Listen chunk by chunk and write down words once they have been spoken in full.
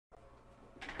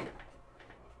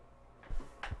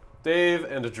Dave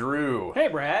and Drew. Hey,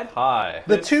 Brad. Hi.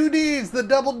 The 2Ds, the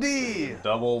double D.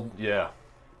 Double, yeah.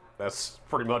 That's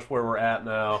pretty much where we're at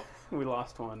now. We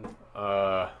lost one.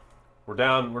 We're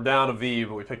down a V,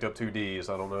 but we picked up 2 Ds.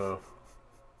 I don't know.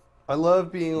 I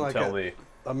love being like Tell me.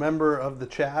 a member of the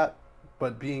chat,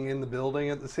 but being in the building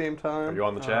at the same time. Are you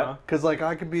on the chat? Because like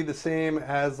I could be the same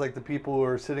as like the people who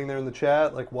are sitting there in the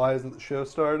chat. Like, why isn't the show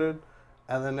started?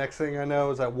 And the next thing I know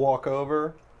is I walk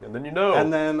over, And then you know.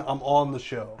 and then I'm on the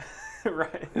show.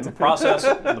 Right. in the process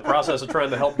of trying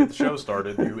to help get the show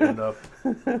started, you end up.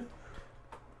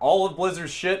 All of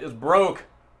Blizzard's shit is broke.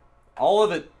 All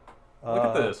of it. Look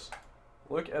at this.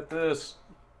 Look at this.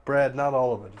 Brad, not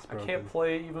all of it is I broken. can't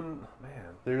play even.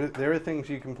 Man. There are things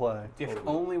you can play. If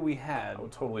only we had I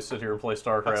would totally sit here and play a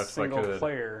StarCraft if I single could.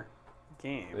 player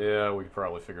game. Yeah, we could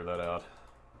probably figure that out.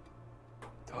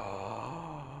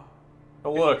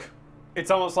 Oh, look.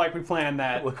 It's almost like we planned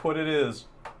that. Look what it is.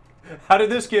 How did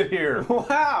this get here?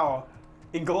 Wow!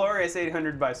 Inglorious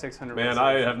 800 by 600. Man,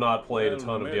 I have not played a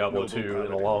ton of Diablo 2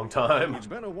 in a long time. It's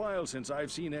been a while since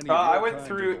I've seen any. I went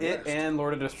through it and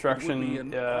Lord of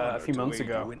Destruction a few months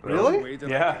ago. Really?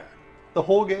 Yeah. The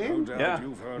whole game? Yeah.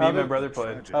 Me and my brother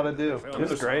played. How'd it do? It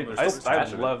was great. I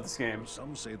love this game.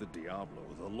 Some say the Diablo,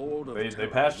 the Lord of They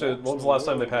patched it. When was the last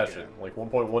time they patched it? Like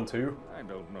 1.12? I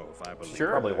don't know if I believe.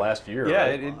 Sure. Probably last year. Yeah,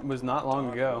 right? it was not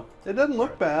long ago. It doesn't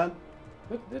look bad.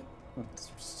 It's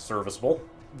serviceable.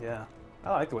 Yeah. I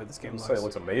like the way this game I looks. say it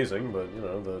looks amazing, but you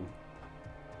know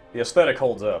the aesthetic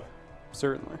holds up,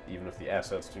 Certainly. even if the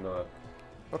assets do not.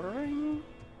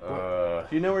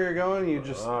 Do you know where you're going? Or you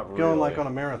just Not going really. like on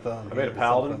a marathon? I made a here or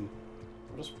paladin. something?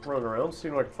 I'm just running around,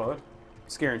 seeing what I can find.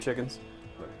 Scaring chickens.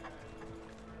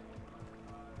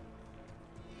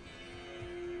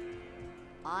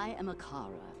 I am Akara.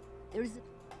 There's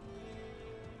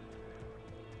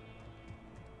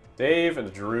Dave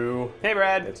and Drew. Hey,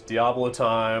 Brad. It's Diablo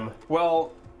time,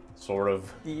 Well, sort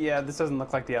of. yeah, this doesn't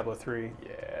look like Diablo 3.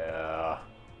 Yeah.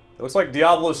 It looks like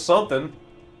Diablo something.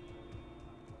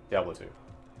 Diablo 2.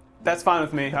 That's fine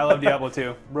with me. I love Diablo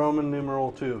 2. Roman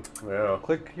numeral 2. Yeah.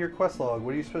 Click your quest log.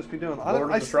 What are you supposed to be doing?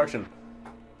 Lord of Destruction.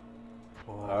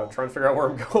 Trying to figure out where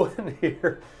I'm going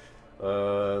here.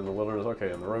 In the wilderness.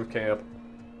 Okay, in the road camp.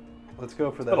 Let's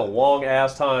go for It's been a that. long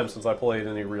ass time since I played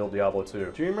any real Diablo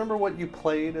 2. Do you remember what you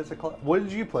played as a class? What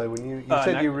did you play when you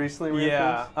said you recently ran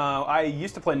Yeah, I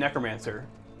used to play Necromancer.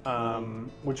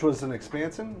 Which was an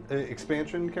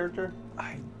expansion character?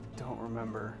 I don't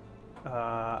remember.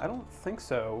 I don't think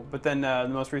so. But then the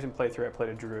most recent playthrough, I played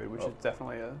a Druid, which is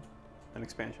definitely an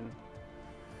expansion.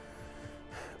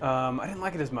 I didn't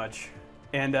like it as much.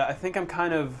 And I think I'm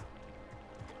kind of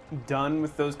done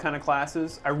with those kind of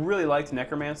classes. I really liked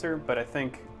Necromancer, but I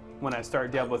think when I start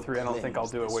Diablo 3, I don't think I'll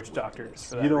do a Witch Doctor just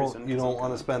for that reason. You don't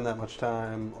want to spend that much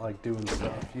time like doing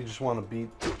stuff. You just want to beat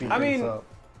I mean, things up.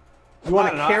 You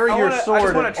want to carry I your wanna- sword I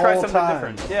just want at to try all something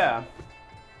times. different. Yeah.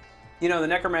 You know, the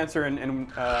Necromancer and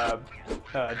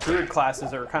Druid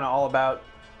classes are kind of all about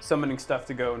summoning stuff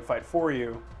to go and fight for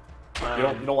you. You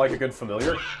don't like a good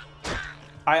familiar?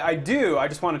 I do. I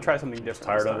just want to try something different.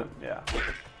 Tired this of time. Yeah.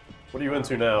 What are you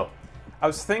into now? I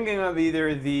was thinking of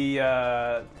either the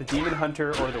Demon Hunter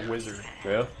or the Wizard.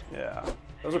 Yeah? Yeah.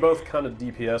 Those are both kind of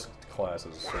DPS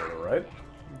classes, sort of, right?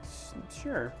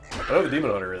 Sure. I know the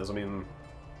Demon Hunter is. I mean,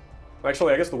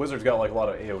 actually, I guess the Wizard's got like a lot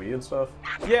of AoE and stuff.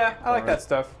 Yeah, I like that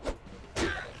stuff.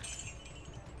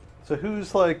 So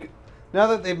who's like, now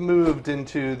that they've moved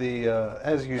into the,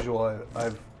 as usual,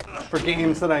 I've for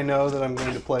games that I know that I'm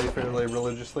going to play fairly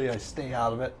religiously, I stay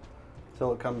out of it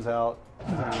till it comes out.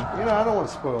 And, you know, I don't want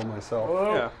to spoil myself.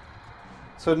 Yeah.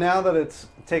 So now that it's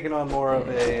taken on more of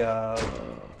a,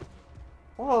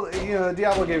 well, you know,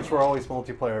 Diablo games were always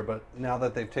multiplayer, but now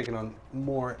that they've taken on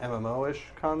more MMO-ish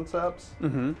concepts,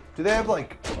 do they have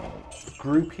like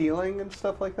group healing and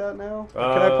stuff like that now? Can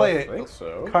I play I think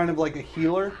so. kind of like a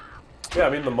healer? Yeah, I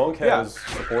mean the monk has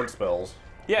support spells.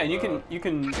 Yeah, and you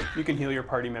can heal your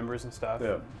party members and stuff.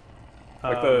 Yeah.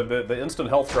 Like the instant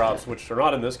health drops, which are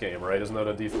not in this game, right? Isn't that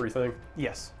a D3 thing?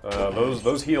 Yes.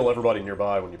 Those heal everybody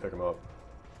nearby when you pick them up.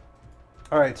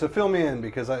 All right, so fill me in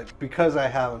because I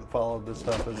haven't followed this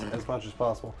stuff as much as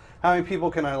possible. How many people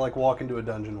can I like walk into a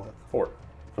dungeon with? 4.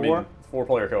 I 4? mean,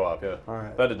 4-player co-op, yeah. All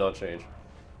right. That did not change.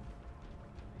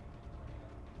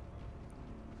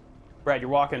 Brad, you're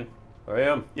walking. I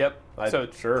am. Yep. So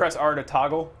sure. press R to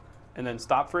toggle, and then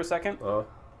stop for a second, Uh-huh.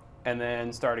 and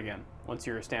then start again once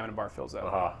your stamina bar fills up.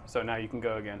 Uh-huh. So now you can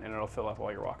go again, and it'll fill up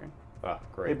while you're walking. Ah,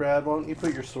 great. Hey Brad, why don't you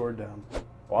put your sword down?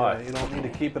 Why? Yeah, you don't need to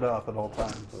keep it up at all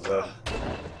times. Is that...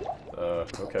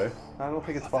 okay. I don't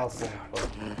think it's possible.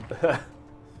 Got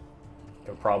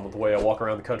a problem with the way I walk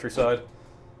around the countryside?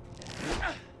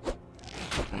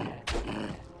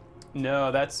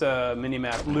 No, that's a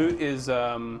mini-map. Loot is,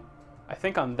 I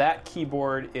think on that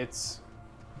keyboard, it's,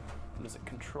 what is it,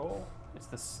 control?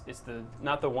 It's the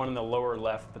not the one in the lower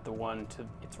left, but the one to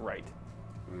its right.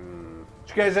 Did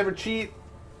you guys ever cheat?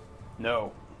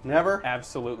 No, Never?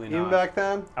 absolutely not. Even back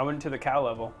then? I went to the cow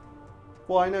level.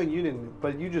 Well, I know you didn't,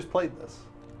 but you just played this.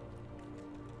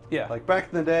 Yeah. Like back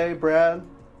in the day, Brad.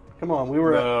 Come on, we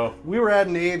were at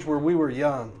an age where we were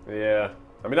young. Yeah.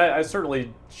 I mean, I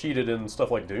certainly cheated in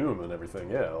stuff like Doom and everything.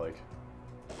 Yeah, like.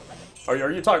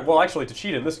 Are you talking? Well, actually, to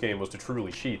cheat in this game was to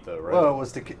truly cheat, though, right? Well, it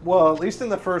was at least in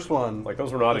the first one. Like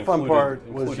those were not the included. fun part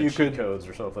was included you cheat could codes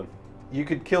or something. You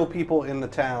could kill people in the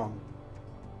town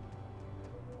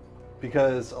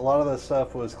because a lot of the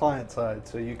stuff was client side,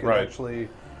 so you could actually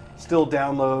still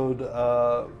download,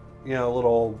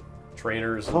 little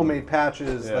trainers, homemade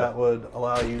patches that would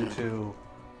allow you to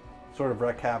sort of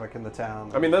wreak havoc in the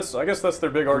town. I mean, I guess that's their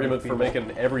big argument for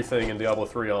making everything in Diablo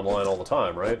 3 online all the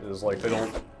time, right? Is like they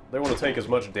want to take as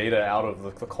much data out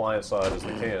of the client side as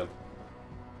they can,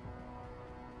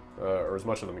 or as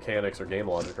much of the mechanics or game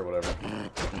logic or whatever.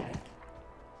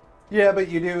 Yeah, but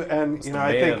you do, and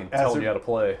I think telling you how to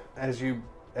play.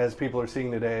 As people are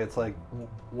seeing today, it's like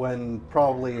when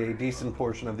probably a decent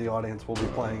portion of the audience will be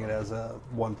playing it as a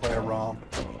one-player romp.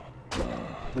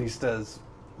 At least does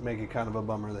make it kind of a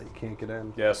bummer that you can't get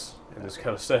in. Yes, and it's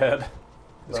kind of sad.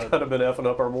 It's kind of been effing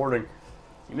up our morning.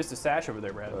 You missed a sash over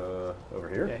there, Brad. Over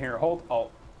here? Yeah, here, hold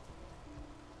Alt.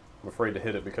 I'm afraid to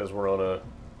hit it because we're on a...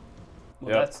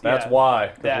 Well, that's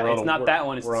why. It's not that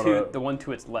one, it's the one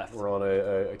to its left. We're on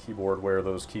a keyboard where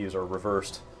those keys are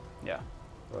reversed. Yeah.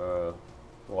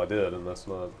 Well, I did, and that's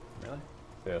not... Really?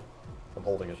 Yeah. I'm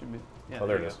holding it. Should be, yeah, Oh,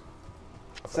 there it is.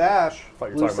 Sash.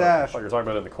 Blue sash. I thought you were talking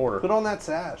about it in the corner. Put on that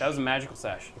sash. That was a magical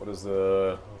sash. What is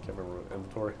the... I can't remember.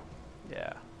 Inventory?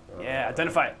 Yeah. Yeah,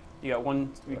 identify it. You got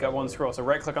one scroll. So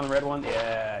right click on the red one.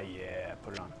 Yeah,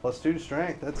 put it on. +2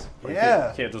 strength. That's You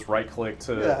yeah. can't just right click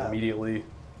to immediately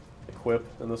equip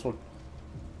in this one.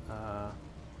 I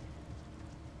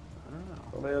don't know.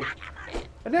 Oh man.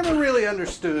 I never really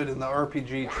understood in the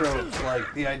RPG tropes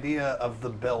like the idea of the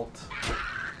belt.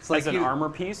 It's like an armor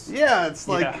piece? Yeah, it's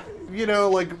like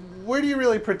like where do you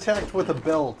really protect with a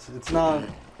belt? It's not.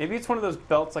 Maybe it's one of those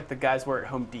belts like the guys wear at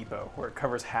Home Depot, where it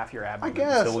covers half your abdomen. I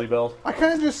guess. Utility belt. I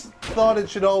kind of just thought it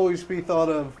should always be thought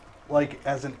of like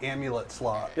as an amulet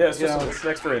slot. Yeah, it's just it's an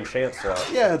extra enchant slot.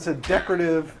 Yeah, it's a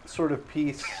decorative sort of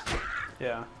piece.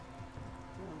 Yeah.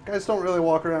 Guys don't really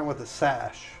walk around with a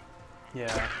sash.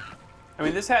 Yeah. I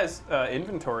mean, this has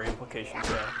inventory implications,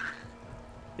 though.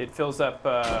 It fills up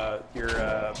your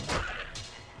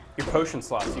potion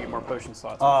slots. You get more potion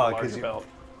slots with a larger belt.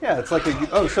 Yeah, it's like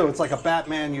so it's like a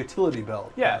Batman utility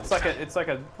belt. Yeah, it's like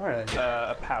a all right.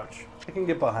 A pouch. I can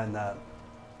get behind that.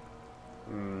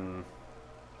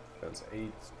 That's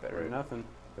 8. It's better than nothing.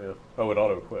 Yeah. Oh, it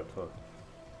auto equipped, huh?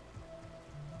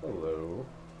 Hello.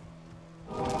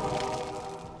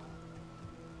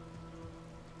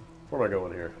 Where am I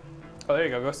going here? Oh, there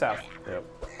you go. Go south. Yep.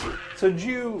 So did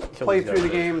you play through the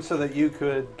game so that you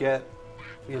could get,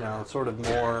 sort of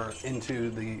more into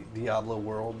the Diablo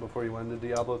world before you went into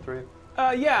Diablo 3?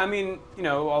 Yeah, I mean,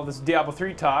 all this Diablo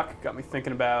 3 talk got me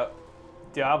thinking about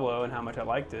Diablo and how much I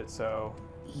liked it, so...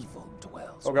 Evil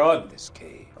dwells God. in this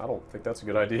cave. I don't think that's a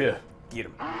good idea. Get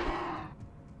him. I'm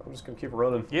just going to keep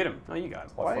running. Get him. Oh, you got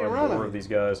him. Why are you More running? of these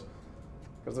guys.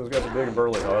 Because those guys are big and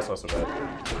burly. Oh, that's not so bad.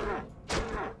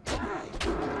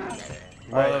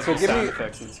 All right, so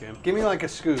effects in this game. give me like a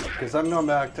scoop, because I'm going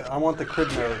back to, I want the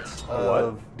crib notes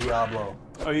of Diablo.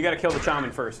 Oh, you got to kill the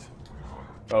shaman first.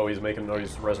 Oh, he's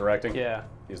resurrecting? Yeah.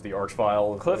 He's the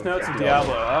archvile. Cliff notes of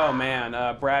Diablo. Oh,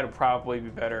 man. Brad would probably be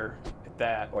better at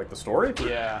that. Like the story?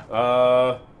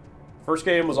 Yeah. First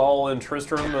game was all in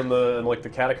Tristram and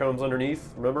the catacombs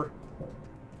underneath, remember?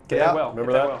 Yeah.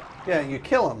 Remember that? Well. Yeah, you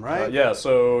kill him, right? Yeah,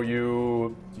 so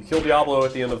you kill Diablo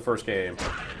at the end of the first game,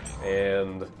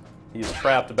 and he's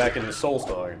trapped back in his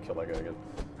soulstone. I can kill that guy again.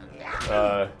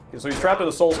 So he's trapped in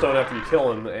the soulstone after you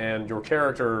kill him, and your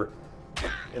character,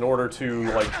 in order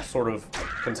to sort of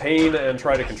contain and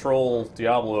try to control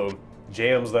Diablo,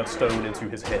 jams that stone into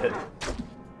his head.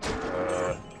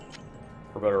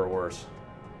 For better or worse.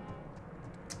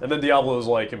 And then Diablo's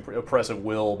oppressive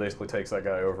will basically takes that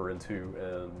guy over and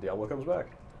Diablo comes back.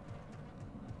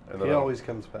 And then He always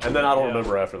comes back. And then I don't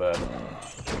remember after that.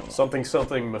 Something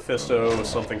Mephisto,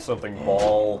 something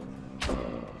Ball,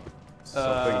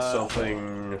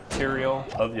 something. Tyrael.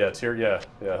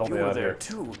 Yeah. Help me out here.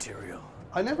 Too, Tyrael.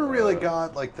 I never really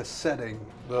got the setting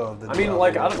though. I mean, I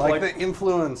don't the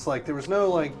influence. There was no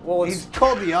Well, he's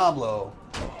called Diablo,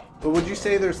 would you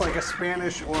say there's like a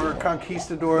Spanish or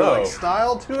conquistador No. like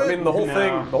style to it? I mean, the whole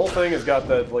No. thing has got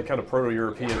that like kind of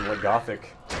proto-European, like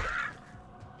Gothic,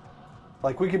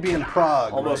 like we could be in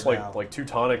Prague. almost right like now. like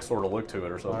Teutonic sort of look to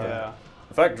it or something. Yeah.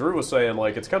 In fact, Drew was saying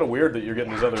like it's kind of weird that you're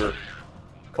getting these other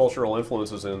cultural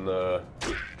influences in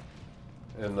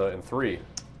 3.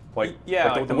 Like, Yeah,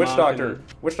 like like the the witch monk doctor. and-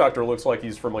 Witch doctor looks like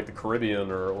he's from like the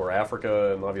Caribbean or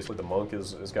Africa, and obviously the monk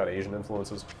has got Asian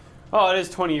influences. Oh, it is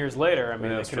 20 years later. I mean, Yeah,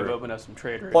 they that's could have true. opened up some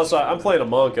trade routes. Plus, I'm playing a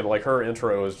monk, and like her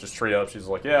intro is just straight up. She's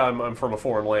like, "Yeah, I'm from a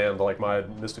foreign land. Like my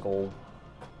mystical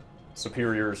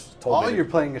superiors Oh, told you're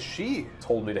me playing a she.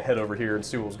 to head over here and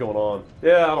see what was going on."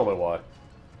 Yeah, I don't know why.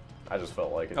 I just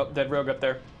felt like it. Oh, dead rogue up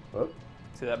there. Oh,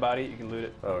 See that body? You can loot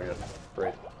it. oh yeah,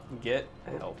 great. Get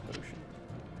a health potion.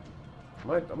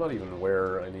 I'm not even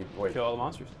aware I need. Wait. Kill all the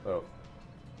monsters. Oh.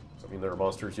 Does that mean there are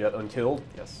monsters yet unkilled?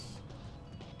 Yes.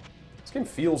 This game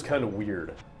feels kind of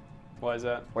weird. Why is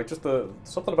that? Like just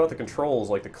something about the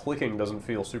controls, like the clicking doesn't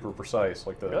feel super precise,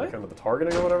 like the Really? kind of the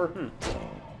targeting or whatever.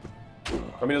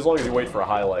 I mean, as long as you wait for a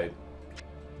highlight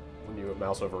when you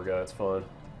mouse over a guy, it's fun.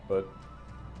 But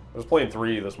I was playing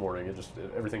 3 this morning.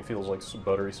 Everything feels like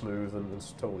buttery smooth and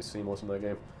it's totally seamless in that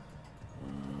game.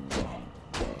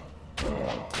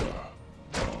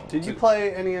 Did you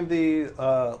play any of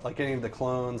the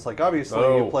clones? Like obviously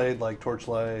No. you played like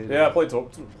Torchlight. Yeah, I played a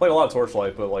lot of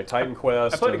Torchlight, but like Titan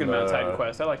Quest. I played a good and, amount of Titan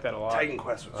Quest. I like that a lot. Titan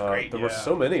Quest was There were Yeah.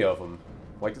 so many of them.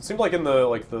 Like it seemed like in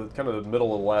the kind of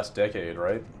middle of the last decade,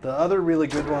 right? The other really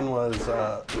good one was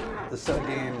the set of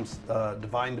games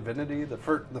Divine Divinity, the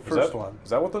first one.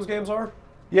 Is that what those games are?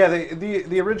 Yeah,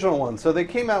 the original one. So they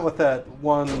came out with that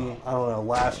one, I don't know,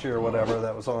 last year or whatever,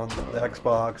 that was on the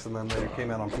Xbox, and then they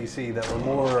came out on PC that were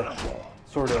more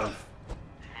sort of,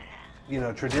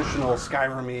 traditional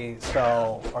Skyrim-y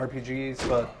style RPGs,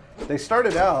 but they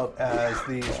started out as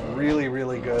these really,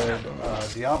 really good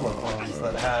Diablo clones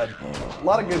that had a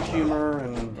lot of good humor,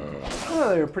 and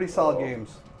they were pretty solid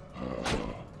games.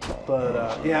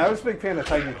 But yeah, I was a big fan of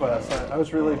Titan Quest. I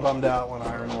was really bummed out when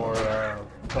Iron Lore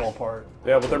fell apart.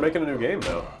 Yeah, but they're making a new game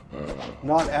now.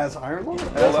 Not as Iron Lore?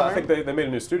 Well, I think they made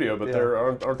a new studio, but Yeah.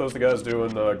 aren't those the guys doing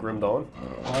Grim Dawn?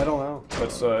 I don't know.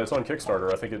 It's on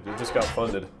Kickstarter. I think it just got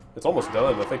funded. It's almost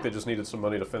done. I think they just needed some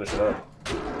money to finish it up.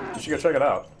 You should go check it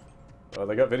out.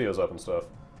 They got videos up and stuff.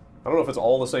 I don't know if it's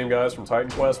all the same guys from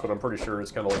Titan Quest, but I'm pretty sure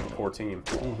it's kind of like the core team.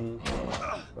 And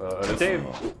it's- Dave,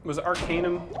 was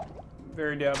Arcanum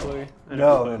very Diablo-y? I never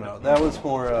No, played no, it. no. That was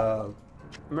more, I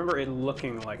remember it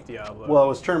looking like Diablo. well, it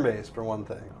was turn-based for one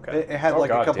thing. Okay. It had Oh, like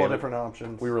God a couple of damn it. different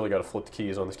options. we really got to flip the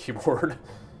keys on this keyboard.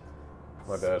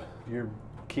 My bad. Your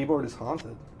keyboard is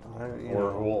haunted.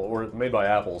 Or made by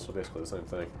Apple, so basically the same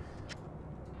thing.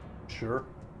 Sure.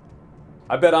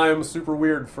 I bet I am super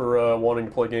weird for wanting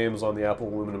to play games on the Apple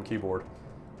aluminum keyboard.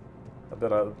 I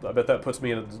bet that puts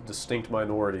me in a distinct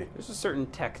minority. There's a certain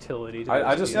tactility to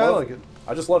I those just keys. Yeah, I love, like it.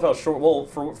 I just love how short. Well,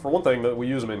 for one thing, that we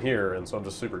use them in here, and so I'm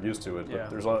just super used to it. But Yeah.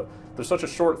 there's such a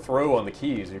short throw on the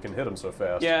keys. You can hit them so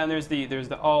fast. Yeah, and there's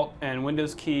the Alt and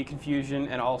Windows key confusion,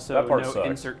 and also That part no sucks.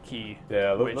 insert key.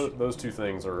 Yeah. which Those two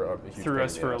things are a huge threw pain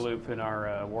us in the for a ass. loop in our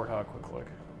Warthog quick look.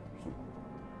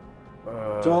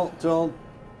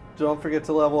 Don't forget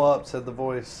to level up, said the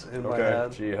voice in my Okay.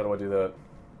 head. Gee, how do I do that?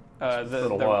 The,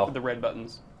 been a while. the red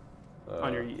buttons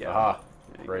on your Aha.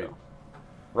 There you Great. go.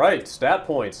 Right. Stat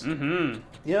points. Mm-hmm.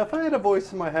 Yeah, if I had a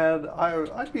voice in my head,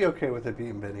 I'd be okay with it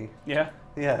being Benny. Yeah.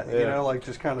 Yeah, Yeah. like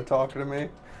just kind of talking to me.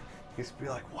 He used to be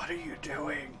like, "What are you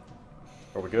doing?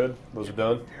 Are we good? Those are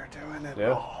done. You're doing it Yeah.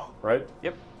 wrong." Right.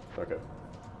 Yep. Okay.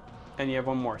 And you have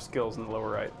one more, skills in the lower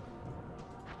right.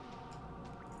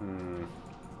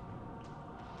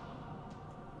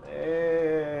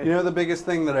 You know the biggest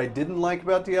thing that I didn't like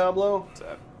about Diablo What's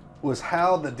that? was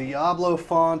how the Diablo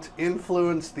font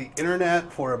influenced the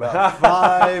internet for about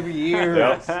 5 years.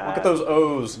 Yep. Look at those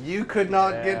O's. You could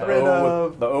not get The rid O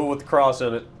of with, the O with the cross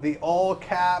in it. the all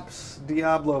caps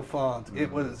Diablo font.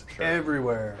 It was sure.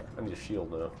 everywhere. I need a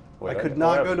shield now. I Wait, could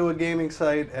not go to a gaming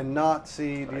site and not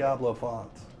see Diablo font.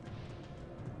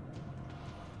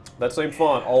 that same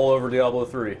font all over Diablo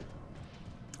 3.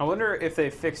 I wonder if they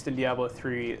fixed in Diablo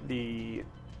 3 the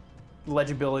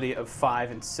legibility of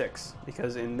 5 and 6,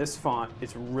 because in this font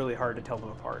it's really hard to tell them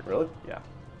apart. Really? Yeah.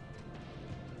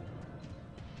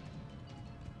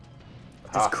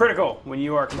 Ah. It's critical when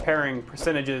you are comparing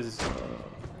percentages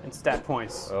and stat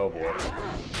points. Oh boy.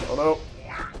 Oh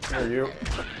no. Here you.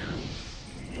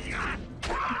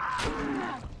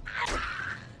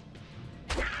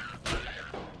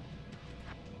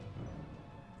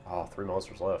 Oh, 3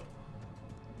 monsters left.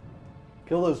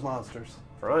 Kill those monsters.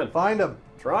 Trying. Find them.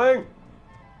 Trying.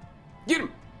 Get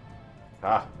him!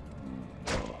 Ah.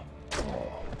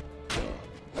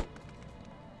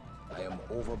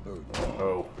 overburdened.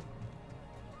 Oh.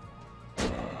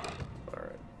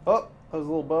 Alright. Oh, that was a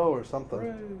little bow or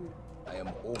something. I am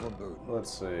overburdened.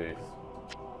 Let's see.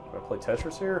 Can I play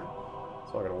Tetris here?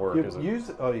 It's not gonna work, You is it?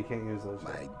 use oh, you can't use those.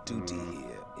 My duty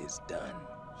here is done.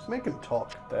 Just make him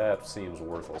talk. That seems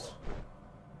worthless.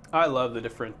 I love the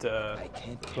different I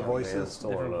can't The carry voices.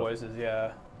 Still different don't know. voices.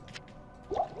 Yeah.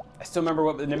 I still remember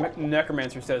what the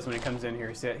necromancer says when he comes in here.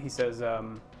 He says, Still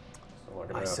not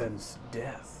gonna "I happen. sense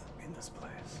death in this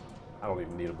place." I don't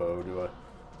even need a bow, do I?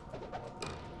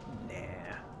 Nah.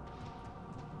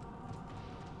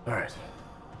 Alright.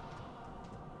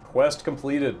 Quest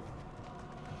completed.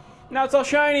 Now it's all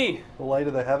shiny. The light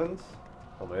of the heavens.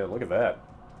 Oh man, look at that.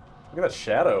 Look at that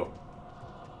shadow.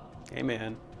 Hey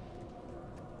man.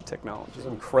 Technology. This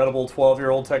is incredible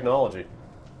 12-year-old technology.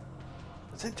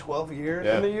 Is it 12 years?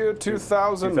 Yeah. In the year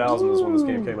 2000. 2000 is when this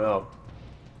game came out.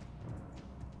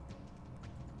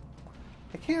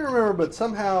 I can't remember, but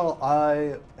somehow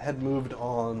I had moved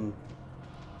on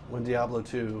when Diablo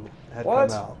 2 had What?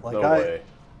 come out. Like No way.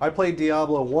 I played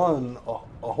Diablo 1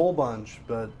 a whole bunch,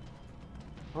 but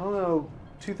I don't know,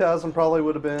 2000 probably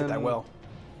would have been. Did that well.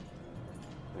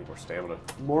 I need more stamina.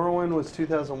 Morrowind was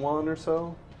 2001 or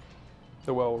so.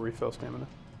 The well will refill stamina.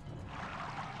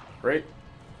 Great.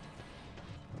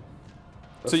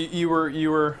 So you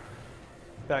were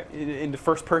back into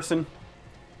first person.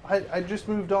 I just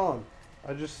moved on.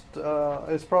 I just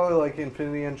it's probably like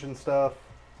Infinity Engine stuff.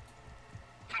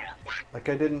 Like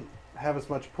I didn't have as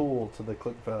much pull to the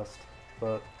Clickfest,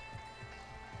 but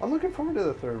I'm looking forward to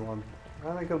the third one.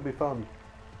 I think it'll be fun.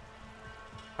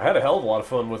 I had a hell of a lot of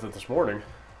fun with it this morning.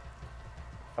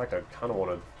 In fact, I kind of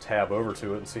want to tab over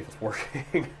to it and see if it's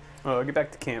working. Oh, get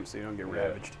back to camp so you don't get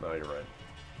ravaged. No, you're right.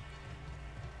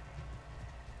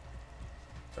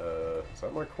 Is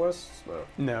that my quest? No.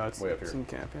 No, it's, Way up it's here. in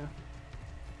camp. Yeah.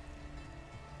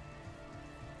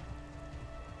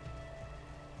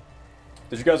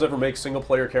 Did you guys ever make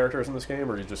single-player characters in this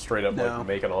game, or you just straight up No. like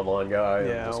make an online guy Yeah,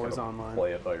 and just always kinda online.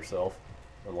 play it by yourself,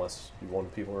 unless you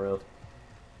wanted people around?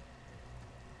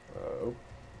 Oh.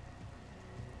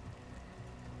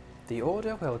 The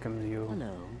Order welcomes you.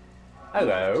 Hello.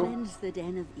 Hello. Cleanse the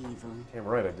den of evil. Damn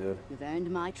right I did. You've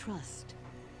earned my trust,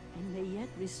 and may yet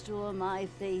restore my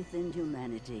faith in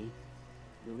humanity.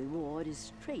 Your reward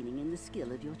is training in the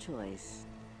skill of your choice.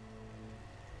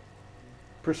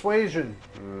 Persuasion.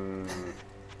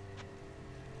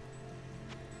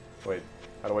 Wait,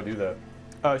 how do I do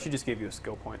that? She just gave you a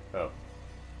skill point. Oh.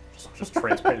 Just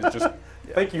transparent. Just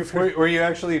thank you for. Were you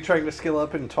actually trying to skill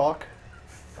up and talk?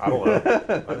 I don't know.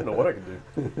 I don't know what I can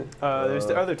do. There's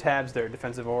the other tabs there: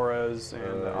 defensive auras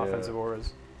and yeah. offensive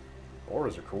auras.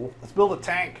 Auras are cool. Let's build a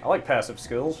tank. I like passive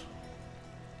skills.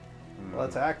 Well,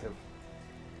 that's active.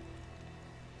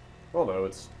 Well, no,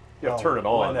 it's you have to turn it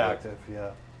on. And but- active, yeah.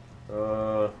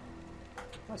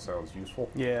 That sounds useful.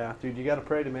 Yeah. Dude, you got to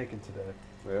pray to make it today.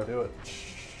 Yeah. Do it.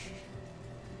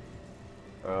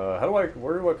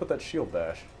 Where do I put that shield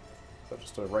dash? Is that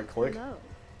just a right click? Hello.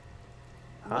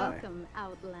 Hi. Welcome,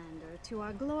 Outlander, to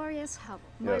our glorious hovel.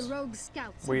 Yes. My rogue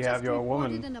scouts We have just your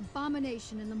reported woman. an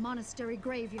abomination in the monastery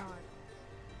graveyard.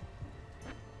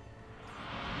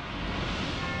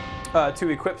 To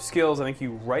equip skills, I think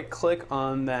you right-click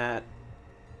on that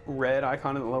red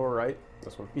icon in the lower right.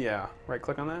 This one? Yeah,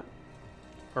 right-click on that,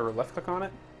 or left-click on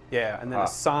it. Yeah, and then Ah.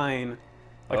 assign,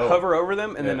 like Oh. hover over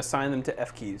them, and then Yeah. assign them to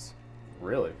F keys.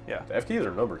 Really? Yeah. The F keys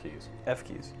or number keys? F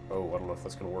keys. Oh, I don't know if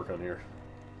that's going to work on here.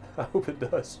 I hope it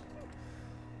does.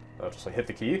 Just like hit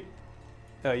the key?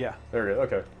 Yeah. There we go.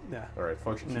 Okay. Yeah. All right.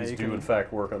 Function Now keys you do can- in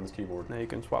fact work on this keyboard. Now you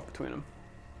can swap between them.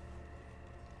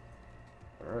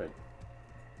 All right.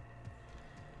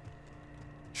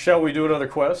 Shall we do another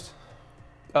quest?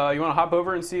 You want to hop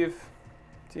over and see if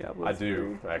Diablo? I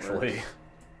do, 3 actually. works?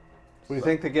 What do you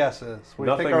think the guess is? What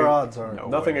do you think Nothing- our odds are? No.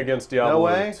 Nothing way. against Diablo No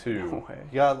way? 2. No way.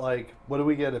 You got like, what do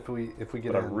we get if we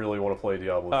get But I in? really want to play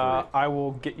Diablo 3. I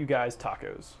will get you guys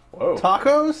tacos Whoa.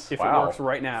 Tacos? if Wow. it works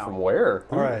right now. From where?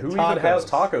 Who, All right, who even has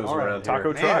tacos. tacos All right, around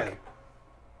taco here? truck. Man.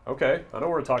 Okay, I know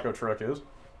where a taco truck is.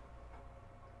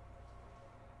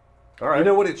 All right. You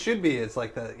know what it should be? It's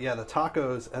like the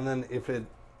tacos, and then if it,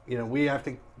 we have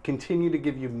to continue to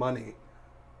give you money.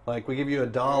 Like we give you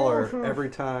 $1 every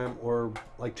time, or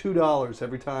like $2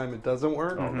 every time it doesn't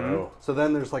work. Oh no. So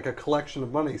then there's like a collection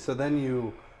of money. So then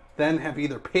you have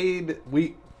either paid.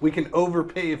 We can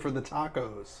overpay for the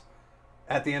tacos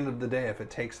at the end of the day if it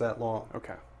takes that long.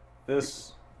 Okay.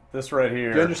 This right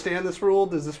here. Do you understand this rule?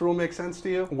 Does this rule make sense to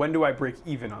you? When do I break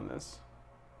even on this?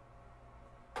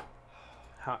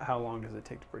 How long does it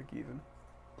take to break even?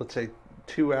 let's say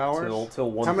 2 hours.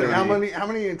 Till 1:30. How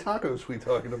many tacos we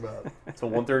talking about? Till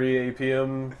 1:30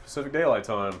 p.m. Pacific Daylight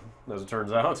Time, as it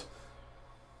turns out.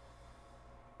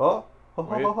 Oh. We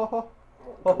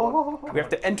have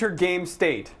to enter game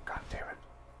state. God damn it.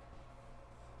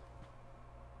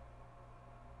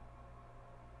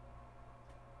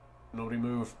 Nobody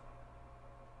move.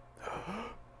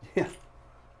 Yeah.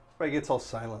 Everybody gets all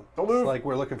silent. Don't move. It's like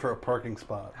we're looking for a parking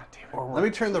spot. God damn it. Or Let me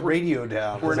turn the radio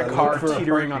down. we're in as a I car look for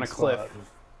teetering on parking a cliff. spot.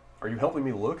 Are you helping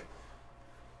me look?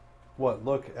 What?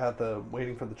 Look at the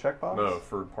waiting for the checkbox? No,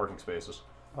 for parking spaces.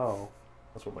 Oh.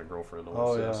 That's what my girlfriend Oh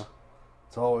always yeah. says.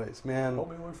 It's always, man. Help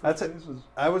me look for That's spaces.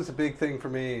 That was a big thing for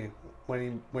me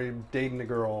when you're dating a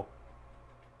girl.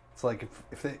 It's like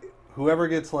if whoever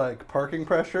gets like parking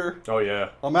pressure, Oh yeah.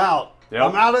 I'm out. Yep.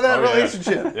 I'm out of that Oh, yeah.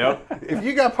 relationship. Yep. If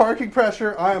you got parking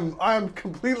pressure, I'm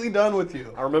completely done with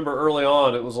you. I remember early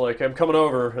on, it was like, I'm coming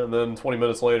over, and then 20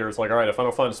 minutes later, it's like, all right, if I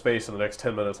don't find a space in the next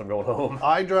 10 minutes, I'm going home.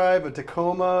 I drive a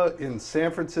Tacoma in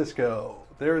San Francisco.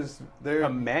 A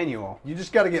manual. You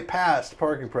just got to get past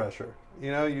parking pressure.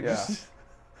 You know, you just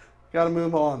got to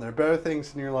move on. There are better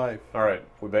things in your life. All right,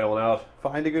 we bailing out?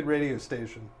 Find a good radio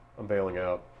station. I'm bailing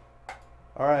out.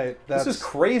 All right, that's This is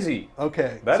crazy.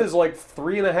 okay. That is like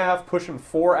 3.5, pushing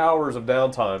 4 hours of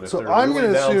downtime if So they're I'm really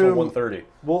gonna down assume- till 1:30.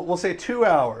 We'll say 2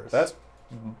 hours. That's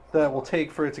that will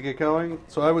take for it to get going.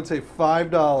 So I would say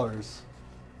 $5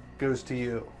 goes to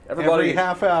you. Everybody- Every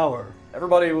half hour.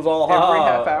 everybody was all Every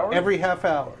half hour? Every half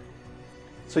hour.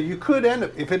 So you could end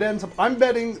up, if it ends up, I'm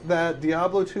betting that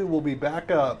Diablo 2 will be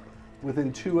back up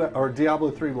within or Diablo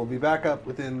 3 will be back up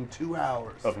within 2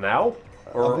 hours. of now,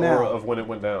 or Of now. or of when it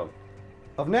went down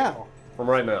Of now. from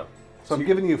right now. So I'm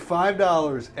giving you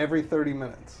 $5 every 30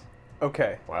 minutes.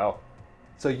 Okay. Wow.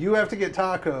 So you have to get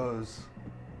tacos.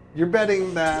 You're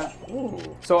betting that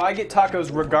So I get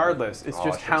tacos regardless. It's Oh,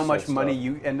 just I how should've much sold money stuff.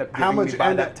 you end up how giving much me by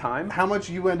end that up, time. how much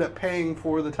you end up paying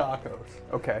for the tacos.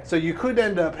 Okay. So you could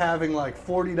end up having like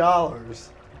 $40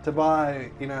 to buy,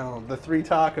 you know, the 3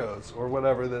 tacos or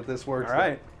whatever that this works. All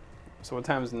right. So what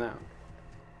time is it now?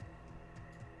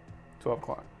 12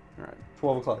 o'clock. All right.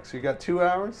 12 o'clock. So you got 2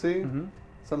 hours. See, Mm-hmm.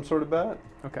 some sort of bet.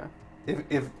 Okay.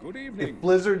 If Good evening. if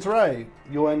Blizzard's right,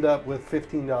 you'll end up with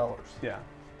 $15 Yeah.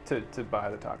 To buy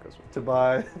the tacos. to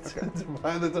buy to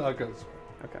buy the tacos.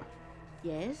 Okay.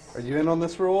 Yes? Are you in on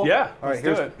this rule? Yeah, All right. let's do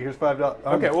Here's it. here's $5.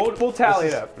 Okay. We'll tally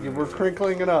it up. We're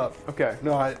crinkling it up. Okay.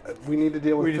 No, we need to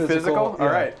deal with We do physical. physical. Yeah.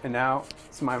 All right. And now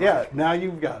it's my Yeah. Now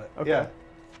you've got it. Okay. Yeah.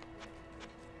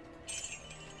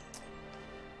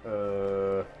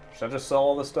 Should I just sell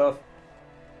all this stuff?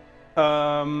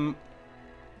 Well,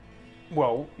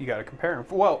 you got to compare them.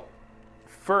 Well,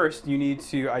 first you need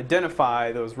to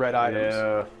identify those red items.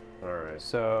 Yeah. All right.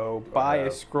 So buy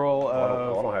a scroll I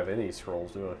of. don't have any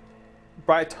scrolls, do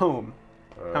Buy a tome.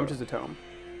 I? How much is a tome?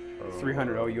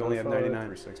 300. Oh, you only have 99.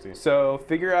 360. So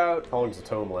figure out How long does the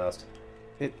tome last?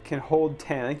 it can hold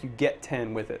 10. I think you get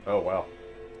 10 with it. Oh wow,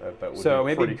 that would So be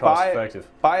maybe pretty cost buy effective.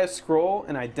 a scroll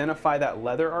and identify that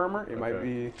leather armor. It might Okay.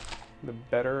 be the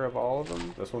better of all of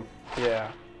them. This one. Yeah.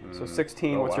 So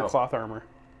 16. Oh, What's your wow. cloth armor?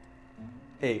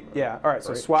 8. Yeah. All right.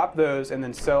 So Great. swap those and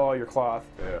then sell all your cloth.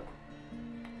 Yeah.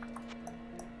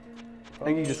 I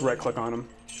think you just right click on them.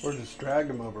 Or just drag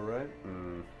them over, right?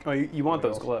 Oh, you want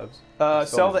those else? gloves. Sell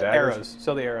Sell these the daggers? arrows.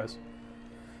 Sell the arrows.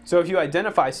 So if you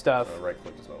identify stuff. Right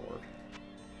click does not work.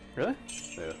 Really?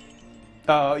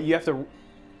 Yeah. You have to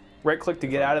right click to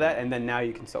get out of that, and then now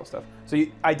you can sell stuff. So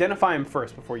you identify them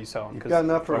first before you sell them. You've got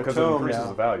enough for a Because it tome increases now.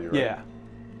 the value, right? Yeah.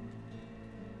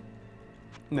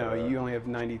 No, you only have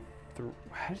 93.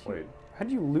 Wait. How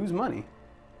did you lose money?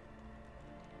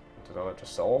 Did I not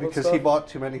just sell all this Because stuff? he bought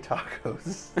too many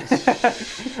tacos.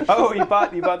 Oh, you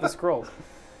bought the scrolls.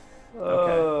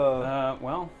 Okay.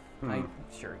 Well,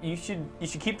 sure. You should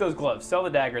keep those gloves. Sell the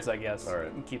daggers, I guess. All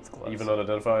right. And keep the gloves. Even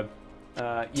unidentified.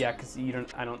 Yeah, because you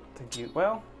don't. I don't think you.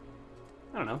 Well,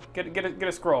 I don't know. Get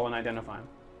a scroll and identify them.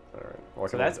 All right. Well,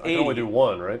 So that's I can only 80. do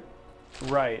one, right?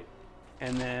 Right.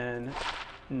 And then.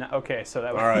 Okay, so that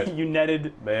All right. you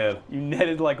netted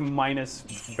Man, like minus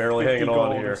barely 50 hanging gold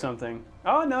on here. or something.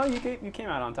 Oh no, you came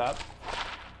out on top.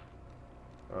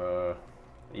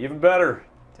 Even better.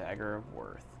 Dagger of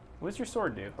Worth. What's your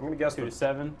sword do? I'm gonna guess 2 to the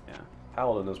 7. Yeah.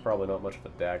 Paladin is probably not much of a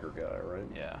dagger guy, right?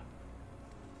 Yeah.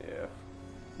 Yeah.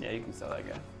 Yeah, you can sell that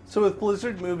guy. So with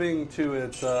Blizzard moving to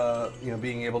its,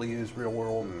 being able to use real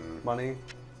world money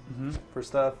for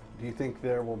stuff, do you think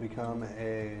there will become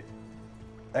a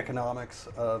economics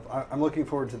of? I'm looking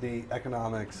forward to the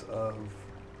economics of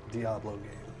Diablo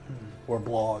game or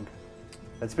blog.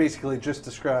 It's basically just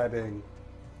describing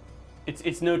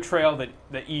it's no trail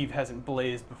that Eve hasn't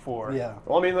blazed before. Yeah.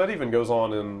 Well, I mean, that even goes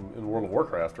on in World of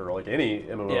Warcraft or like any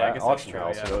MMO Yeah, I guess auction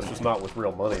that's house. true, You know, it's just not with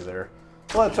real money there.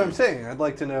 Well, that's what I'm saying. I'd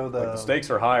like to know The stakes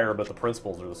are higher, but the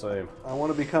principles are the same. I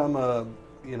want to become a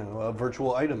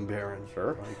virtual item baron.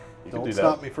 Sure. Like, You can don't do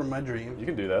stop that. me from my dream. You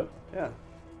can do that. Yeah.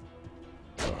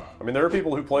 I mean, there are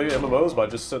people who play MMOs by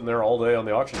just sitting there all day on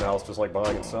the auction house, just like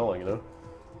buying and selling, you know?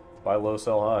 Buy low,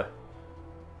 sell high.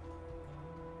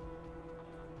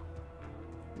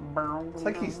 It's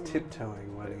like he's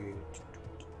tiptoeing when he...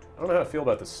 I don't know how I feel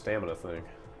about this stamina thing.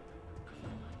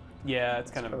 Yeah, it's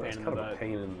kind of a pain It's in kind the of a butt.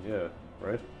 pain in, yeah,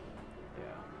 right?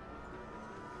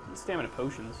 Yeah. Stamina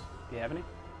potions. Do you have any?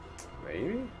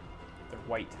 Maybe? They're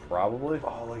white. Probably?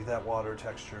 Oh, look at that water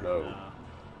texture. No.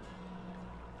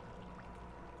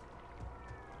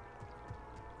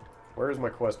 Where is my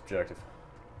quest objective?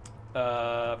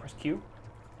 Press Q.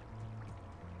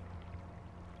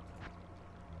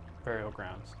 Burial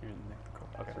grounds.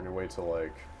 Okay. Is there any way to,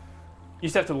 like... You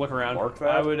just have to look around. Mark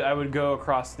that? I would go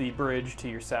across the bridge to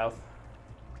your south.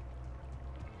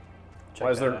 Check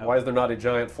Why is that out. there not a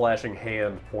giant flashing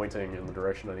hand pointing in the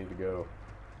direction I need to go?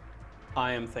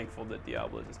 I am thankful that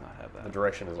Diablo does not have The that.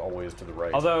 direction is always to the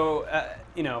right. Although,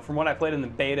 you know, from what I played in the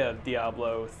beta of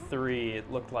Diablo 3,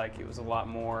 it looked like it was a lot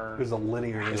more. There's a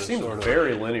linear It seems sort of...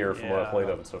 very linear from what I Yeah. played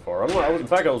of it so far. I don't know, in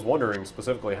fact, I was wondering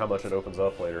specifically how much it opens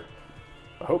up later.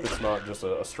 I hope it's not just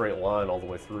a straight line all the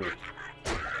way through.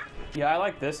 Yeah, I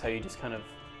like this, how you just kind of,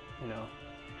 you know,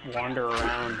 wander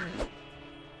around.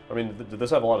 I mean, did this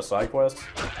have a lot of side quests?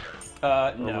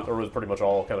 No. Or was it pretty much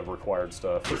all kind of required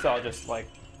stuff? It's all just like,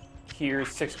 here's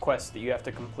 6 quests that you have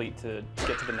to complete to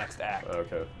get to the next act.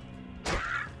 Okay.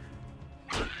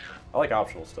 I like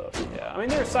optional stuff. Yeah, I mean,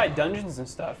 there are side dungeons and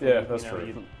stuff. Yeah, and, that's you know, true.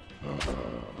 You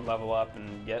level up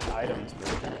and get items.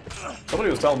 But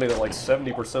Somebody was telling me that like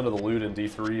 70% of the loot in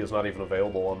D3 is not even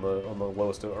available on the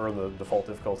lowest or on the default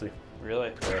difficulty.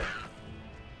 really? Yeah.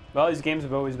 Well, these games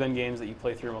have always been games that you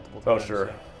play through multiple Oh, times. sure.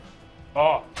 so-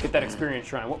 Oh, get that experience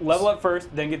shrine. Level up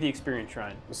first, then get the experience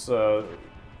shrine. This,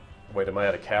 wait, am I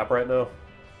at a cap right now?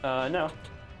 No.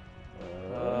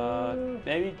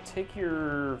 Maybe take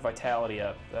your vitality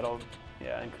up. That'll,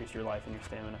 yeah, increase your life and your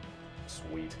stamina.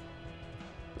 Sweet.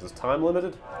 Is this time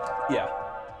limited? Yeah.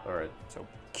 All right. So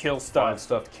kill Find stuff.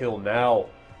 stuff to kill now. All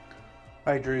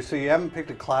right, Drew, so you haven't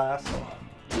picked a class,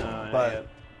 No, not but yet.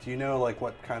 do you know like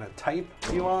what kind of type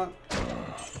you want?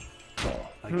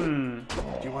 Like, do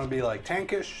you want to be like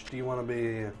tankish? Do you want to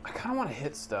be I kind of want to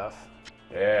hit stuff.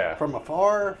 Yeah. from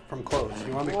afar, from close? Do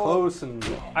you want to be close and...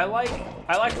 I like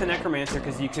the necromancer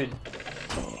because you could.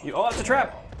 Oh, that's a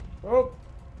trap. Oh,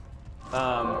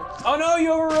 Oh no,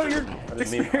 you overrode your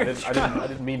experience. I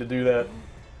didn't mean to do that.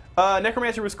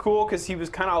 Necromancer was cool because he was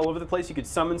kind of all over the place. You could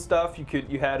summon stuff.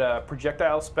 You had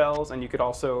projectile spells, and you could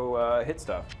also hit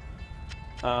stuff.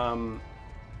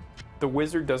 The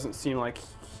wizard doesn't seem like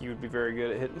he would be very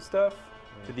good at hitting stuff.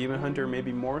 The demon hunter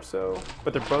maybe more so,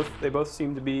 but they both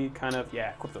seem to be kind of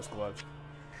equip those gloves.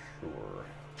 Sure.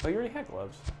 Oh, you already had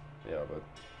gloves. Yeah, but.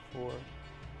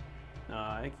 No,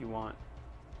 I think you want.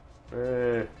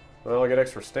 Well, I get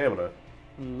extra stamina.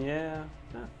 Yeah.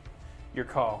 Your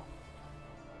call.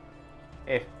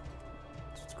 Eh.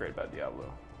 That's what's great about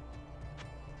Diablo.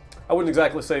 I wouldn't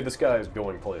exactly say this guy is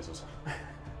going places.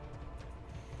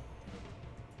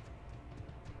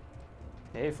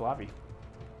 Hey, Floppy.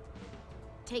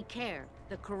 Take care.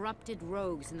 The corrupted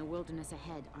rogues in the wilderness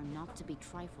ahead are not to be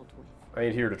trifled with. I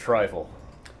ain't here to trifle.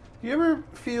 Do you ever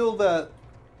feel that...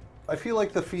 I feel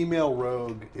like the female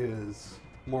rogue is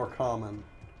more common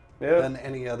Yeah. than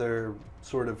any other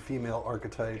sort of female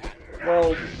archetype.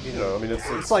 Well, you know, I mean,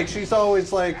 It's like she's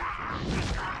always like,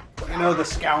 you know, the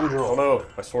scoundrel. Oh no,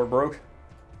 my sword broke.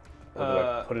 Or did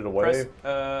I put it away?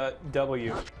 Press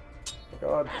W. Oh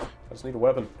God, I just need a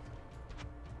weapon.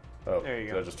 Oh, There you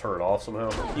did go. I just turn it off somehow?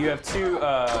 You have two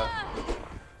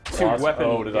Lost? weapon.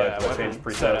 Oh, did I weapon change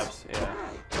presets?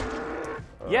 setups?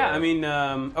 Yeah. I mean,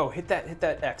 hit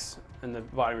that X in the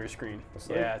bottom of your screen. This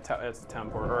thing? Yeah, that's the town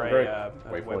port or Great. a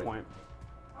Waypoint.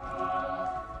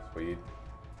 waypoint. Sweet.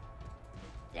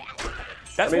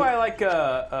 That's I mean- why I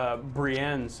like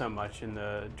Brienne so much in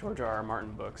the George R.R.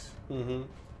 Martin books. Mm-hmm.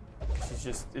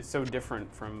 It's so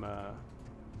different from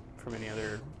any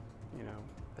other, you know,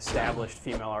 established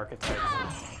female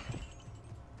archetypes.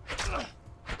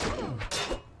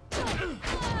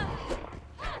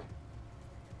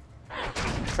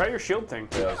 Try your shield thing.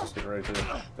 Yeah, I was just getting ready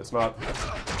to. It's not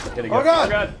hitting. Oh God!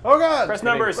 Oh, God. Oh God! Press Hitting,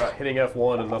 numbers. hitting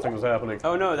F1 and nothing was happening.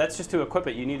 Oh no, that's just to equip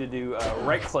it. You need to do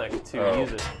right click to Oh.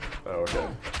 use it. Oh, okay.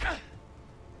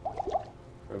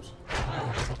 Oops.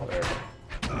 There.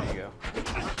 There you go.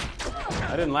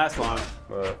 That didn't last long.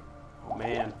 Uh, Oh,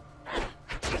 man.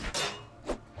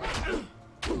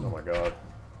 oh my god.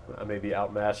 I may be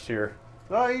outmatched here.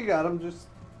 Oh, you got him. Just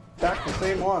attack the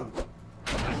same one.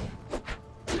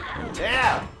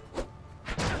 Yeah!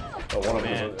 Oh, one of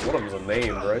them's a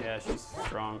name, right? Yeah, she's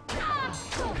strong.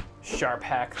 Sharp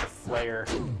hack the flare.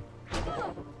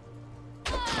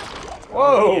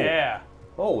 Whoa! Yeah.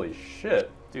 Holy shit.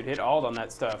 Dude, hit alt on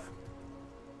that stuff.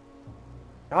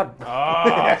 God,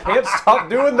 I can't stop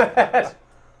doing that!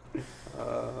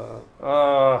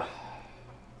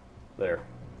 There.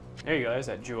 There you go, there's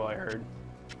that jewel I heard.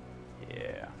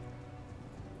 Yeah.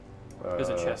 There's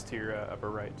a chest to your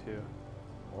upper right, too.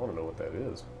 I want to know what that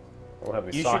is. I don't have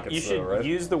any You sockets, should right?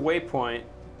 use the waypoint,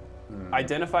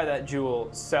 identify that jewel,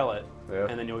 sell it, Yeah.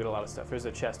 and then you'll get a lot of stuff. There's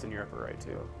a chest in your upper right,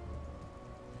 too.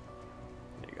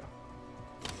 There you go.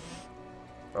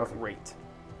 Nothing. Great.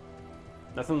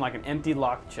 Nothing like an empty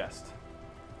locked chest.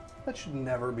 That should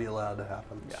never be allowed to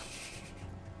happen. Yeah.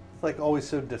 It's like always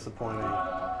so disappointing.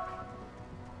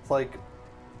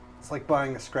 It's like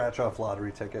buying a scratch-off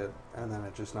lottery ticket and then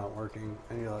it just not working,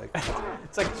 and you're like,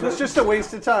 It's like it's just a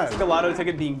waste of time. the lotto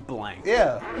ticket being blank.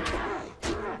 Yeah.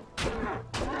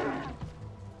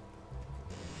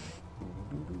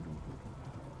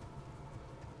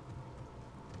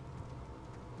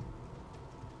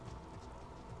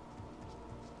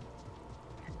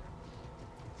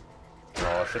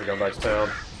 Oh, I should have gone back to town.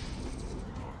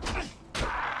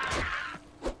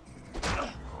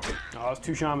 Oh, it's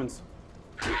 2 shamans.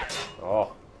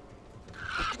 Oh.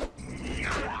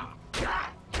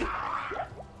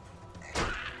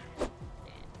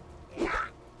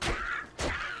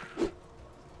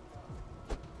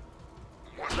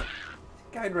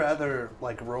 I'd rather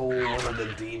like roll one of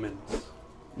the demons.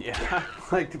 Yeah.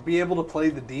 Like to be able to play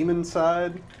the demon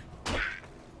side.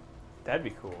 That'd be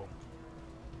cool.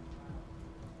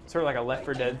 Sort of like a Left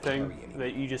 4 Dead thing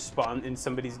that you just spawn in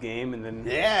somebody's game and then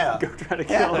Yeah. go try to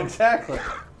kill him. Exactly.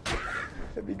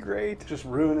 That'd be great. Just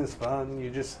ruin his fun. You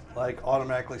just like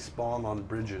automatically spawn on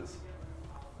bridges.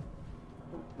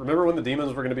 Remember when the demons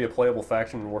were going to be a playable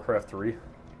faction in Warcraft 3?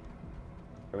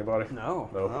 Anybody? No.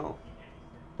 No. Oh.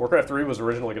 Warcraft 3 was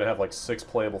originally going to have like 6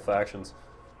 playable factions.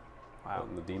 Wow.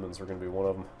 And the demons were going to be one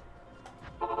of them.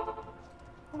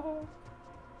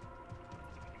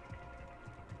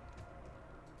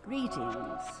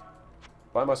 Greetings.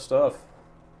 Buy my stuff.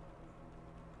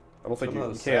 I don't think Some you, of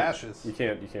you those can't. sashes. You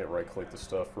can't right click the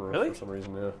stuff for Really? some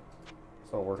reason. Yeah,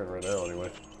 it's not working right now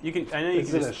anyway. You can. I know you Is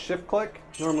can it a just. shift click?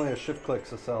 Normally a shift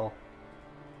click's a sell.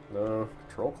 No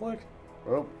control click.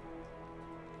 Oh,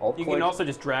 alt You click. can also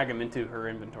just drag them into her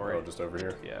inventory. Oh, just over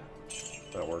here. Yeah.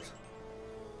 That works.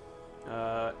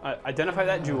 Identify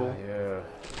that jewel. Yeah.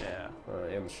 Yeah.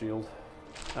 And the shield.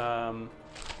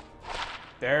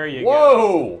 There you go.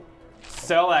 Whoa!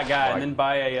 Sell that guy My and then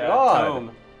buy a God.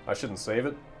 tome. I shouldn't save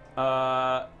it.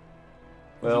 Well,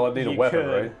 Well, I need a weapon,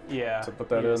 right? Yeah. To put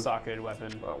that you need in? a socketed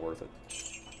weapon. Not worth it.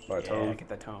 Buy a Yeah, tome. get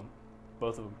that tome.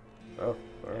 Both of them. Oh,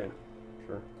 alright.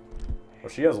 Sure. Well,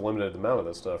 she has a limited amount of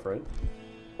this stuff, right?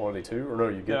 Only 2? Or no,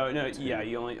 you get No, 2. yeah,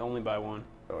 you only buy one.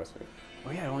 Oh, I see.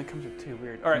 Oh yeah, it only comes with 2.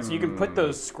 Weird. All right, so you can put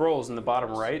those scrolls in the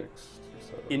bottom right 6,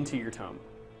 7. into your tome.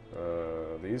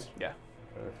 These? Yeah.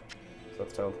 Okay. Is that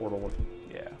the town portal one?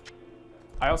 Yeah.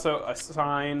 I also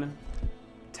assign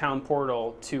town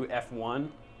portal to F1.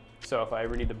 So if I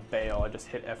ever need to bail, I just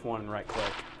hit F1 and right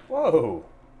click. Whoa!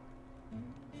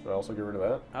 Should I also get rid of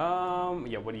that?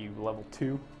 Yeah, what are you, level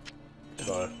 2?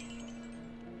 Bye.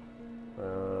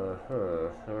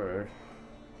 Alright.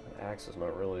 The axe is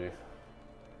not really...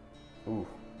 Ooh.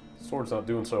 Sword's not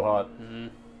doing so hot.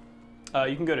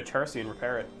 You can go to Charcy and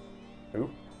repair it. Who?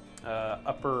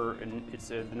 Upper, and it's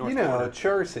the north You know, corner.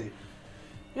 Charcy.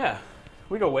 Yeah,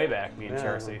 we go way back, me and Yeah.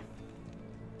 Charcy.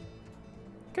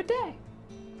 Good day.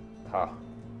 Ha.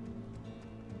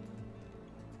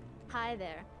 Hi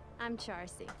there. I'm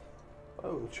Charcy.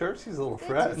 Oh, Charcy's a little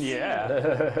fresh.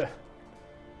 Yeah.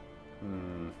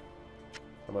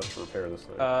 How much to repair this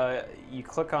thing? You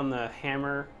click on the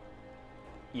hammer.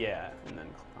 Yeah, and then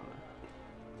click on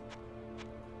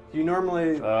You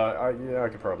normally, yeah, I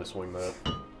could probably swing that.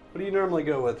 what do you normally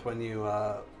go with when you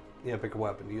pick a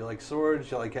weapon? Do you like swords?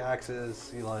 You like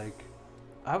axes? You like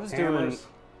I was hammers?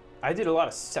 I did a lot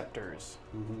of scepters.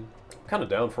 I'm kind of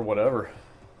down for whatever.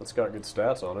 It's got good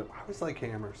stats on it. I always like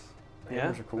hammers. Yeah?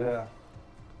 Hammers are cool. Yeah.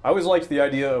 I always liked the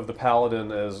idea of the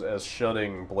paladin as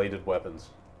shunning bladed weapons.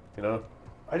 You know?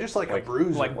 I just like, Like- a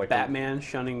bruiser. Like, Like Batman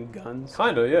shunning guns.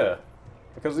 Kinda, yeah.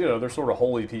 Because, you know, they're sort of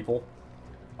holy people.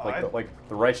 I- Like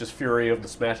the righteous fury of the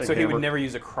smashing So he hammer. would never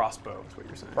use a crossbow, is what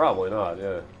you're saying. Probably not,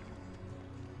 yeah.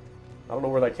 I don't know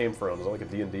where that came from. Is that like a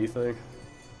D&D thing?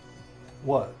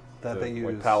 What? That they use?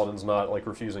 Like paladins not like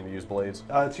refusing to use blades.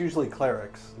 It's usually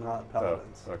clerics, not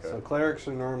paladins. Oh, okay. So clerics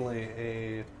are normally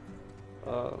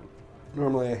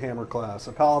a hammer class.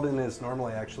 A paladin is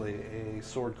normally actually a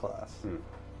sword class.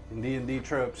 In D&D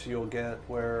tropes, you'll get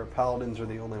where paladins are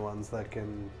the only ones that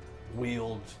can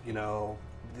wield, you know,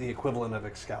 the equivalent of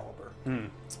Excalibur. You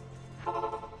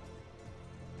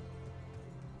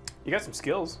got some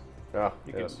skills. Yeah,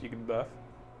 You could buff.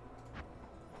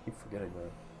 Keep forgetting that.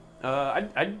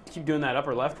 I'd keep doing that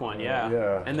upper left one, yeah.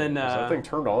 Yeah. And then is that thing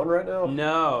turned on right now?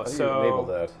 no, I think so you enabled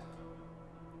that.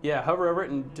 yeah, hover over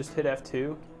it and just hit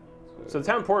F2. So the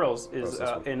town portals is this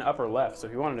one? in upper left. So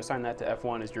if you wanted to assign that to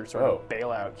F1 as your sort of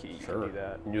bailout key, you can do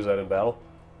that. You can use that in battle.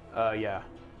 Yeah.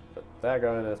 Put that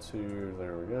guy in F2.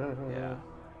 There we go. Yeah.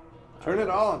 Turn it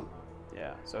on.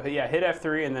 Yeah. So yeah, hit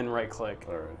F3 and then right click.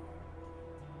 All right.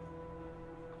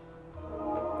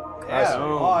 Yeah.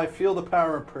 Oh, I feel the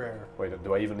power of prayer. Wait,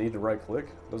 do I even need to right click?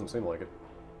 Doesn't seem like it.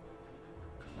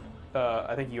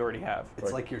 I think you already have.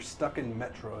 It's like you're stuck in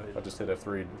Metroid. I just hit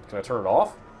F3. Can I turn it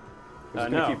off? It's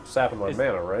No. gonna keep sapping my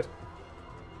mana, right?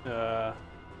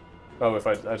 Oh, if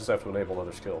I just have to enable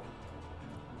another skill.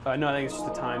 no, I think it's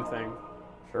just a time thing.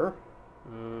 Sure.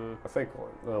 I think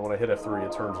when I hit F3,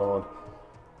 it turns on,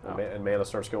 and mana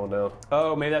starts going down.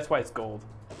 Oh, maybe that's why it's gold.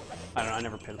 I don't know. I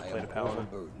never played a paladin.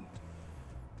 Overburdened.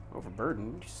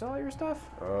 Overburdened? Did you sell all your stuff?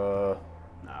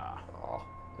 Nah. Oh,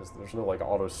 there's no like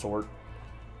auto sort.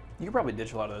 You could probably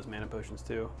ditch a lot of those mana potions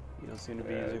too. You don't seem to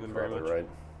be using them very much. Right.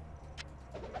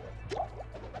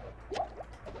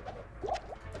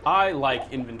 I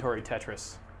like inventory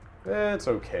Tetris. It's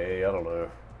okay. I don't know.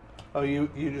 Oh, you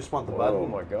just want the Oh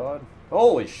button? my god!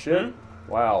 Holy shit!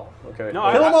 Wow. Okay.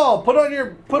 No, Kill them all. Put on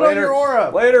your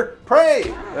aura. Later. Pray.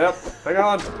 Yep. Hang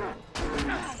on.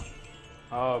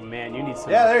 Oh man, you need some.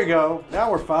 Yeah, there you go.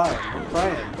 Now we're fine. We're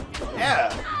praying.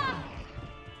 Yeah.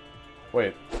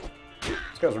 Wait. These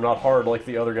guys are not hard like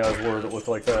the other guys were that looked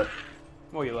like that.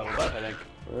 Well, you leveled up, I think.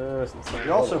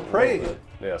 You also prayed.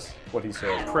 Yes. What he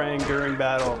said. Praying during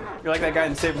battle. You're like that guy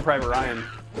in Saving Private Ryan.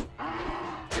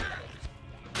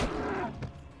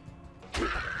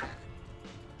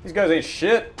 These guys ain't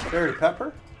shit. Barry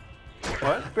Pepper?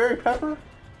 What? Barry Pepper?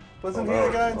 Wasn't he the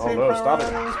guy in Saving no, Private stop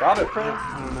Ryan? it. Stop it.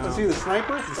 I don't know. Was he the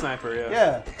sniper? The sniper, yeah.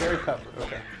 Yeah, Barry Pepper.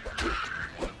 Okay.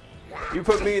 You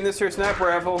put me in this here sniper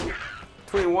rifle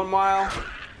between 1 mile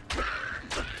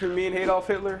between me and Adolf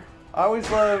Hitler. I always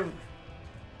love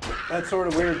that sort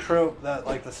of weird trope that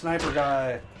like the sniper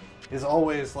guy is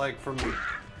always like from,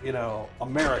 you know,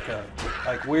 America,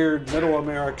 like weird middle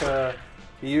America.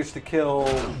 He used to kill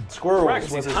squirrels Right,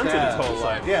 'cause with he's his hunted dad. his whole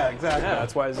life. Yeah, exactly. Yeah,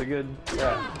 that's why he's a good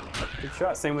Yeah,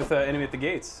 shot. Same with Enemy at the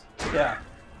Gates. yeah.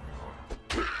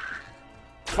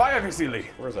 Fire Vasily.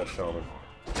 Where's that shaman?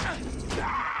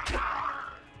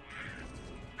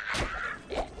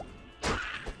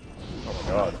 Oh my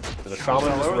god. Did a shaman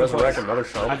all just over the resurrect place. another I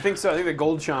shaman? think so. I think the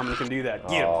gold shaman can do that.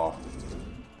 Get him. Oh.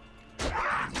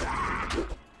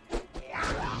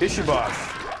 Ishibosh.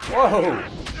 Whoa!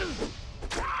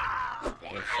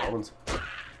 Those shamans.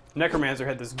 Necromancer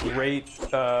had this great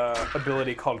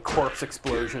ability called Corpse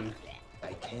Explosion.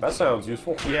 That sounds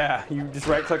useful. Yeah, you just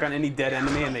right click on any dead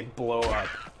enemy and they blow up.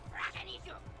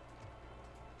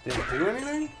 Did it do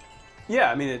anything?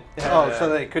 Yeah, I mean it had, Oh, so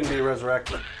they couldn't be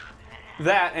resurrected.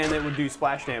 that, and it would do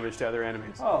splash damage to other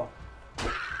enemies. Oh.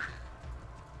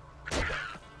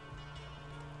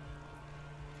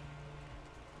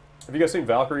 Have you guys seen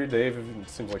Valkyrie, Dave? It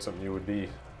seems like something you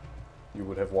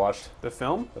would have watched The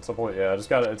film? at some point. Yeah, I just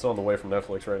got it. It's on the way from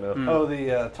Netflix right now. Oh,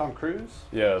 the Tom Cruise?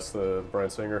 Yeah, it's the Bryan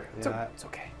Singer. Yeah, It's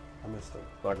okay. I missed it.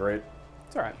 Not great.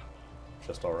 It's alright.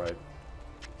 Just all right.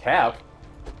 Cap.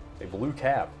 A blue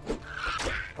cap.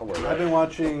 I'll wear that. I've been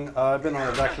watching, I've been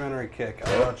on a documentary kick.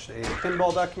 I watched a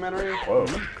pinball documentary Whoa.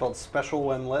 called Special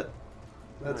When Lit.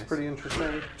 That's Nice. pretty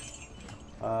interesting.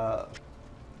 I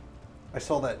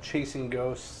saw that Chasing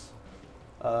Ghosts,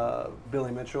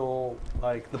 Billy Mitchell,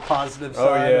 like the positive Oh,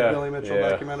 side yeah. of Billy Mitchell Yeah.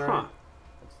 documentary.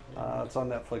 Huh. It's on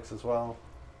Netflix as well.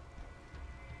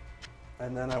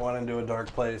 And then I went into a dark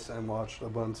place and watched a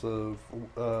bunch of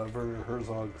Werner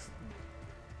Herzog's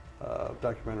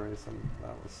documentaries, and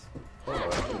that was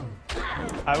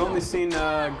I've only seen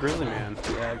Grizzly Man.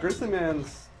 yeah. Grizzly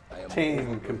Man's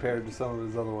tame compared to some of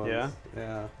his other ones. Yeah?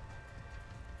 Yeah.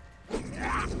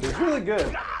 It's really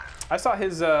good. I saw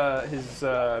his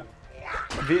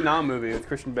Vietnam movie with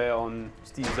Christian Bale and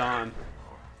Steve Zahn.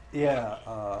 Yeah.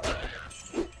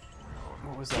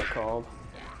 What was that called?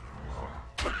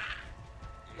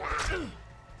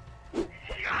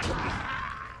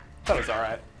 Thought it was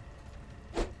alright.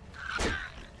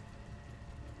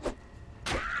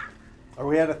 Are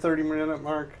we at a 30-minute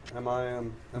mark? Am I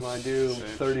due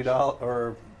 $30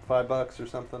 or $5 or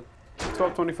something?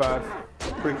 12:25.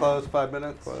 Pretty close. 5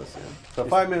 minutes. Close, yeah. So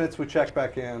 5 minutes. We check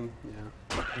back in.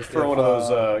 Yeah. Just throw one of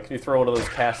those. Can you throw one of those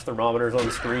cash thermometers on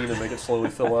the screen and make it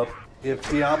slowly fill up? If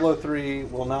Diablo 3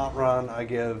 will not run, I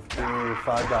give Drew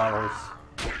 $5,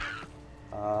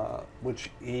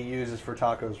 which he uses for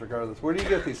tacos regardless. Where do you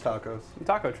get these tacos?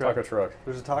 Taco truck. Taco truck.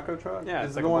 There's a taco truck? Yeah, Is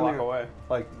it's it like the a one block near- away.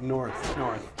 Like north,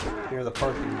 North. near the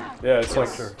parking. Yeah, it's like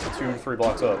Sure. 2-3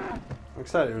 blocks up. I'm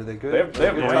excited. Are they good? They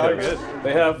have Yeah, good they're tacos. good.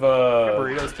 They have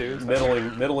Burritos too.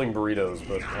 middling burritos,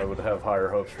 but I would have higher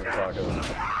hopes for the tacos.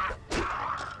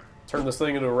 Turn this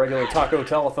thing into a regular taco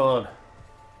telethon.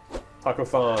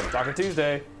 Taco-thon. Taco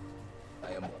Tuesday.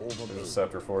 I am There's a overburdened.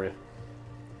 scepter for you.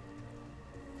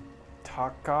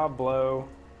 Taco blow.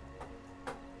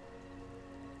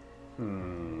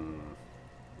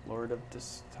 Lord of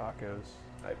Tacos.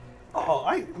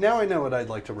 Now I know what I'd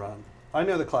like to run. I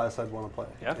know the class I'd want to play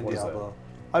Yeah? in What is that? Diablo.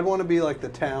 I'd want to be like the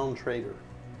town trader.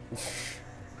 The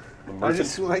I merchant?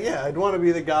 just I'd want to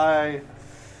be the guy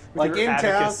like your in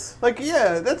abacus. town. Like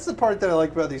that's the part that I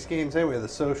like about these games anyway, the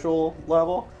social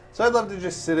level. So I'd love to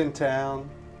just sit in town,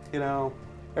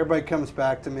 everybody comes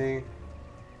back to me.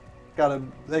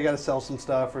 They gotta sell some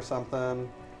stuff or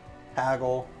something.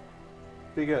 Haggle.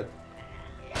 Be good.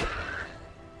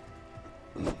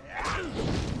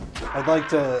 I'd like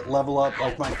to level up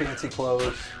like my fancy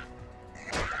clothes.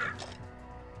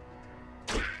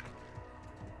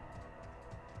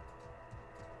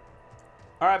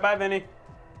 All right, bye, Vinny.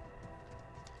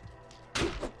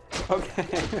 Okay.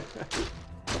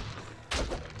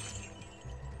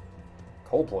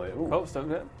 Cold play. Ooh. Oh, so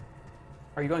good.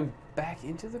 Are you going back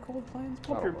into the cold plains?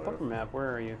 Pull up I your don't know. pull up your map.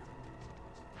 Where are you?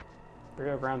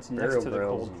 Burial grounds next Burial to the grounds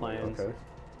cold and- plains. Okay.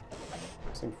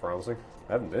 Seems promising.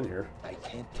 I haven't been here. I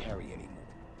can't carry anymore.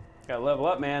 Gotta level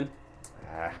up, man.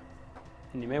 Ah.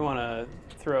 And you may want to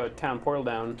throw a town portal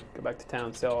down, go back to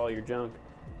town, sell all your junk.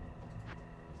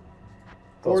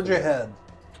 Forge ahead.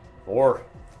 Or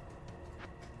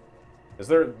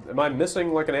am I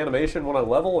missing like an animation when I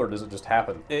level, or does it just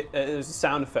happen? There's a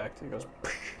sound effect. It goes,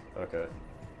 Okay.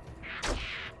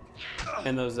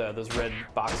 and those red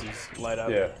boxes light up.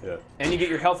 Yeah, yeah. And you get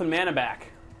your health and mana back.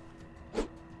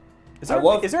 Is I there,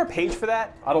 love- is there a page for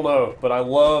that? I don't know, but I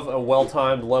love a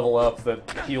well-timed level up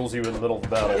that heals you in the middle of the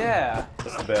battle. Yeah.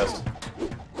 That's the best.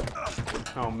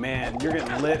 Oh man, you're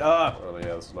getting lit up. Oh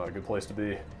yeah, this is not a good place to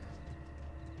be.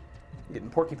 Getting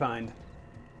porcupined.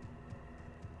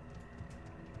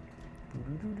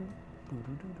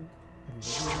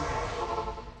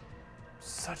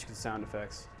 Such good sound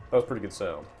effects. That was pretty good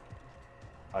sound.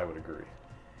 I would agree.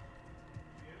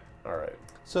 All right.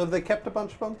 So have they kept a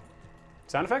bunch of them?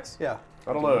 Sound effects? Yeah.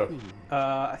 I don't know.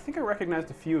 I think I recognized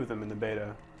a few of them in the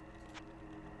beta.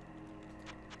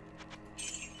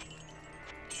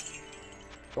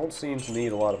 Don't seem to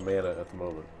need a lot of mana at the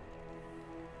moment.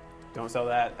 Don't sell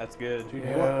that. That's good.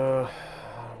 Yeah.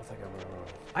 I don't think I'm gonna.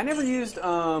 I never used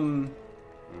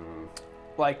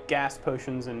like gas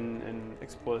potions and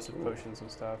explosive potions and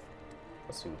stuff.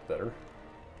 That seems better.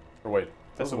 Or wait,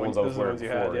 That's those are the the ones I was those are the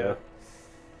wearing ones you had, before, yeah.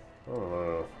 I don't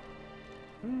know.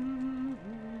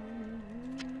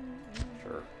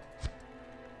 Sure.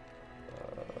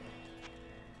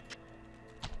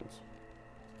 Oops.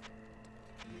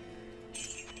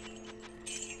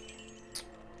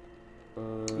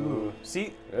 Ooh.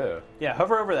 See? Yeah. Yeah,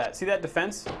 hover over that. See that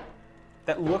defense?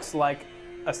 That looks like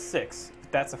a 6.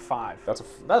 That's a 5.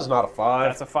 That's not a 5.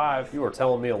 That's a 5. You are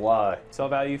telling me a lie. Sell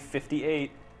value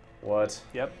 58. What?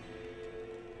 Yep.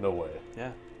 No way.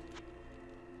 Yeah.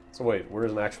 So wait,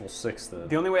 where's an actual 6 then?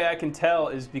 The only way I can tell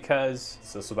is because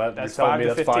So that that's you're 5 telling me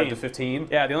to that's 5 15. to 15?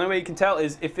 yeah, the only way you can tell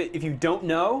is if you don't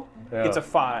know, Yeah. it's a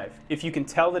 5. If you can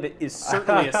tell that it is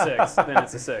certainly a 6, then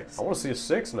it's a 6. I want to see a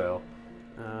 6 now.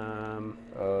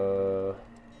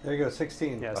 There you go,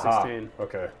 16. Yeah, Aha. 16.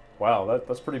 Okay. Wow,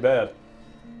 that's pretty bad.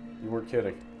 You weren't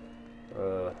kidding.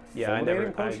 Yeah, I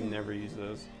fulminating potion? never use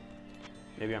those.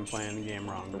 Maybe I'm playing the game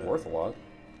wrong. They're but- worth a lot.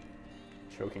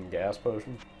 Choking gas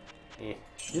potion. Eh.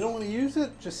 You don't want to use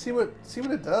it? Just see what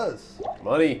it does.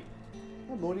 Money.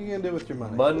 What are you gonna do with your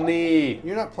money? Money.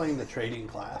 You're not playing the trading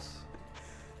class.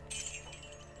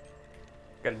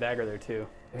 Got a dagger there too.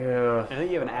 Yeah. I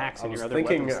think you have an axe in I your was other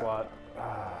thinking, weapon slot.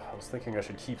 I was thinking I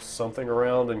should keep something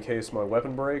around in case my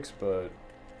weapon breaks, but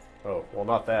oh well,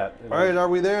 not that. All right, are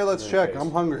we there? Let's in check. case.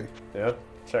 I'm hungry. Yeah.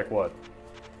 Check what?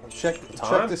 Check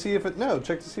time? to see if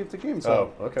check to see if the game's Oh,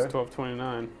 up. okay. It's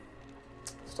 12:29.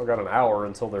 Still got an hour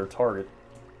until their target.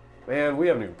 Man, we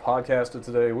haven't even podcasted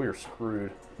today. We are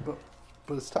screwed. But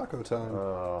it's taco time.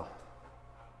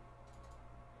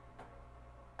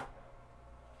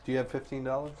 Do you have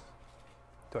 $15?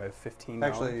 Do I have $15?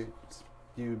 Actually,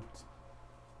 you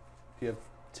have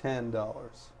 $10.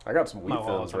 I got some My wheat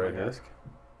wallet's thins on my right here. desk.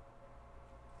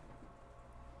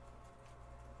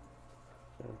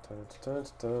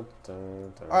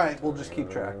 Alright, we'll just keep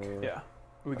track. Yeah.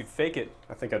 We could fake it.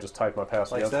 I think I just typed my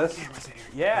password. Like this?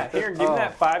 Yeah, here, give me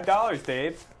that $5,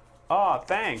 Dave. Oh,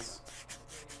 thanks.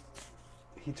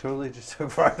 He totally just took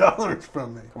 $5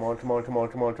 from me. Come on, come on, come on,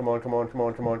 come on, come on, come on, come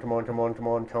on, come on, come on, come on, come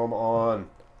on, come on.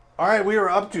 Alright, we are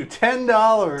up to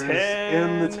 $10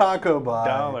 in the taco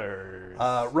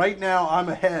buy. Right now, I'm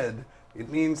ahead. It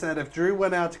means that if Drew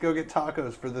went out to go get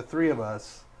tacos for the three of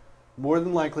us, more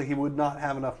than likely he would not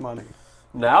have enough money.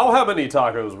 Now how many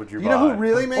tacos would you buy? You know who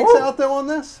really makes out, though, on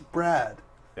this? Brad.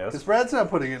 Yes. Because Brad's not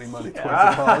putting any money towards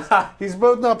the cause. He's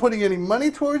both not putting any money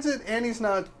towards it, and he's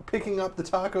not picking up the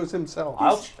tacos himself.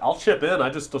 I'll chip in. I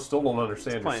just still don't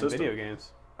understand your Playing system. video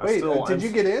games. Wait, did you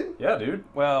get in? Yeah, dude.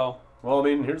 Well, I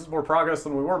mean, here's more progress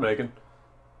than we were making.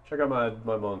 Check out my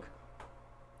monk.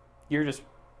 you're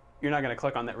not going to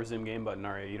click on that resume game button,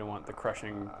 are you? You don't want the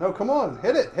crushing... No, come on.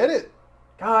 Hit it. Hit it.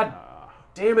 God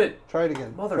damn it. Try it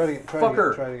again.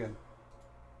 Motherfucker. Try it again.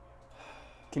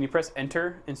 Can you press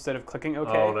enter instead of clicking OK?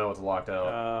 Oh, no, it's locked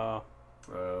out.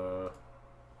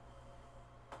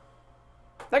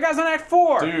 That guy's on Act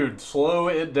 4! Dude, slow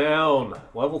it down.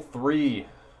 Level 3.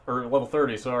 Or level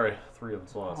 30, sorry. 3 of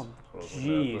the slots.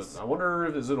 Jeez. I wonder,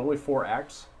 is it only 4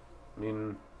 acts? I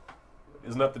mean,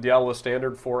 isn't that the Diablo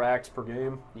standard, 4 acts per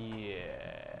game? Yeah.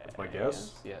 That's my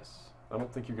guess. Yes. I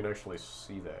don't think you can actually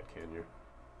see that, can you?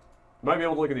 You might be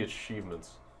able to look at the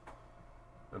achievements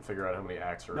and figure out how many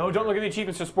acts are No, in don't there. look at the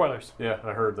achievements, just spoilers. Yeah,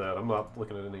 I heard that. I'm not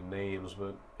looking at any names,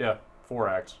 but yeah, 4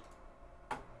 acts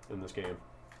in this game.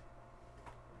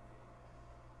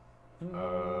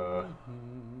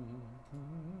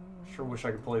 Sure wish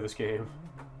I could play this game.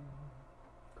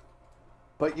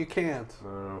 But you can't.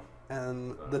 No.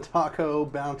 And the taco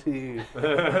bounty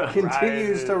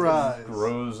continues to rise.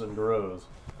 Grows and grows.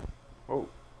 Whoa.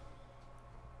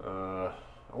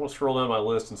 I want to scroll down my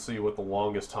list and see what the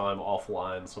longest time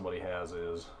offline somebody has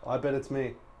is. I bet it's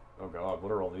me. Oh god,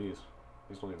 what are all these?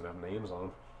 These don't even have names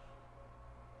on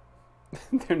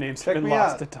them. Their names Check have been me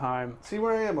lost out. to time. See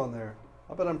where I am on there.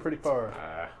 I bet I'm pretty far.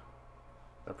 I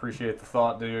appreciate the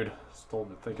thought, dude. Still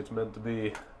don't think it's meant to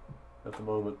be at the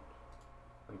moment.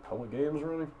 Any public games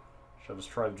running? Should I just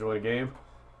try to join a game?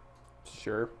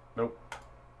 Sure. Nope.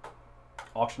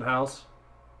 Auction house?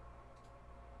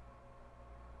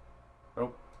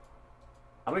 Nope.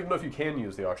 I don't even know if you can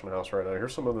use the auction house right now.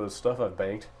 Here's some of the stuff I've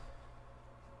banked.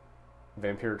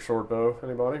 Vampiric short bow,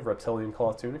 anybody? Reptilian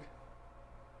cloth tunic?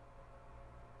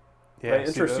 Yeah, May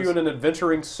interest you in an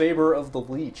adventuring saber of the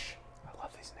leech. I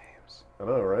love these names. I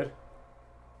know, right?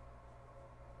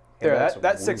 There, Handouts of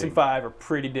that 6 and wounding. 5 are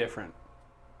pretty different.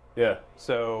 Yeah.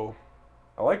 So,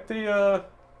 I like the,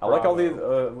 I like all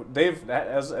the, Dave,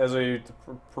 as a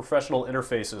professional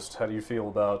interfacist, how do you feel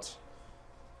about,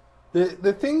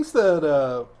 The things that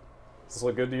does this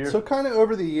look good to you? so kind of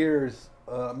over the years,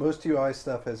 most UI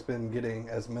stuff has been getting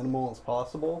as minimal as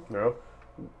possible, No?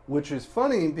 which is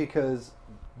funny because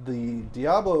the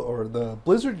Diablo or the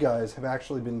Blizzard guys have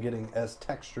actually been getting as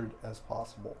textured as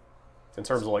possible. In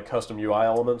terms of like custom UI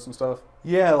elements and stuff?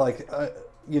 Yeah, like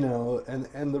you know,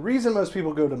 and the reason most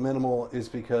people go to minimal is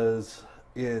because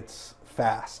it's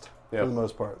fast for Yep. the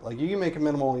most part. Like you can make a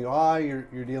minimal UI,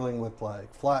 you're dealing with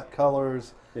like flat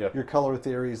colors. Yep. Your color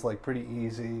theory is like pretty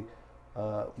easy.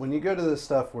 When you go to this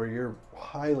stuff where you're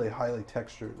highly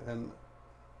textured, and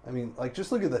I mean, like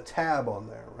just look at the tab on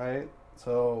there, right?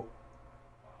 So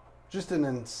just an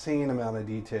insane amount of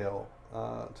detail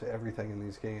to everything in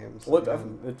these games. Well,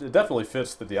 And- it definitely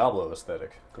fits the Diablo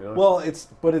aesthetic. You know? well, it's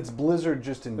Blizzard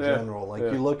just in Yeah, general. Like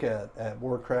yeah. you look at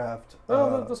Warcraft,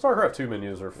 Well, the StarCraft 2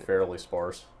 menus are fairly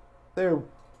sparse.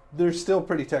 they're still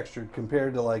pretty textured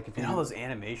compared to like if you and all those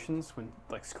animations when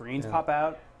like screens Yeah. pop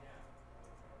out.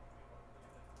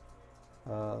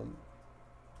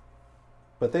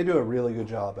 But they do a really good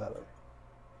job at it.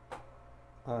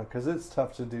 Because it's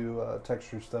tough to do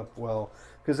texture stuff well.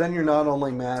 Because then you're not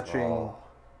only matching,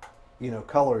 you know,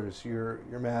 colors. You're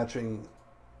matching,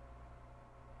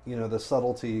 you know, the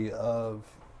subtlety of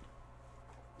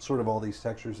sort of all these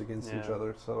textures against each Yeah.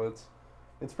 other. So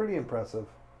it's pretty impressive.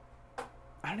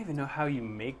 I don't even know how you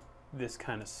make this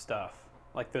kind of stuff.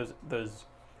 Like those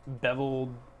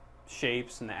beveled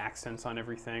shapes and the accents on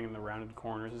everything and the rounded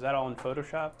corners. Is that all in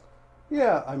Photoshop?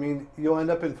 Yeah, I mean, you'll end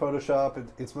up in Photoshop.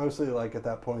 It's mostly like at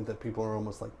that point that people are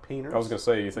almost like painters. I was going to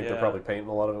say, you think Yeah. they're probably painting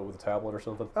a lot of it with a tablet or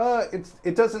something?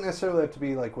 It doesn't necessarily have to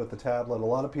be like with the tablet. A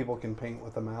lot of people can paint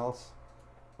with a mouse,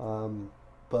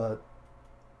 but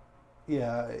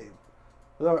yeah.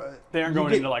 They aren't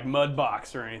going into like mud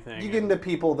box or anything. You get into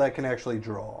people that can actually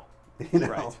draw. You know?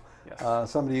 Right.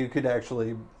 Yes. Somebody who could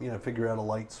actually, figure out a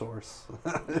light source,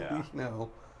 Yeah.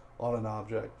 on an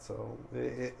object. So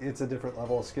it's a different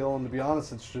level of skill. And to be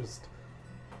honest,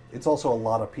 it's also a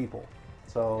lot of people.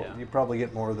 So Yeah. you probably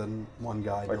get more than one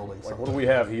guy building something. Like, what do we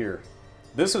have here?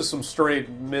 This is some straight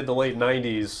mid to late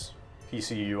 90s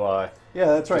PC UI. Yeah,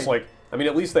 that's right. Just like, I mean,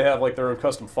 at least they have like their own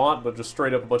custom font, but just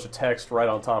straight up a bunch of text right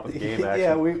on top of the game action.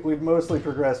 Yeah, we've mostly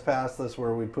progressed past this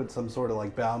where we put some sort of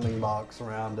like bounding box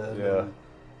around it. Yeah. And,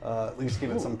 at least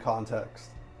give it some context.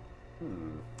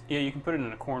 Yeah, you can put it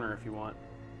in a corner if you want.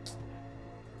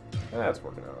 That's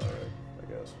working out all right, I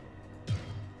guess.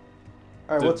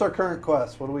 All right, what's our current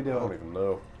quest? What are we I don't doing? even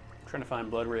know. Trying to find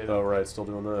Blood Raven. Oh, right, still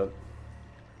doing that.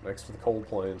 Next to the cold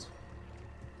plains.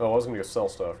 Oh, I was going to go sell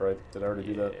stuff, right? Did I already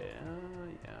do that? Yeah.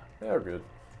 Yeah, we're good. Do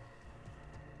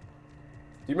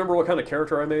you remember what kind of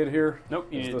character I made here? Nope.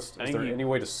 Is there any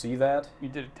way to see that? You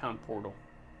did a town portal.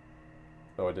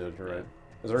 Oh, I did, you're Yeah. right.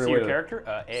 Is there any See way your to character?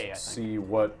 A, I think. see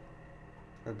what...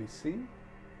 RBC?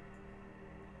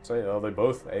 Say, oh, they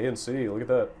both, A and C, look at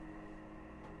that.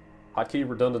 Hotkey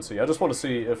redundancy. I just want to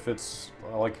see if it's,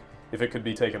 if it could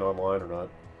be taken online or not.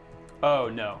 Oh,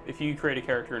 no. If you create a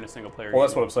character in a single player Well,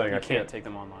 that's game, what I'm saying. you I can't can't take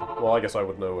them online. Well, I guess I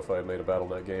would know if I had made a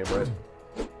Battle.net game, right?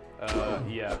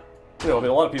 Yeah. I mean,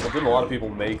 a lot of people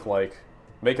make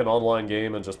an online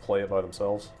game and just play it by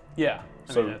themselves? Yeah.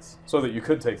 I mean, it's So that you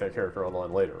could take that character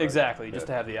online later, right? exactly, just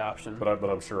to Yeah. have the option. But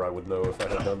I'm sure I would know if I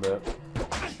had done that.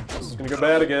 This is gonna go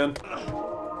bad again.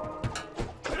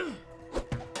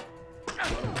 Am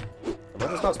I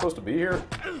just not supposed to be here?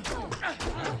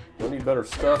 Do I need better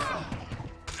stuff?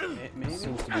 Maybe?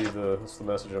 Seems to be that's the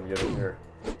message I'm getting here.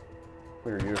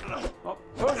 Where are you? Oh,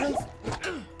 potions!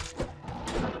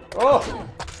 Oh!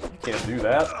 You can't do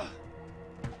that.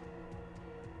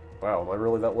 Wow, am I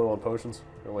really that low on potions?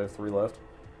 I only have 3 left.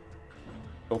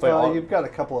 Don't they auto- You've got a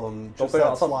couple of them. don't Just they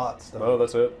that auto- slot stuff. No,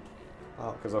 that's it.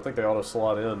 Oh. Because I think they auto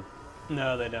slot in.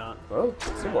 No, they don't. Well, it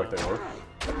seemed like they were.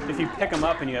 If you pick them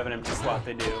up and you have an empty slot,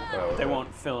 they do. Oh, They okay.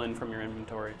 won't fill in from your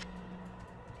inventory.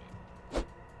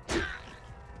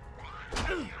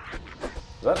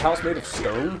 Is that house made of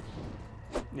stone?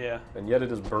 Yeah. And yet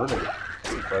it is burning.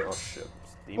 Oh shit.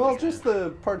 Demon Well, Train. just the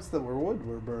parts that were wood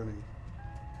were burning.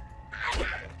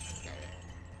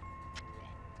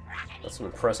 That's some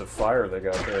impressive fire they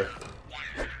got there.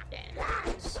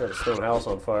 Set a stone house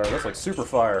on fire. That's like super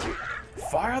fire.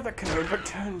 Fire that can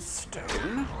overturn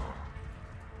stone?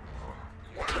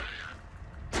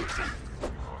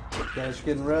 Guys are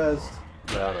getting rezzed.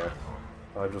 Yeah, I know.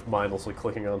 I'm just mindlessly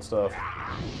clicking on stuff.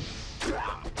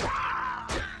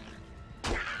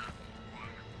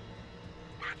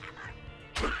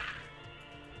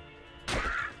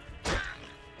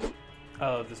 I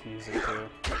love this music too.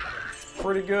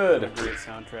 Pretty good. Great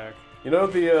soundtrack. You know,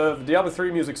 the Diablo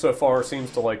 3 music so far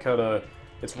seems to like kind of,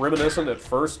 it's reminiscent at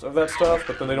first of that stuff,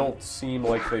 but then they don't seem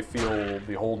like they feel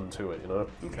beholden to it, you know?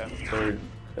 Okay.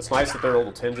 It's nice that there are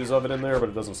little tinges of it in there, but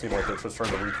it doesn't seem like they're just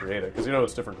trying to recreate it, because you know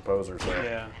it's different composers now.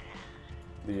 Yeah.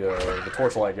 The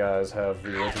Torchlight guys have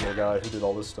the original guy who did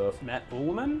all this stuff. Matt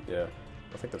Ullman? Yeah,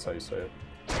 I think that's how you say it.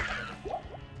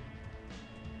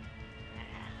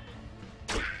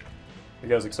 You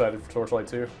guys excited for Torchlight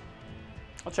 2?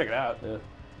 I'll check it out. Yeah.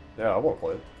 Yeah, I want to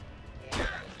play it.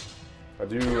 I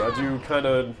do kind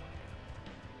of...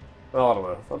 Well, I don't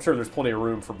know. I'm sure there's plenty of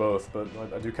room for both, but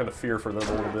I do kind of fear for them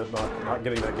a little bit, not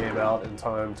getting that game out in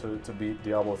time to beat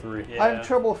Diablo 3. Yeah. I have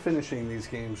trouble finishing these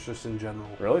games just in general.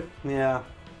 Really? Yeah.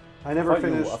 I never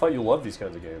finished. I thought you loved these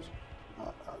kinds of games.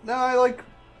 No, I like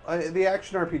the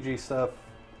action RPG stuff.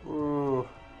 Ooh,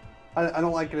 I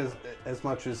don't like it as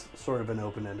much as sort of an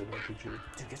open-ended RPG.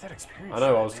 Dude, get that experience. I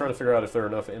know, I was trying to figure out if there are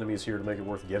enough enemies here to make it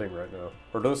worth getting right now.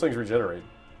 Or do those things regenerate?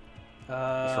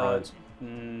 Shrines.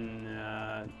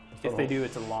 If they do,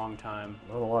 it's a long time.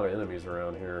 Not a lot of enemies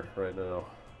around here right now.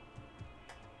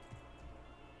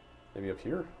 Maybe up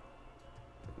here?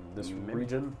 In this Maybe.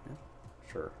 region? Yeah.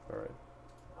 Sure, alright.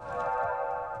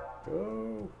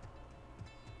 Go!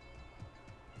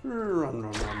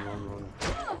 Run.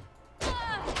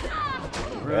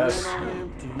 Yes.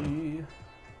 Empty.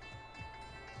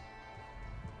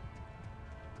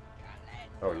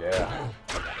 Oh yeah.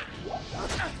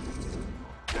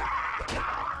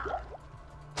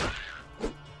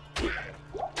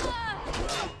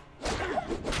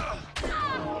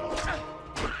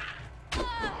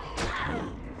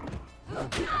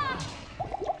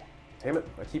 Damn it,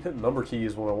 I keep hitting number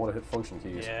keys when I want to hit function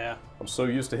keys. Yeah. I'm so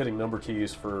used to hitting number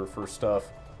keys for stuff.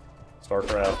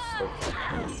 StarCraft,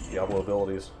 like Diablo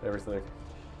abilities, everything.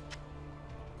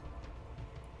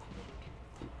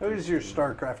 How is your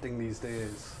star crafting these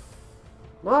days?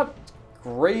 Not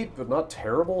great, but not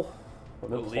terrible.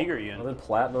 What league are you in? I'm in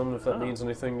Platinum, if that means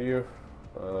anything to you.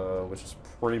 Which is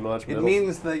pretty much It middle.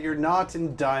 means that you're not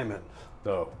in Diamond.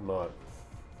 No, I'm not.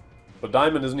 But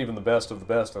Diamond isn't even the best of the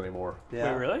best anymore.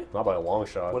 Yeah. Wait, really? Not by a long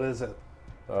shot. What is it?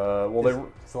 Well, Is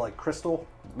it like Crystal?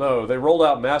 No, they rolled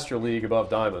out Master League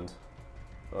above Diamond.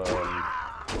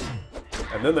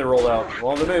 And then they rolled out,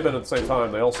 well, they may have been at the same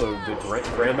time, they also did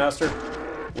Grandmaster,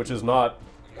 which is not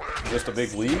just a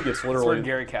big league, it's That's where literally...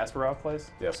 Gary Kasparov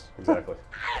plays? Yes, exactly.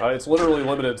 It's literally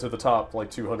limited to the top, like,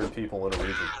 200 people in a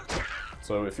region.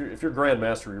 So if you're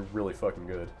Grandmaster, you're really fucking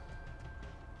good.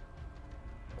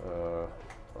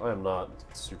 I am not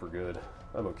super good.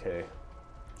 I'm okay.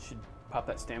 You should pop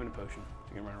that stamina potion.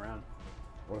 You can run around.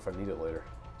 What if I need it later?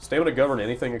 Stamina govern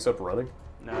anything except running?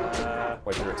 Nah.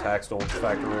 Like your attacks don't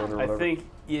factor in or whatever? I think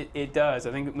it does.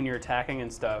 I think when you're attacking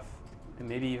and stuff, and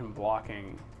maybe even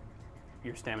blocking,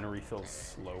 your stamina refills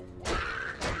slow.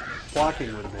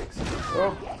 Blocking would make sense.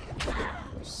 Oh.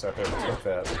 Just sat there and took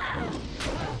that.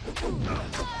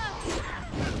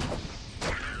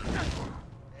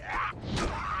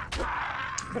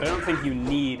 But I don't think you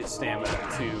need stamina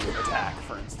to attack,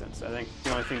 for instance. I think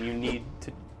the only thing you need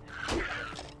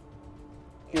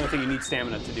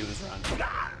stamina to do is run.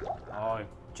 Oh,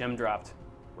 gem dropped.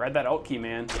 Ride that alt key,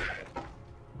 man.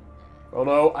 Oh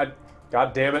no,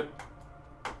 God damn it.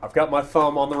 I've got my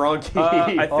thumb on the wrong key.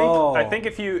 I think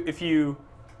if you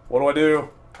What do I do?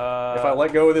 If I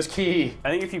let go of this key, I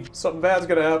think if you something bad's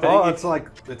gonna happen. Oh, it's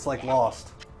like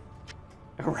Lost.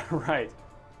 right.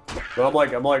 No, I'm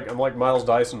like Miles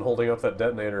Dyson holding up that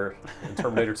detonator in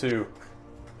Terminator 2.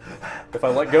 If I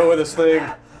let go of this thing,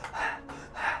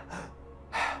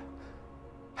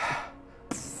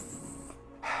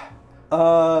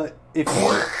 If you,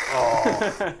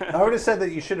 I would have said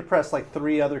that you should have pressed like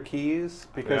 3 other keys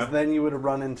because then you would have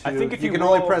run into. I think if you you can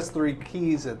only roll- press 3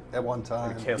 keys at one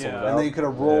time, cancel it Yeah. out. and then you could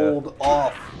have rolled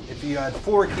off. If you had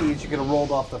 4 keys, you could have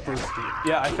rolled off the first key.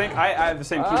 Yeah, I think I have the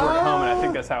same keyboard at home, and I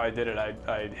think that's how I did it.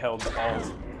 I held alt.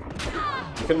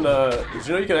 You can, did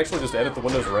you know you can actually just edit the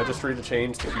Windows registry to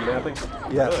change the key mapping?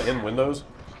 Yes. In Windows.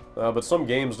 But some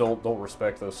games don't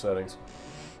respect those settings,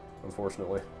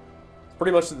 unfortunately.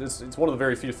 Pretty much, it's one of the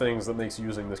very few things that makes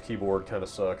using this keyboard kind of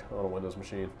suck on a Windows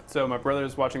machine. So my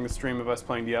brother's watching the stream of us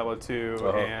playing Diablo 2,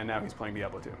 and now he's playing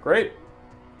Diablo 2. Great.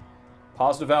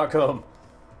 Positive outcome.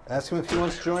 Ask him if he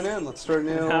wants to join in. Let's start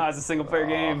new. It's a single-player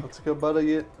game. Let's go,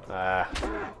 buddy. Ah.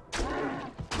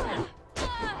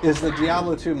 Is the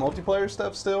Diablo 2 multiplayer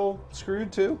stuff still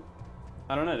screwed too?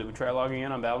 I don't know. Did we try logging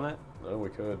in on Battle.net? No, we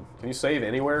could. Can you save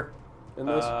anywhere in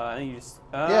this? I think you just.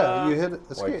 Yeah, you hit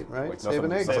escape, right? Like Save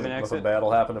and exit. Save and exit. Nothing bad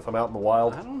will happen if I'm out in the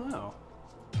wild. I don't know.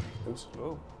 Oops.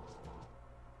 Whoa.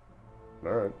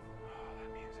 All right.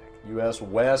 That music. U.S.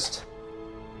 West.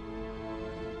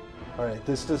 All right,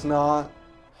 this does not.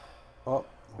 Oh,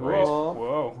 Great.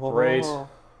 whoa. Whoa. Great. Whoa.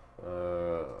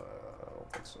 I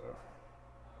don't think so.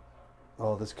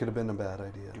 Oh, this could have been a bad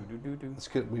idea. Do. This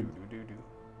could we. Do.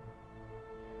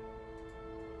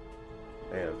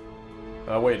 Man.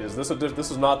 Wait, is this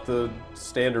this is not the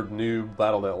standard new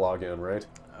Battle.net login, right?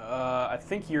 I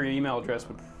think your email address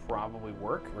would probably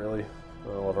work. Really?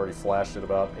 Well, I've already flashed it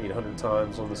about 800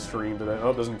 times on the stream today. Oh,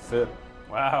 it doesn't fit.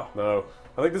 Wow. No.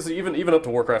 I think this is even up to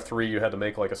Warcraft 3, you had to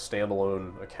make like a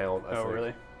standalone account, I think.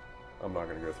 Really? I'm not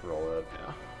going to go through all that.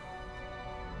 Yeah.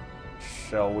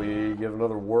 Shall we give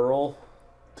another whirl?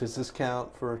 Does this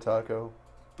count for a taco?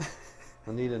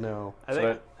 I need to know.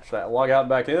 Should I log out and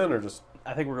back in, or just...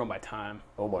 I think we're going by time.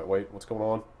 Oh my, wait, what's going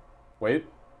on? Wait.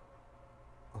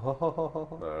 I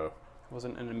No. It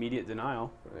wasn't an immediate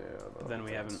denial. Yeah, no. But then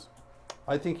we haven't.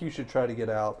 think you should try to get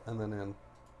out and then in.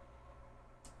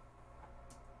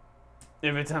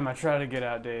 Every time I try to get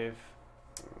out, Dave.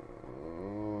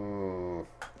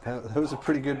 That was a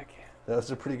pretty good. That was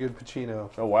a pretty good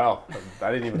Pacino. Oh wow,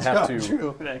 I didn't even have to.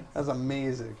 True. Thanks. That's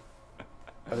amazing.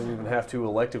 I didn't even have to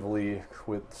electively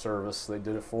quit service. They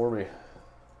did it for me.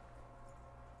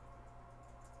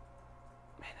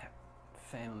 Man, that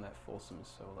fan on that Folsom is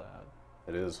so loud.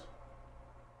 It is.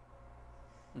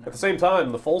 At the same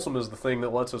time, the Folsom is the thing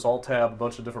that lets us alt-tab a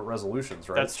bunch of different resolutions,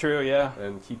 right? That's true, yeah.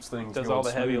 And keeps things Does going all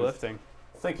the heavy smooth. lifting.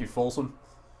 Thank you, Folsom.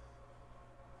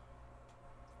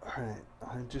 All right,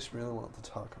 I just really want the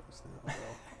tacos now.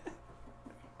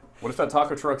 What if that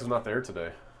taco truck is not there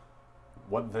today?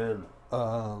 What then?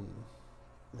 Man,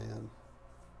 I'm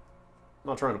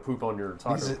not trying to poop on your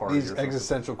taco party. these or something.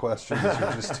 existential questions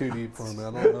are just too deep for me.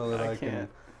 I don't know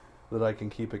that I can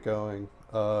keep it going.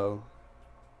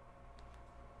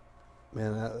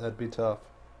 Man, that'd be tough.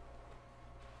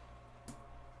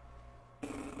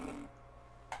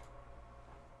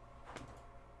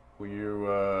 Will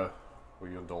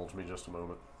you indulge me just a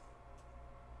moment?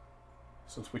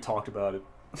 Since we talked about it,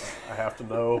 I have to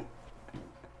know.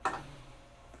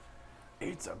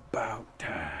 It's about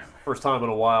time. First time in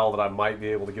a while that I might be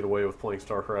able to get away with playing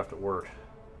StarCraft at work.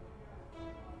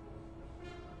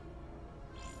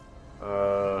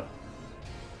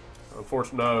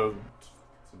 Unfortunately, no.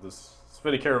 This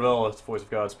Vinny Caravella, it's the voice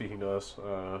of God speaking to us.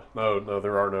 No,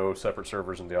 there are no separate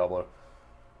servers in Diablo.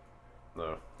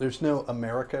 No. There's no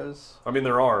Americas. I mean,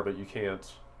 there are, but you can't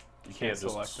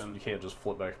select them. You can't just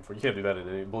flip back and forth. You can't do that in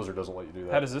any. Blizzard doesn't let you do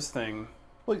that. How does this thing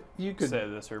Well, you could say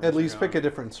the servers at are least pick gone? a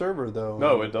different server, though.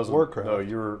 No, in it doesn't. Warcraft.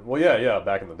 No, yeah,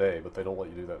 back in the day, but they don't let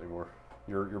you do that anymore.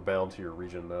 You're bound to your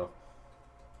region now.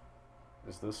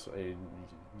 Is this a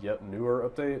yet newer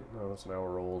update? No, it's an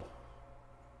hour old.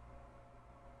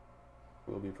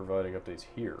 We'll be providing updates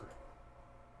here.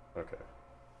 Okay.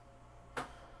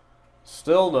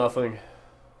 Still nothing.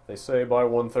 They say by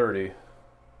 1:30,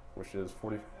 which is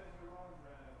 40.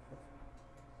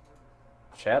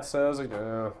 Chat says,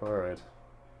 alright.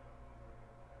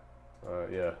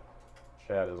 Yeah.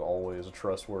 Chat is always a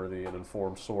trustworthy and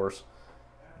informed source.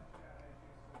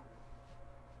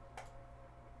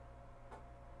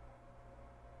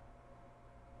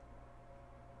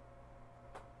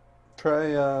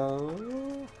 Try,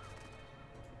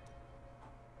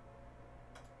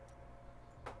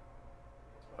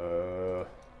 Don't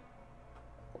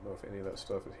know if any of that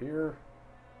stuff is here.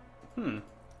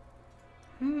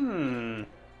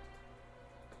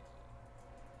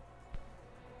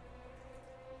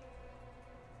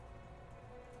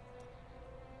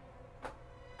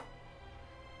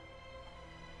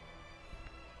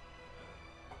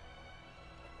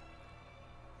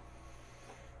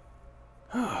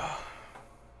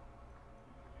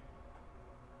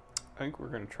 I think we're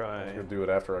gonna try. I was gonna do it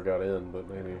after I got in, but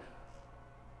maybe.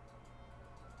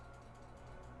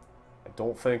 I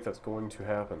don't think that's going to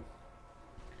happen.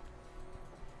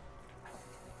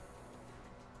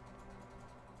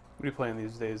 What are you playing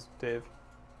these days, Dave?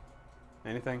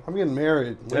 Anything? I'm getting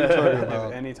married. What are you talking Have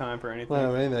about? any time for anything? I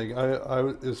don't have anything.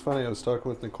 It was funny. I was talking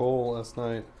with Nicole last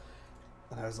night,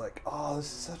 and I was like, "Oh, this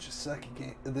is such a sucky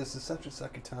game. This is such a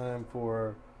sucky time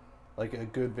for, like, a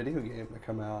good video game to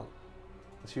come out."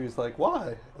 And she was like,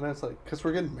 "Why?" And I was like, "'Cause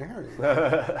we're getting married."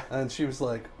 And she was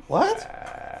like, "What?"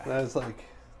 And I was like,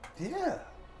 "Yeah,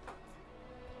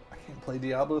 I can't play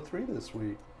Diablo 3 this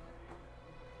week."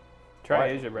 Try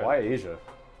Asia, bro. Why Asia?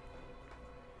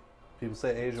 People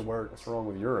say Asia works. What's wrong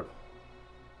with Europe?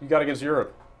 You got against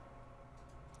Europe.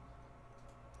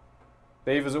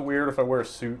 Dave, is it weird if I wear a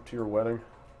suit to your wedding?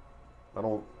 I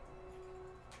don't.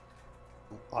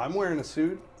 I'm wearing a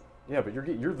suit. Yeah, but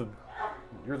you're the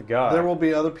guy. There will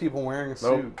be other people wearing a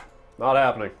Nope. suit. Not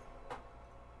happening.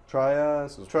 Try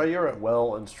Europe.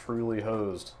 Well and truly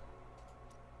hosed.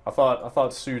 I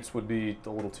thought suits would be a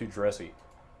little too dressy.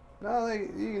 No, you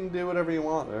can do whatever you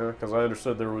want. Yeah, because I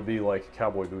understood there would be like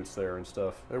cowboy boots there and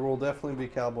stuff. There will definitely be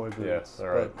cowboy boots. Yeah,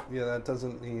 all right. But yeah, that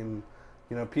doesn't mean,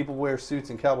 people wear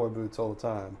suits and cowboy boots all the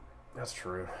time. That's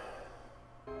true.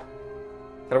 Can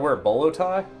I wear a bolo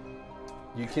tie?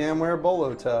 You can wear a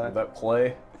bolo tie. Did that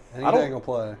play? Anything will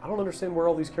play. I don't understand where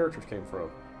all these characters came from.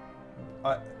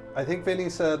 I think Vinny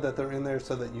said that they're in there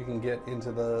so that you can get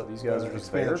into These guys are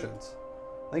just there? expansions.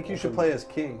 I think you should play as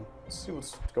King. Let's see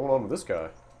what's going on with this guy.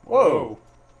 Whoa!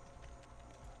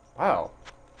 Wow.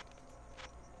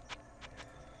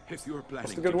 If you're planning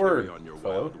What's the good to word, carry on your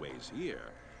fellow? wild ways here,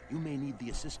 you may need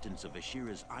the assistance of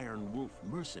Ashira's Iron Wolf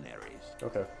mercenaries.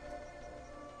 Okay.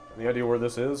 Any idea where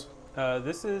this is?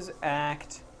 This is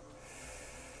Act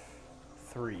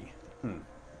 3.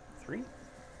 3?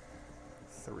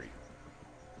 3.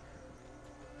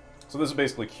 So this is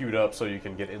basically queued up so you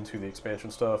can get into the expansion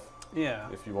stuff. Yeah.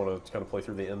 If you want to kind of play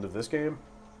through the end of this game,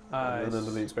 I and then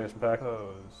into the expansion pack.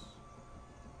 suppose.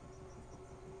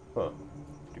 Huh.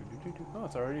 Oh,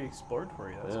 it's already explored for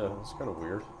you. That's Yeah, cool. it's kind of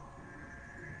weird.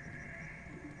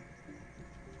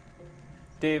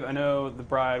 Dave, I know the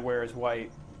bride wears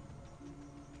white,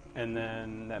 and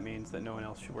then that means that no one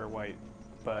else should wear white,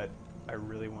 but I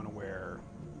really want to wear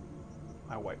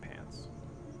my white pants.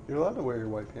 You're allowed to wear your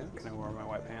white pants. Can I wear my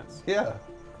white pants? Yeah.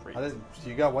 Great.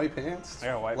 You got white pants? I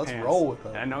got white Let's pants. roll with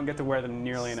them. And I don't get to wear them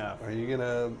nearly enough. Are you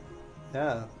gonna?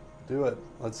 Yeah, do it.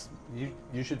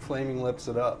 You should flaming lips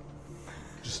it up.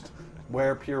 Just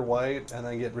wear pure white and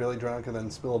then get really drunk and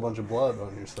then spill a bunch of blood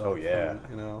on yourself. Oh, yeah.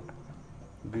 and, it'll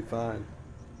be fine.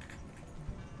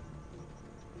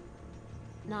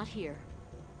 Not here.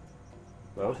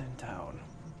 No? Not in town.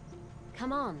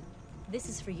 Come on. This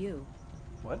is for you.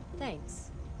 What?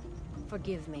 Thanks.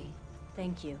 Forgive me.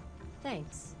 Thank you.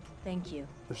 Thanks. Thank you.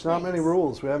 There's not many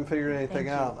rules. We haven't figured anything Thank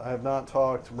you. out. I have not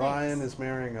talked. Ryan is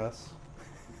marrying us.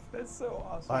 That's so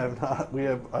awesome. I have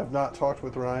not. I've not talked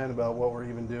with Ryan about what we're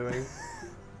even doing.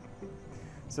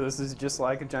 So this is just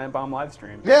like a Giantbomb live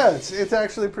stream. Yeah, it's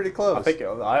actually pretty close. I think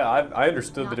I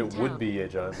understood Not that it in would town. be a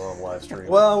Giantbomb live stream.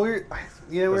 Well, we're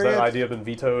Has that idea been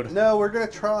vetoed? No, we're gonna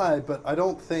try, but I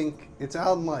don't think it's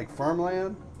out in like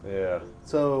farmland. Yeah.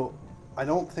 So I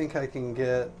don't think I can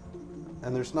get.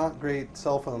 And there's not great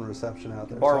cell phone reception out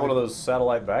there. Borrow so one of those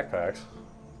satellite backpacks.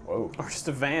 Whoa. Or just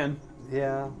a van.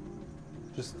 Yeah.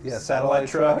 Just Satellite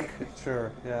truck.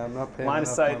 Sure. Yeah, I'm not paying Line of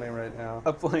enough sight. money right now.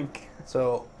 Uplink.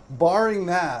 So, barring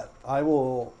that, I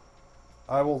will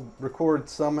record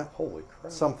Holy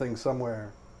crap. something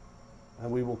somewhere,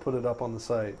 and we will put it up on the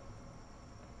site.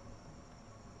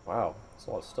 Wow, that's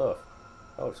a lot of stuff.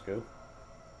 That looks good.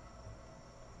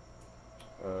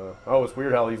 Oh, it's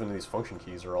weird how even these function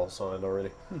keys are all signed already.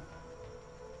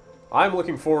 I'm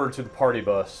looking forward to the party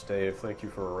bus, Dave. Thank you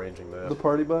for arranging that. The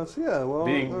party bus? Yeah, well...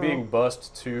 Being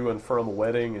bussed to and from a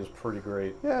wedding is pretty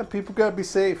great, Yeah, people gotta be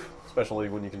safe. especially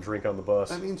when you can drink on the bus.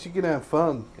 That means you can have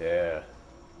fun. Yeah.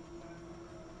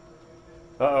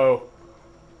 Uh-oh.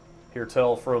 Hear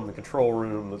tell from the control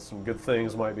room that some good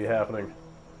things might be happening.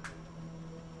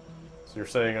 So you're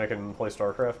saying I can play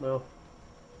StarCraft now?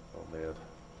 Oh, man.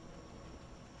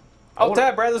 Oh,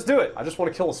 Tab, Brad, let's do it. I just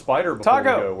want to kill a spider before we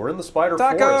Taco! go. We're in the spider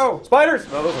Taco! forest.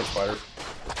 Spiders! No, those aren't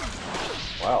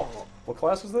spiders. Wow. What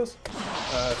class is this?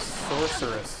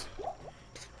 Sorceress.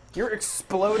 You're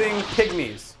exploding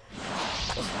pygmies.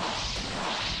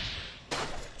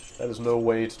 That is no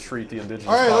way to treat the indigenous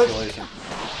All right, population.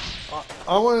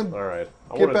 I want to Alright.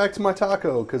 get back to my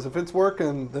taco, because if it's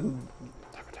working, then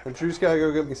Drew's gotta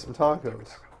go get me some tacos.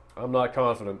 I'm not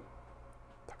confident.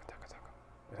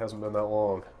 It hasn't been that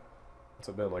long. What's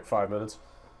it been, like 5 minutes?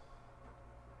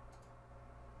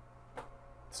 At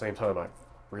the same time, I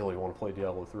really want to play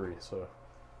Diablo 3, so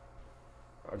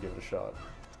I'll give it a shot.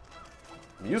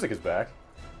 Music is back.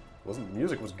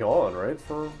 Music was gone, right,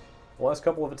 for the last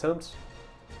couple of attempts?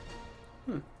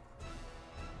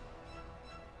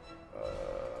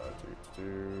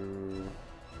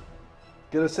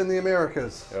 Get us in the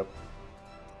Americas. Yep.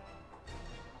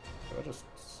 Can I just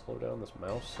slow down this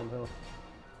mouse somehow?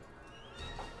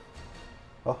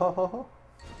 Ha ha ha ha.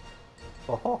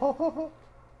 Ha ha ha ha ha.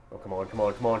 Oh, come on, come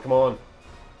on, come on, come on.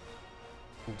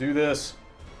 Do this.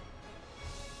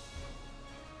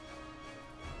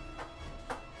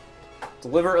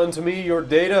 Deliver unto me your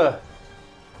data.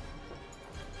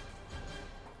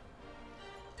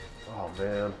 Oh,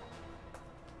 man.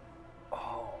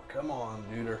 Oh, come on,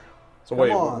 duder. So Come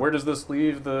wait, on. where does this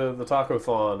leave the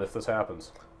taco-thon if this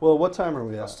happens? Well, what time are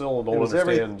we I at? still don't was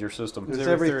understand your system. It's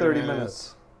every every 30 30 minutes.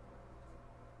 minutes.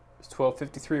 It's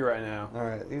 12:53 right now. All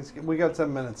right, we got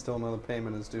 7 minutes till another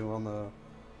payment is due on the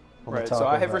Right, taco so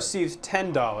I have hut. received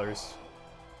 $10.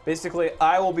 Basically,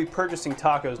 I will be purchasing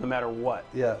tacos no matter what.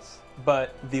 Yes.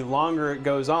 But the longer it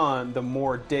goes on, the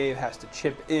more Dave has to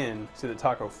chip in to the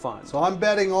taco fund. So I'm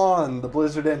betting on the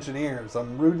Blizzard engineers.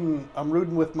 I'm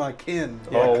rooting with my kin,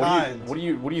 my Oh, kind. what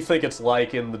do you think it's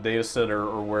like in the data center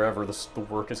or wherever the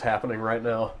work is happening right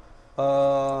now?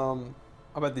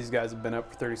 I bet these guys have been up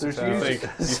for 36 There's hours. You usually-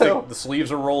 think So- the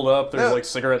sleeves are rolled up? There's No. like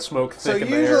cigarette smoke So thick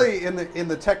in the air. usually in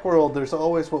the tech world, there's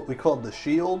always what we call the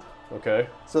shield. Okay.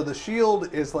 So the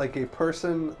shield is like a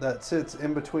person that sits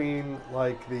in between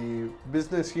like the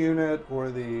business unit or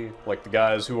the Like the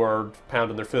guys who are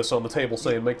pounding their fists on the table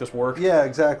saying, make this work. yeah,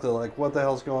 exactly. Like what the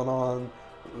hell's going on?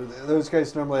 Those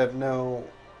guys normally have no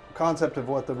concept of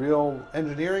what the real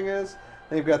engineering is.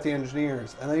 Then you've got the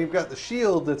engineers, and then you've got the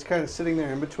shield that's kind of sitting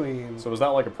there in between. So is that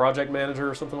like a project manager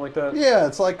or something like that? Yeah,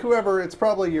 it's like whoever. It's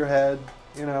probably your head.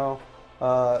 You know,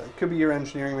 it could be your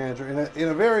engineering manager in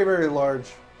a very very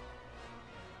large.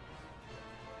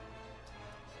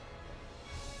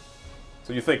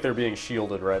 So you think they're being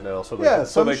shielded right now, so they Yeah, can,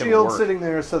 so some they can shield work, sitting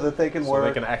there so that they can so work.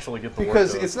 they can actually get the because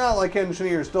work done. it's not like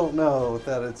engineers don't know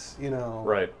that it's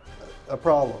right. a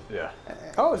problem. Yeah.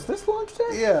 Oh, is this launch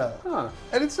day? Yeah, Huh.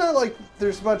 and it's not like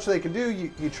there's much they can do.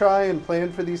 You try and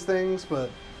plan for these things, but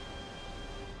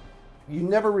you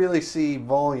never really see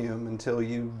volume until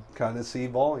you kind of see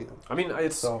volume. I mean,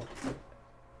 it's So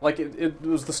like it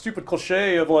was the stupid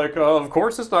cliche of like, of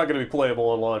course it's not going to be playable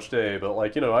on launch day, but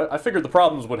like, you know, I figured the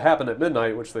problems would happen at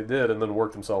midnight, which they did, and then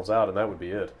work themselves out, and that would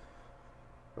be it.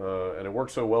 And it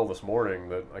worked so well this morning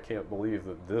that I can't believe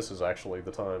that this is actually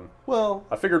the time. well,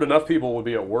 I figured enough people would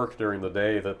be at work during the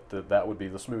day that would be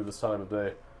the smoothest time of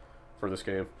day for this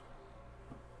game.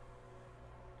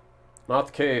 Not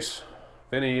the case.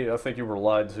 Vinny, I think you were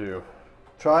lied to.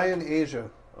 try in Asia.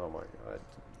 Oh my god.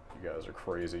 You guys are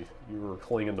crazy. You were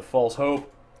clinging to false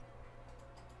hope.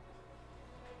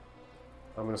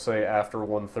 I'm going to say after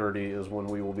 1:30 is when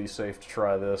we will be safe to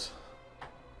try this.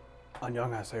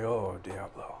 Annyeonghaseyo,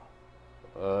 Diablo.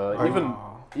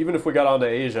 Even if we got onto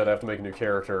Asia, I'd have to make a new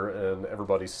character, and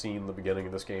everybody's seen the beginning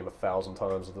of this game 1,000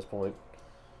 times at this point.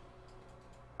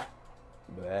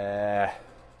 Bah.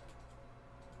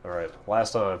 Alright,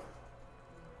 last time.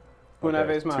 Una Okay,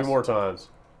 vez más. 2 more times.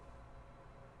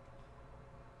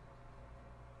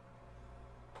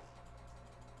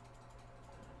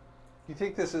 You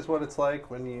think this is what it's like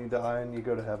when you die and you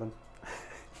go to heaven?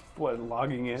 What,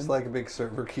 logging in? It's like a big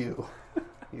server queue.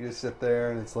 You just sit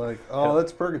there and it's like, oh,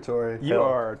 that's purgatory. You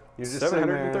are You're just sitting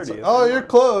there. And it's 730. like, oh, you're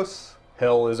close.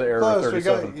 Hell is Area Close.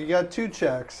 37. You got 2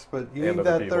 checks, but you And need other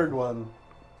that people. third one.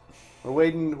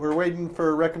 We're waiting for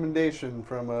a recommendation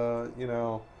from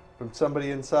from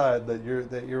somebody inside that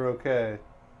you're okay.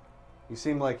 You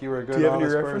seem like you were a good, Do you have any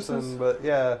honest references? person, but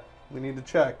yeah, we need to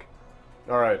check.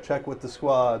 Alright, Check with the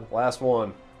squad. last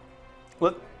one.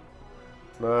 Let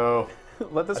No.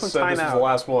 let this I one said time this was out. the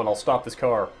last one. I'll stop this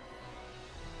car.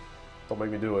 Don't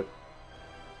make me do it.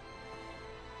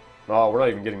 Oh, we're not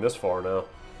even getting this far now.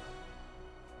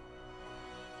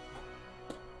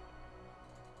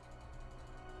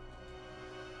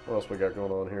 What else we got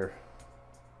going on here?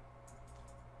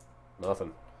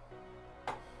 Nothing.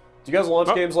 Do you guys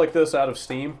launch games like this out of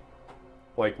Steam?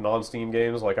 Like non-Steam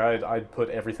games? Like I'd put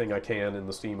everything I can in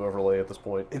the Steam overlay at this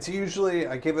point. It's usually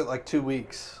I give it like 2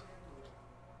 weeks.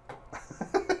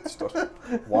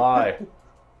 Why?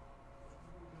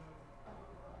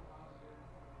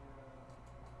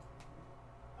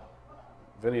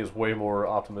 Vinny is way more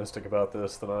optimistic about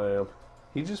this than I am.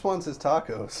 He just wants his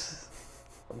tacos.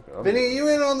 I'm- Vinny, you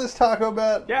in on this taco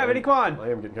bet? Yeah, Vinny, come on.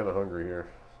 I am getting kind of hungry here.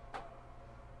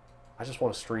 I just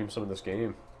want to stream some of this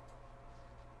game.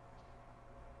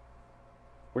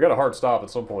 We got a hard stop at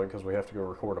some point because we have to go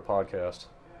record a podcast.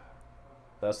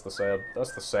 That's the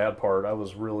sad part. I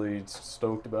was really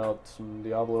stoked about some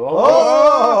Diablo.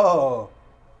 Oh!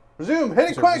 Resume.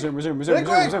 Hit it quick. Resume. Hit it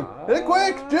quick. Hit it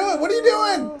quick. Do it. What are you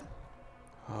doing?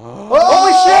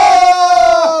 Holy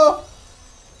shit!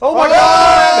 Oh my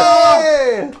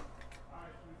god!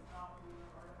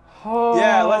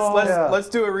 Yeah, Yeah. let's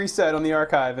do a reset on the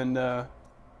archive and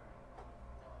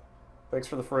Thanks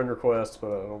for the friend request, but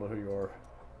I don't know who you are.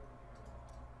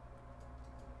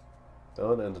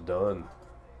 Done and done.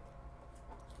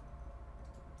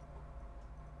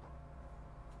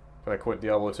 Can I quit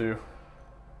Diablo 2?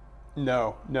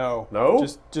 no. No?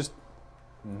 Just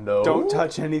No. don't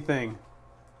touch anything.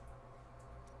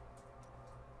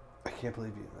 I can't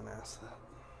believe you even asked that.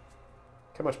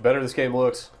 Look how much better this game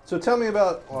looks. So tell me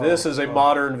about... This is a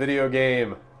modern video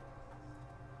game.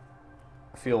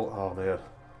 I feel... Oh, man.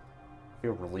 I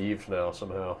feel relieved now,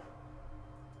 somehow.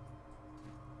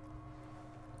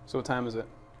 So what time is it?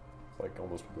 Like,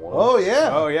 almost 1. Oh, yeah.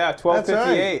 Oh yeah,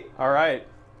 12:58. All right.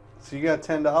 So you got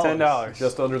 $10. $10.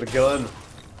 Just under the gun.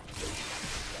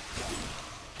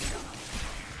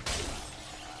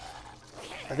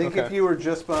 I think if Okay. you were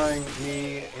just buying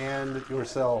me and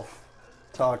yourself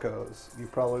tacos, you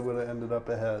probably would have ended up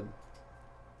ahead.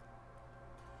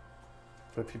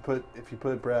 But if you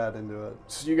put Brad into it,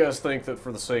 So you guys think that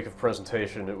for the sake of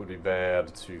presentation, it would be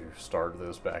bad to start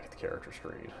this back at the character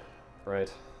screen,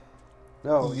 right?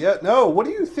 no. What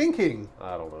are you thinking?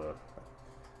 I don't know.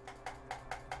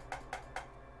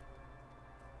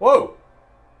 Whoa!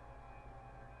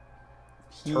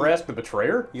 Tarask the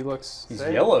Betrayer? He looks He's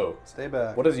Stay- yellow. Stay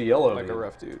back. What does yellow like mean? a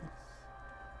rough dude.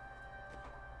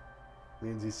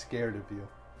 Means he's scared of you.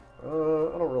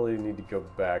 I don't really need to go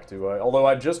back, do I? Although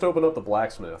I just opened up the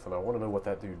blacksmith, and I want to know what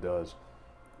that dude does.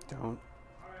 Don't even. All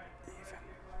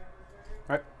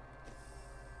right.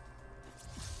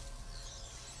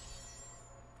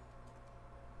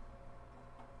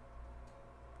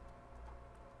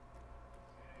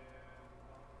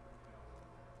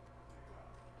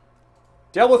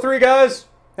 Diablo 3, guys!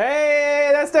 Hey,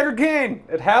 that's Deckard Cain.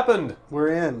 It happened! We're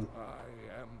in.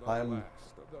 I'm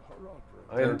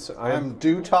I'm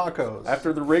due tacos.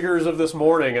 After the rigors of this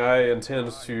morning, I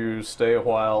intend to stay a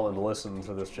while and listen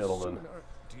to this gentleman.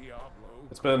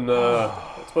 It's been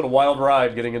a wild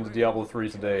ride getting into Diablo 3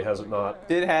 today, has it not?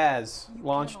 It has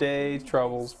launch day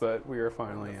troubles, but we are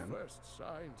finally in.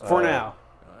 For now.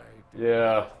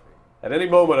 Yeah. At any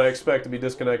moment, I expect to be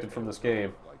disconnected from this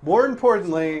game. More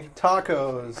importantly,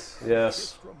 tacos.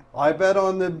 Yes. I bet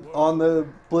on the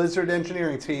Blizzard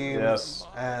engineering team. Yes.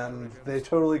 And they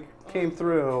totally came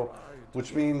through,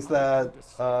 which means that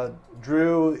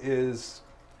Drew is,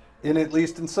 at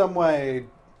least in some way,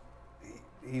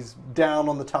 he's down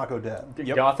on the taco debt.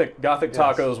 Yep. Gothic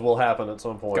tacos will happen at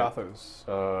some point. Gothos.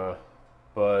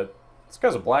 But this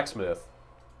guy's a blacksmith.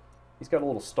 He's got a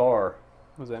little star.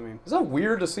 What does that mean? Is that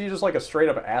weird to see just like a straight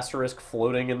up asterisk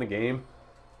floating in the game?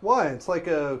 Why? It's like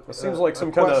It seems like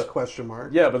some quest kind of question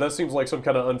mark. Yeah, but that seems like some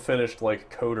kind of unfinished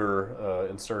like coder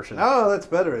insertion. Oh, that's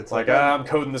better. It's Like I'm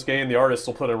coding this game. The artist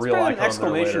will put a real icon an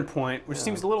exclamation there later. point, which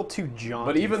seems a little too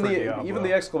jaunty. But even for the Diablo.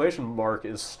 exclamation mark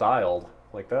is styled.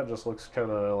 Like that just looks kind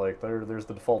of like there's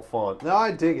the default font. No,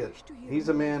 I dig it. He's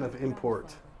a man of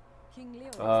import.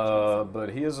 But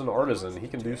he is an artisan. He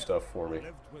can do stuff for me. I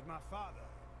lived with my father,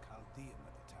 Chaldean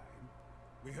at the time.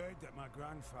 We heard that my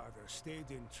grandfather stayed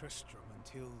in Tristram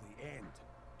until the end,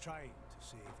 trying to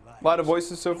save lives. A lot of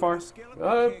voices so far.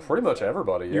 Pretty much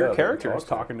everybody. Yeah, Your character is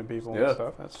talking. talking to people Yeah. and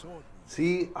stuff. That's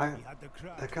See,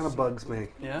 that kind of bugs me.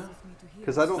 yeah.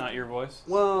 Because I It's don't. not your voice.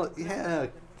 Well, yeah,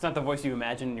 It's not the voice you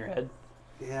imagine in your head.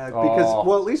 yeah. Because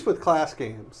well, at least with class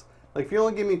games, like if you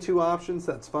only give me 2 options,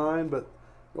 that's fine. But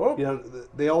Oh. you know,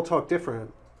 they all talk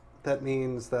different. That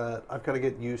means that I've got to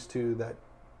get used to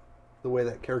the way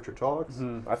that character talks.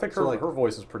 I think So, like- her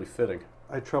voice is pretty fitting.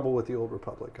 I had trouble with the Old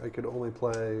Republic. I could only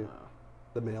play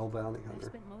the male bounty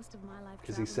hunter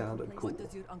because he sounded cool.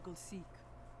 your uncle seek?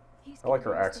 I like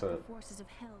her accent.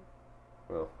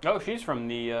 Well, Oh, she's from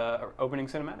the opening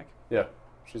cinematic. yeah,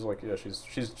 she's like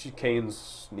she's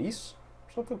Kane's niece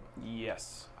or something.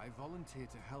 Yes. I volunteer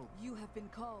to help. You have been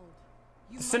called.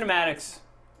 The cinematics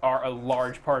are a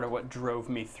large part of what drove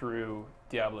me through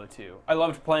Diablo 2. I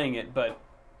loved playing it, but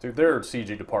Dude, their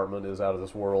CG department is out of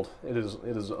this world. It is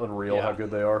unreal how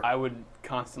good they are. I would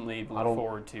constantly look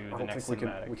forward to the next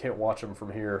cinematic. We can't watch them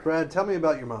from here. Brad, tell me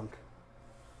about your monk.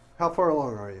 How far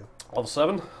along are you? Level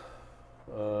 7?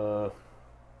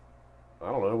 I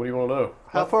don't know. What do you want to know?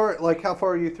 How far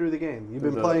are you through the game? You've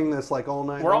been playing this like all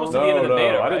night. We're almost long? at the end of the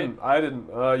beta, I right? didn't.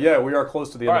 Yeah, we are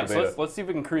close to the All end right, of the so beta. let's see if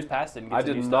we can cruise past it and get I to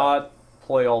did new stuff. not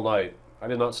play all night. I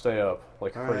did not stay up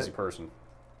like a All crazy right. person.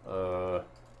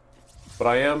 But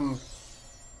I am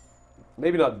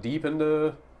maybe not deep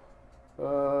into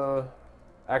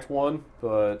Act 1,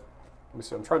 but let me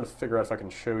see. I'm trying to figure out if I can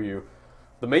show you.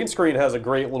 The main screen has a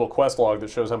great little quest log that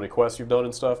shows how many quests you've done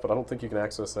and stuff, but I don't think you can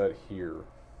access that here.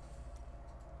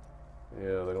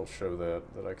 Yeah, they don't show that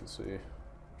I can see.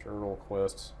 Journal,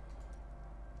 quests.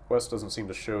 Quest doesn't seem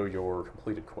to show your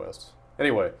completed quests.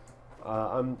 Anyway,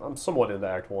 I'm somewhat into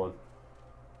Act 1.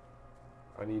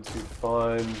 I need to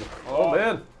find... Oh,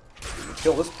 man!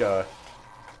 Kill this guy.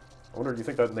 I wonder, do you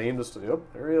think that name just... Yep,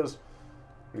 there he is.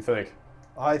 What do you think?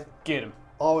 I Get him.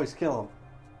 always kill him.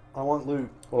 I want loot.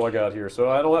 What do I got here? So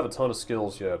I don't have a ton of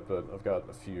skills yet, but I've got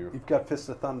a few. You've got Fist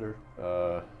of Thunder.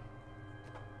 Let's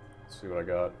see what I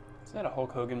got. Is that a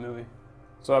Hulk Hogan movie?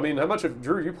 So, I mean, how much of...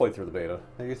 Drew, you played through the beta.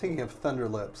 Now you're thinking of Thunder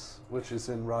Lips, which is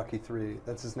in Rocky 3.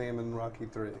 That's his name in Rocky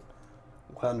 3.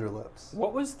 Thunder Lips.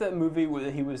 What was that movie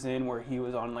that he was in where he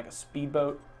was on like a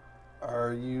speedboat?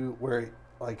 Are you where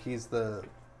like he's the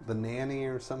nanny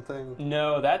or something?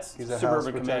 No, that's He's a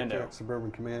Suburban house Commando. protector,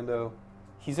 Suburban Commando.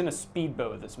 He's in a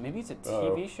speedboat with this. Maybe it's a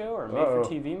Uh-oh. TV show or a Uh-oh.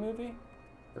 made-for-TV movie?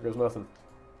 There goes nothing.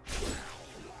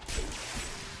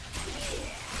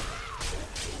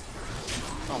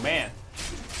 Oh, man.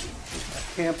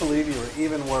 Can't believe you were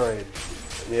even worried.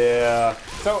 Yeah,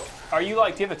 So, are you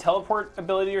like, do you have a teleport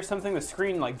ability or something? The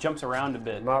screen like jumps around a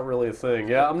bit. not really a thing.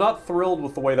 Yeah, I'm not thrilled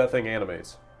with the way that thing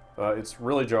animates. It's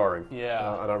really jarring.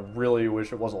 Yeah. And I really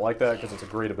wish it wasn't like that because it's a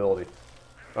great ability.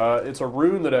 It's a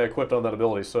rune that I equipped on that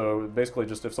ability, so basically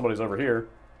just if somebody's over here,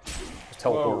 just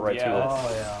teleport Whoa, right yeah. to it.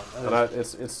 Oh yeah. And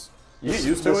it's you get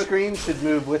used to The it. screen should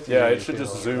move with you. Yeah, you it should feel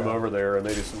just like zoom that. over there and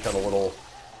maybe some kind of little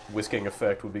whisking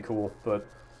effect would be cool. But,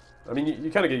 I mean,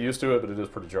 you kind of get used to it, but it is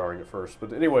pretty jarring at first.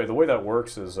 But anyway, the way that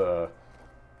works is, so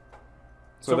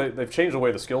they've changed the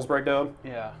way the skills break down.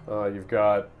 Yeah. You've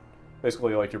got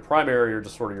basically like your primary or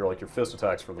just sort of your fist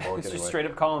attacks for the monk It's anyway. just straight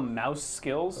up call them mouse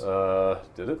skills?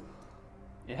 Did it?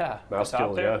 Yeah. Mouse It's out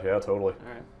skills, there? yeah, totally.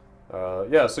 All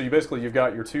right. Yeah, so you've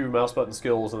got your 2 mouse button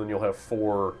skills, and then you'll have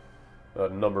 4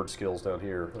 numbered skills down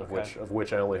here, of Okay.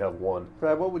 which I only have 1.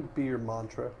 Brad, what would be your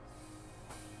mantra?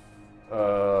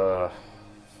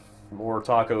 More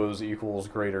tacos equals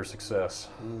greater success,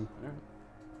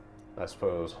 I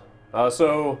suppose.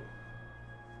 So,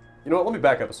 you know what? Let me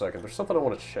back up a second. There's something I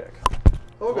want to check.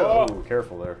 Oh god. Ooh,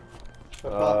 careful there.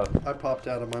 I popped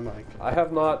out of my mic. I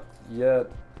have not yet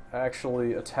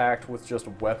actually attacked with just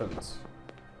weapons,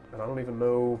 and I don't even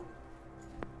know.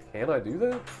 Can I do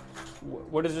that?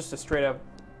 What does just a straight up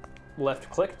left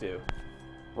click do?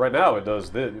 Right now, it does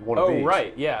this. One of Oh, these.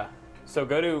 right, yeah. So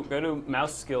go to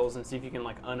mouse skills and see if you can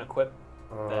like unequip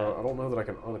that. I don't know that I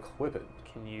can unequip it.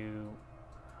 Can you?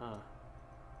 Huh.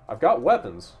 I've got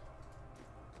weapons.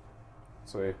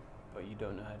 See. But you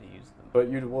don't know how to use them. But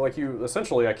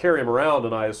essentially, I carry them around,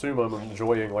 and I assume I'm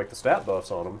enjoying like the stat buffs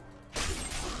on them.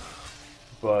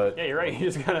 But Yeah, you're right.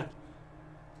 You just gotta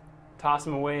toss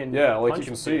them away and yeah, like you punch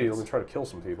can see, dudes. let me try to kill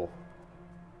some people.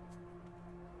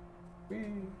 Whee.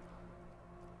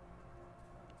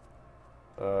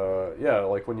 Yeah,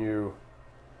 like when you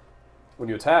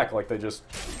attack, like they just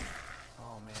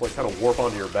it's like kind of warp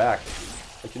onto your back.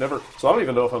 Like you never. So I don't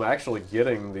even know if I'm actually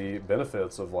getting the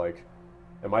benefits of like.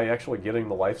 Am I actually getting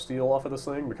the lifesteal off of this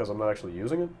thing because I'm not actually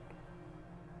using it?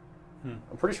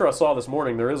 I'm pretty sure I saw this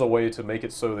morning there is a way to make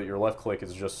it so that your left click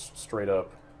is just straight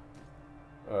up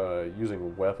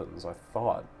using weapons. I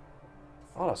thought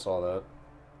I saw that.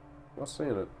 I'm not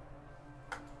seeing it.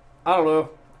 I don't know.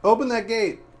 Open that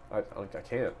gate. I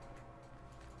can't.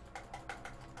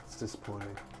 It's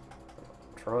disappointing.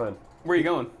 I'm trying. Where are you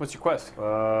going? What's your quest?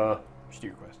 Just do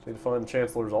your quest. Need to find the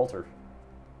Chancellor's altar.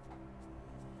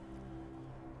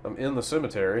 I'm in the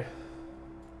cemetery.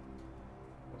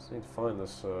 I just need to find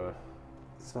this.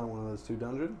 It's not one of those 2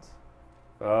 dungeons.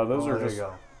 Those are there just. you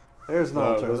go. There's an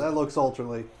altar. That looks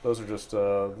altarly. Those are just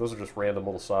random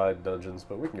little side dungeons,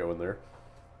 but we can go in there.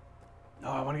 No,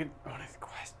 I want to get the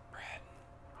quest, Brad.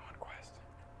 I want a quest.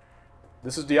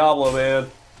 This is Diablo, man.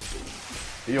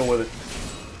 Deal with it.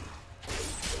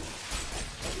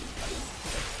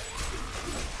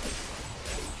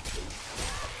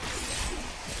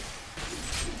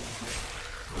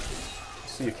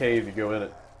 See a cave, you go in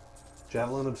it.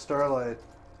 Javelin of Starlight.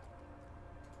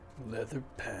 Leather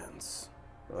pants.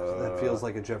 That feels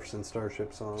like a Jefferson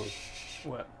Starship song.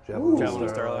 What? Javelin of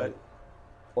Starlight.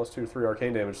 Plus 2 to 3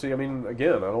 arcane damage. See, I mean,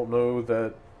 again, I don't know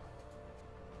that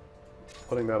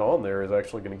putting that on there is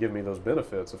actually going to give me those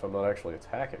benefits if I'm not actually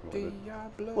attacking with it.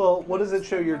 Diablo. Well, what does it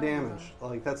show your damage?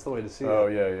 Like, that's the way to see Oh,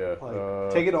 it. yeah.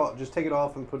 Like, take it off. Just take it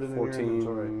off and put it in your 14.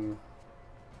 inventory.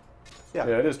 Yeah.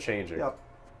 Yeah, it is changing. Yep.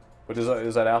 But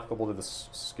is that applicable to this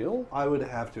skill? I would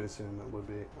have to assume it would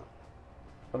be.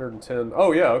 110.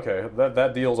 Oh, yeah, okay.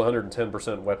 That deals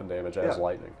 110% weapon damage as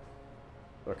lightning.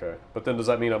 Okay. But then does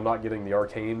that mean I'm not getting the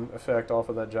arcane effect off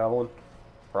of that javelin?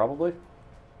 Probably.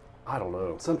 I don't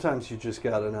know. Sometimes you just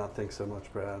gotta not think so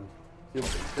much, Brad.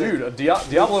 Dude,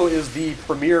 Diablo is the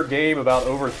premier game about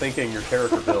overthinking your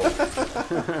character build.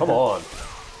 Come on.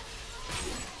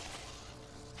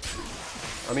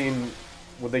 I mean,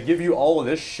 would they give you all of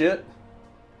this shit?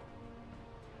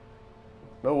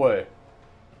 No way.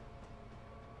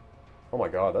 Oh my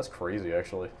god, that's crazy,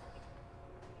 actually.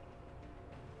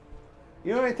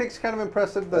 You know what I think is kind of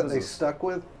impressive that they stuck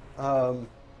with?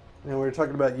 We were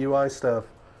talking about UI stuff.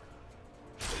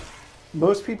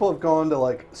 Most people have gone to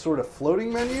like sort of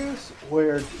floating menus,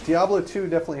 where Diablo 2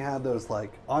 definitely had those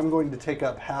like, I'm going to take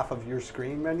up half of your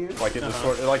screen menus. Like it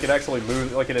just like it actually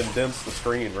moves, like it indents the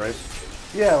screen, right?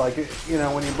 Yeah, like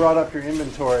when you brought up your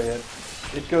inventory,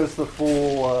 it goes the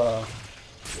full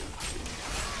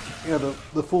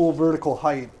the full vertical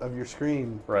height of your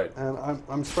screen. Right. And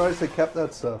I'm surprised they kept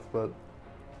that stuff, but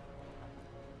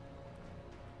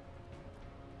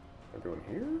I'm going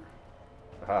here?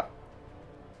 Aha.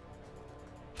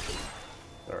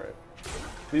 Alright.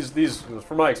 These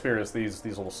from my experience, these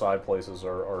little side places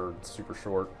are super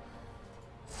short.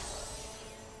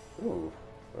 Ooh.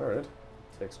 Alright.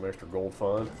 Take some extra gold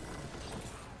fine.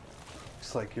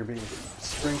 looks like you're being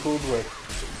sprinkled with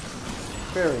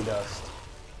fairy dust.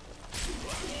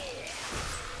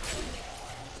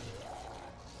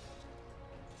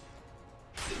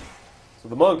 So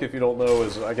the monk, if you don't know,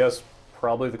 is, I guess,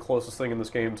 probably the closest thing in this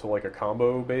game to like a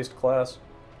combo-based class.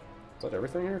 Is that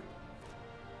everything here?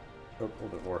 Oh, a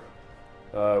little bit more.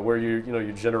 Where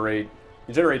you generate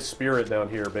spirit down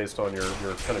here based on your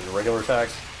kind of your regular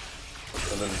attacks,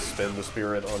 and then spend the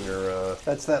spirit on your.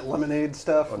 That's that lemonade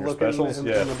stuff. On your looking specials, in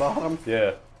yeah. the bottom.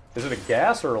 Yeah. Is it a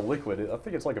gas or a liquid? I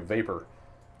think it's like a vapor.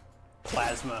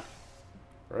 Plasma.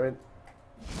 Right.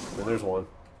 I mean, there's one.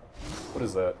 What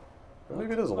is that?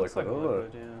 Maybe it is a Looks liquid. like I a don't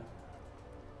liquid, know.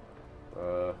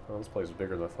 yeah. Oh, this place is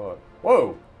bigger than I thought.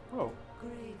 Whoa! Oh.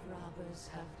 Grave robbers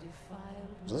have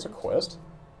defiled Is this a my quest?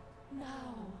 tomb.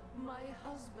 Now my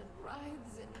husband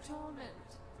writhes in torment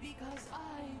because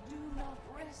I do not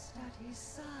rest at his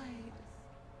side.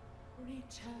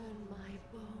 Return my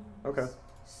bones. Okay.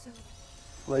 So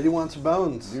Lady wants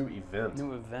bones. New event.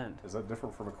 New event. Is that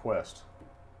different from a quest?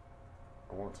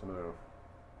 I want to know.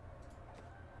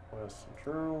 Quest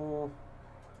journal.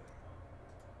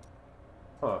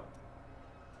 Huh.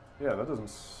 Yeah, that doesn't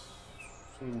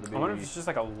seem to be. I wonder if it's just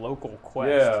like a local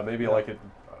quest. Yeah, maybe like it.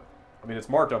 I mean, it's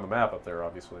marked on the map up there,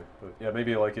 obviously. But yeah,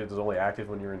 maybe like it's only active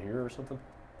when you're in here or something.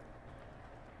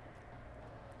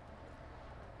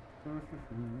 Did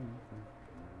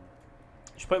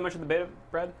you play much of the beta,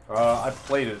 Brad? I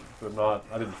played it, but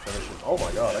I didn't finish it. Oh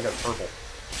my god, I got purple.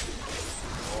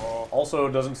 Also,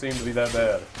 doesn't seem to be that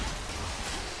bad.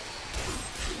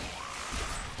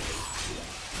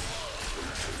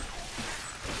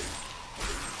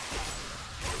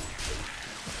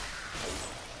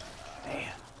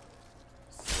 Damn.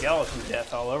 Skeleton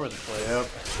death all over the place. Yep.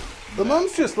 The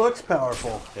monk just looks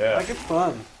powerful. Yeah. Like, it's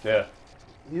fun. Yeah.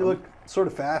 You look sort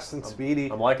of fast and speedy.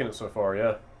 I'm liking it so far,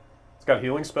 yeah. It's got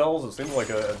healing spells. It seems like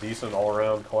a decent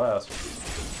all-around class.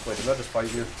 Wait, did that just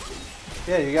fight you?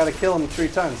 Yeah, you gotta kill him 3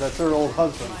 times. That's her old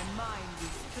husband.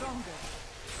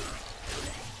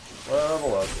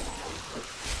 Level up.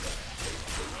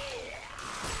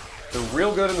 They're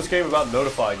real good in this game about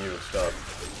notifying you of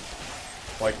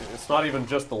stuff. Like, it's not even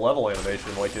just the level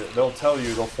animation. Like, they'll tell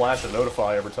you, they'll flash a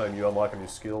notify every time you unlock a new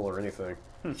skill or anything.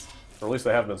 Or at least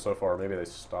they have been so far. Maybe they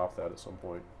stopped that at some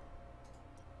point.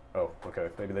 Oh, okay.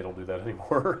 Maybe they don't do that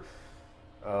anymore.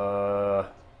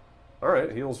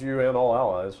 Alright, heals you and all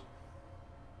allies.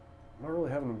 I'm not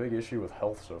really having a big issue with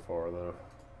health so far, though.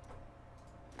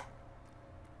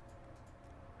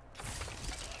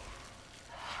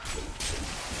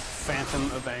 Phantom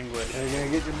of Anguish. You're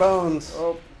gonna get your bones.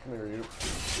 Oh, come here, you.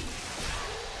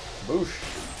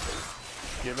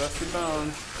 Boosh. Give us your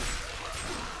bones.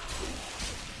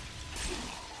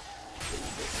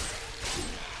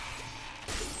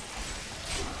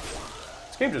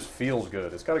 This game just feels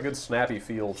good. It's got a good snappy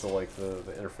feel to like the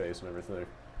interface and everything.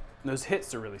 And those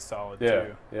hits are really solid Yeah,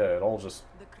 too. yeah, it all just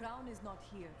The crown is not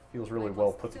here. feels really I well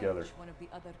must put search together. One of the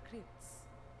other crypts.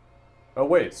 Oh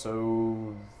wait,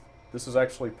 so this is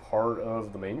actually part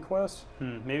of the main quest?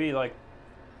 Maybe like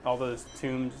all those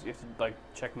tombs, you have to like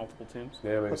check multiple tombs.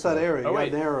 Yeah, maybe What's so. that area? You Oh, got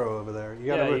wait. an arrow over there. You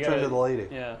gotta Yeah, you return gotta- to the lady.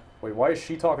 Yeah. Wait, why is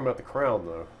she talking about the crown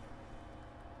though?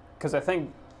 Because I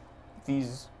think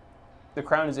the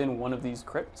crown is in one of these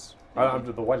crypts.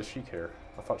 But why does she care?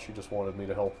 I thought she just wanted me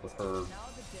to help with her.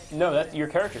 No, that your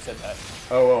character said that.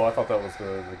 Oh, I thought that was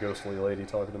the ghostly lady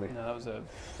talking to me. No, that was a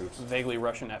Oops. vaguely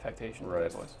Russian affectation of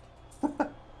Right. that voice.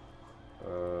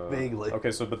 Vaguely.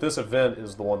 Okay, so but this event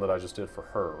is the one that I just did for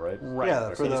her, right? Right. Yeah,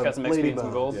 So for you just the got some XP lady and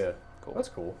some bones. gold. Yeah. Cool. That's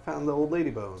cool. Found the old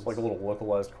lady bones. It's like a little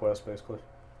localized quest, basically.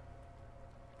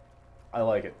 I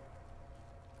like it.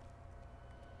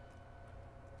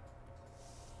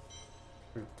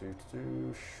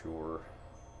 Sure.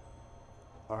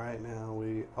 All right, now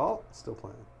we. Oh, still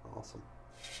playing. Awesome.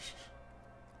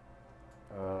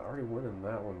 I already went in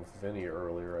that one with Vinny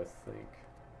earlier, I think.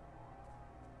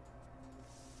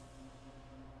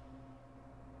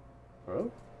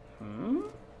 Oh?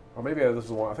 Or maybe this is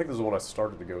the one. I think this is the one I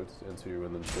started to go into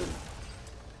and then didn't.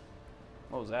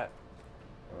 What was that?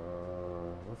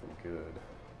 Nothing good.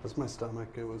 That's my stomach.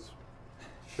 It was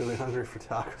really hungry for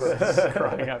tacos.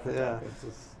 Crying out for Yeah. tacos. It's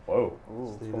just, Whoa. just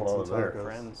What's needed going on in some there? tacos.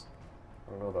 Friends.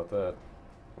 I don't know about that.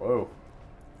 Whoa.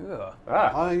 Ugh.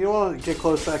 Ah. You want to get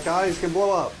close to that guy? He's gonna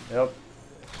blow up. Yep.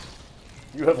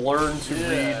 You have learned to Yeah.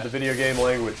 read the video game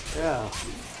language. Yeah.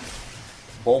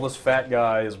 Bulbous fat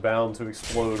guy is bound to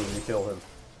explode when you kill him.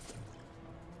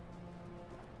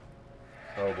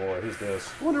 Oh boy, who's this?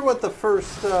 I wonder what the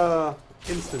first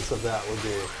instance of that would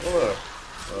be.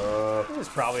 Oh, This is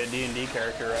probably a D&D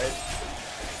character, right?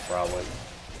 probably.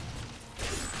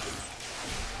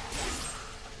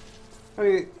 I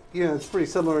mean, yeah, it's pretty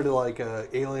similar to like a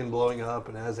alien blowing up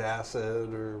and has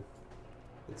acid, or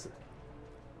it's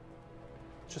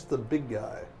just the big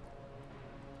guy.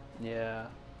 Yeah.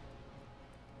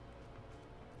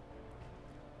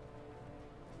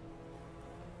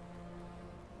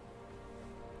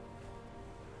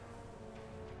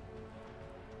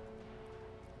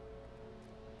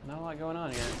 Not a lot going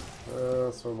on here.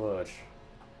 Not so much.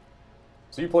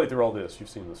 So you played through all this. You've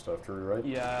seen this stuff, Drew, right?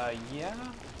 Yeah, I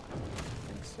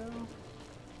think so.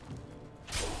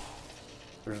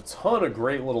 There's a ton of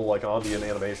great little like ambient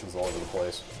animations all over the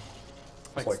place.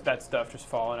 Like, like- that stuff just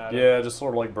falling out of Yeah, just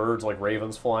sort of like birds, like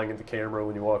ravens flying at the camera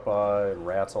when you walk by, and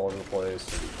rats all over the place.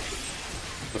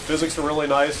 The physics are really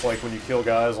nice. Like when you kill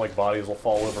guys, like bodies will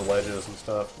fall over ledges and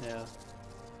stuff. Yeah.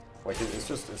 Like it's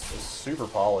just super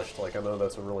polished. Like I know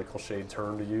that's a really cliched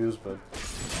term to use, but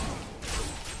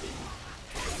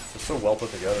it's so well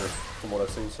put together from what I've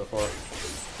seen so far.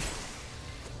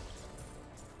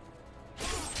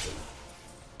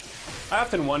 I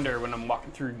often wonder when I'm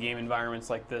walking through game environments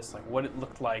like this, like what it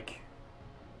looked like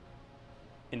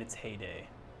in its heyday.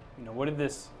 You know, did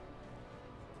this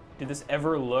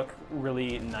ever look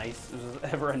really nice? Was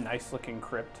this ever a nice looking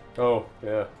crypt? Oh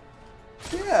yeah,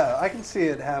 Yeah, I can see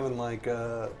it having like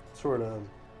a sort of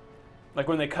Like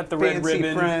when they cut the red fancy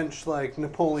ribbon. French, like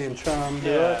Napoleon charm to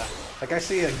Yeah. it. Like I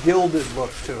see a gilded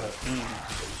look to it.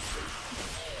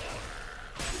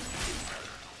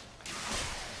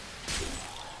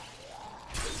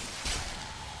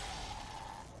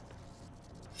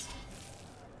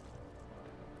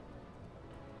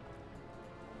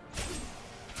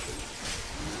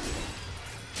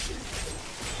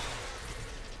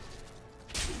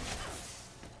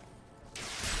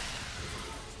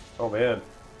 Oh man,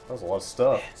 that was a lot of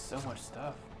stuff. Man, so much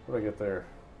stuff. What did I get there?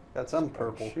 Got some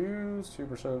purple. Shoes,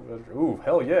 2%. Ooh,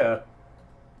 hell yeah!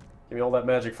 Give me all that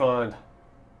magic find.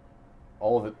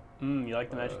 All of it. You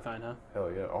like the magic find, huh?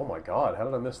 Hell yeah! Oh my god, how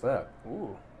did I miss that?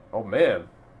 Ooh. Oh man,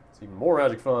 it's even more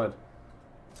magic find.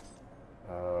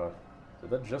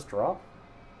 Did that just drop?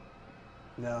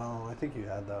 No, I think you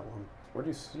had that one. Where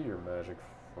do you see your magic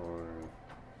find?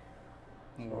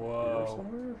 Here Whoa.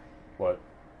 somewhere? What?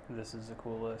 This is a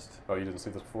cool list. Oh, you didn't see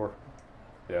this before?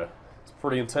 Yeah, it's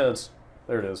pretty intense.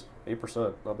 There it is,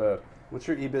 8%, not bad. What's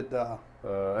your EBITDA?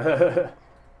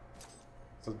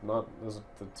 Does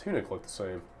the tunic look the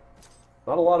same?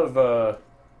 Not a lot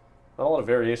of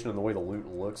variation in the way the loot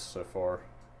looks so far.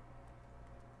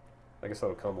 I guess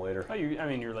that'll come later. Oh, I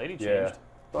mean, your lady changed. Yeah.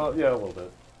 Well, yeah, a little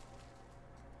bit.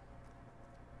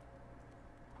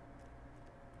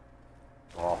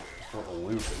 Oh, just want the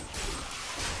loot.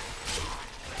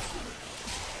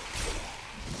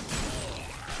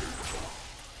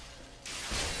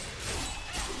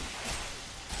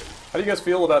 How do you guys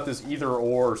feel about this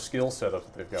either-or skill setup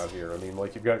that they've got here? I mean,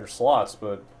 like, you've got your slots,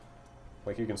 but,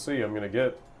 like you can see, I'm going to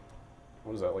get,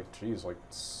 what is that, like, geez, like,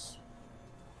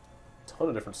 a ton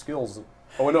of different skills.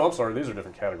 Oh, no, I'm sorry, these are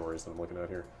different categories that I'm looking at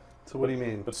here. So what do you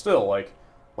mean? But still, like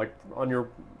on your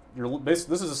this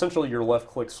is essentially your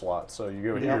left-click slot. So you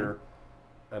go here,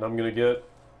 and I'm going to get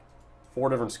 4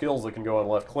 different skills that can go on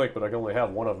left-click, but I can only have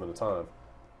one of them at a time.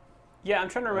 Yeah, I'm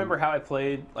trying to remember how I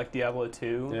played like Diablo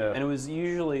 2, Yeah. and it was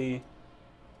usually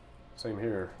Same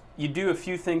here. you do a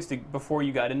few things before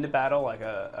you got into battle, like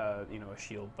a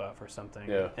shield buff or something.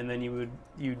 Yeah. And then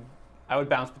I would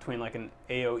bounce between like an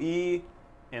AOE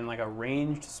and like a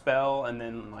ranged spell, and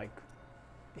then like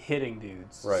hitting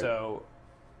dudes. Right. So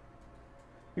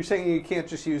You're saying you can't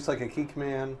just use like a key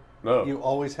command? No. You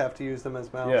always have to use them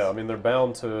as mouse? Yeah, I mean, they're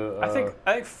bound to... I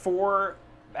think 4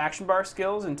 action bar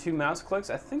skills and 2 mouse clicks.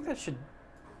 I think that should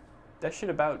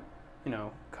about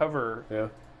cover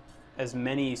as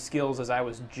many skills as I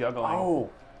was juggling. Oh,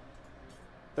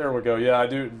 there we go. Yeah, I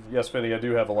do. Yes, Finny, I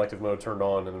do have elective mode turned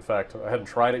on, and in fact, I hadn't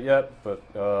tried it yet, but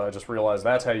I just realized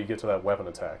that's how you get to that weapon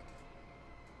attack.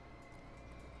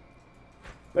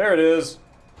 There it is.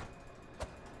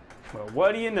 Well,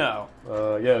 what do you know?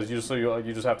 Yeah, you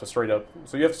just have to straight up.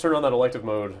 So you have to turn on that elective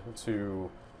mode to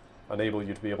enable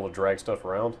you to be able to drag stuff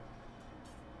around.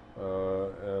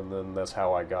 And then that's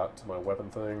how I got to my weapon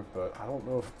thing, but I don't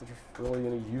know if there's really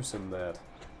any use in that.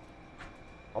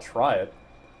 I'll try it.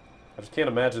 I just can't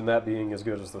imagine that being as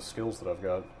good as the skills that I've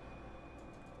got.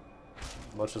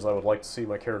 Much as I would like to see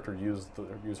my character use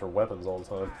her weapons all the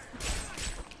time.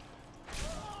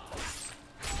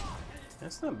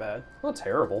 That's not bad. Not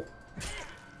terrible.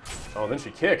 Oh, and then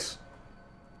she kicks.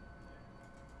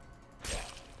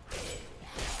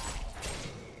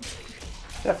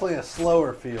 Definitely a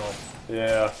slower feel.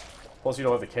 Yeah. Plus, you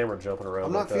don't have the camera jumping around.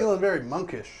 I'm like not feeling very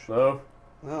monkish. No?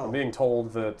 No. I'm being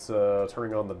told that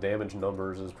turning on the damage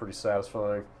numbers is pretty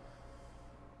satisfying.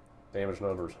 Damage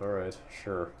numbers. Alright,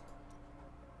 sure.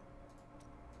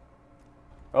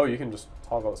 Oh, you can just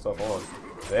toggle that stuff on.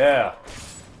 Yeah.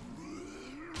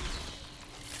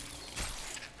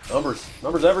 Numbers.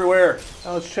 Numbers everywhere.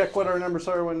 Now let's check what our numbers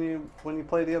are when you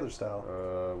play the other style.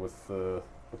 With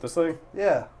this thing?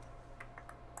 Yeah.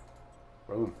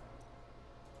 Boom.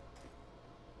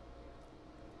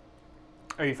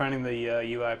 Are you finding the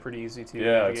UI pretty easy to Yeah,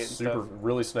 navigate it's and stuff?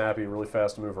 really snappy, really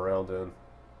fast to move around in.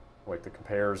 Like the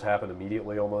compares happen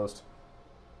immediately almost.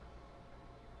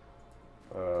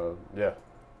 Yeah.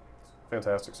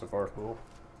 Fantastic so far. Cool.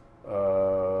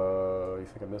 You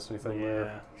think I missed anything there?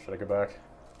 Yeah. Should I go back?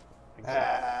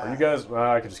 Ah. Are you guys?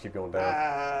 I could just keep going down.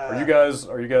 Ah. Are you guys?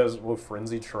 Whoa,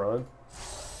 frenzied Tron.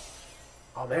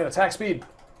 Oh man, attack speed.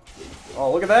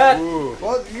 Oh, look at that. Ooh.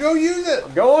 Well, go use it.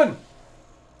 I'm going.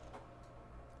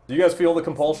 Do you guys feel the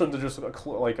compulsion to just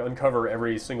like uncover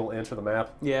every single inch of the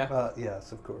map? Yeah.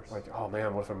 Yes, of course. Like, oh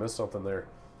man, what if I missed something there?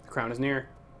 The crown is near.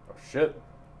 Oh shit.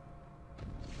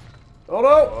 Oh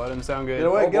no! Oh, that didn't sound good. Get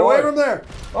away! Oh, get away boy. from there!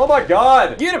 Oh my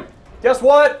god! Get him! Guess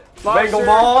what? Lobster. Mangle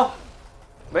maw.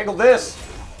 Mangle this.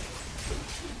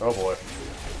 Oh boy.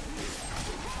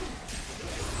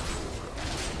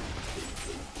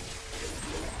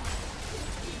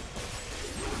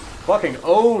 Fucking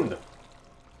owned!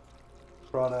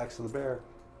 Broadaxe of the bear.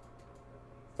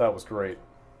 That was great.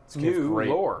 This game's New great.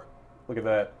 lore. Look at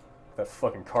that. That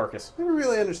fucking carcass. I never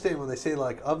really understand when they say,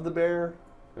 like, of the bear.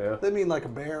 Yeah. They mean like a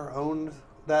bear owned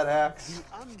that axe?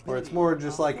 Or it's more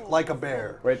just like a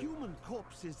bear? Wait. Human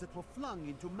corpses that were flung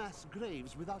into mass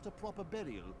graves without a proper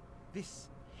burial. This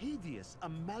hideous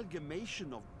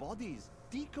amalgamation of bodies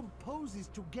decomposes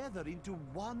together into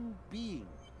one being,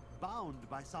 bound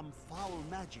by some foul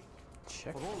magic.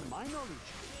 Check. For all my knowledge,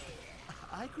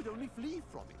 I could only flee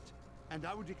from it, and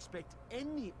I would expect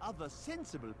any other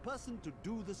sensible person to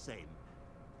do the same.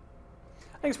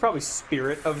 I think it's probably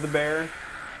spirit of the bear.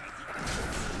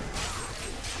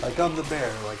 Like of the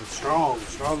bear, like it's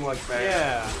strong like bear.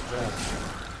 Yeah.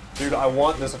 Dude, I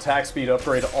want this attack speed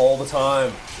upgrade all the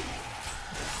time.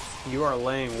 You are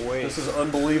laying waste. This is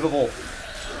unbelievable.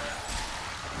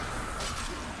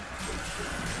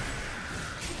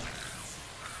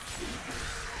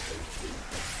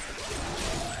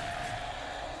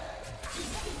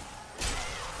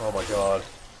 Oh my god.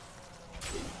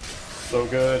 So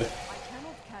good.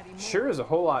 Sure is a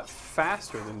whole lot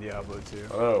faster than Diablo 2.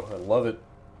 Oh, I love it.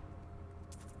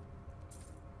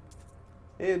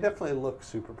 It definitely looks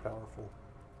super powerful.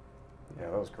 Yeah,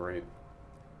 that was great.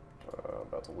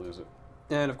 About to lose it.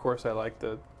 And of course, I like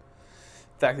the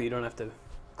fact that you don't have to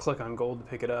click on gold to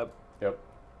pick it up. Yep.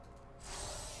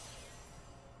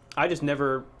 I just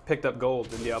never picked up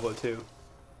gold in Diablo 2.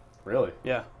 Really?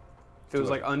 Yeah. If it was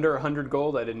like under 100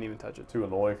 gold, I didn't even touch it. Too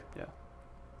annoying. Yeah.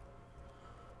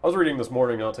 I was reading this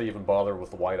morning not to even bother with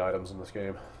the white items in this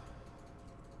game.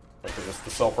 Like, the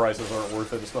sell prices aren't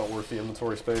worth it. It's not worth the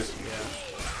inventory space.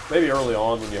 Yeah. Maybe early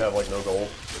on when you have, like, no gold.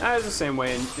 That is the same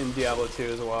way in Diablo 2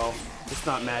 as well. It's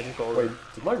not magical. Wait,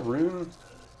 did my rune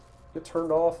get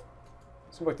turned off?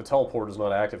 It seems like the teleport is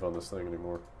not active on this thing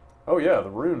anymore. Oh yeah, the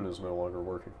rune is no longer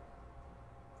working.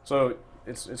 So,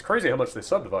 it's crazy how much they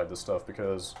subdivide this stuff,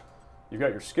 because you've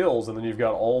got your skills, and then you've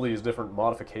got all these different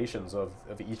modifications of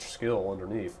each skill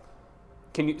underneath.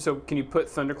 Can you put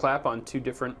Thunderclap on 2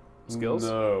 different skills?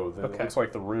 No, Okay. it looks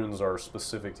like the runes are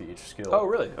specific to each skill. Oh,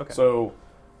 really? Okay. So,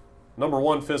 number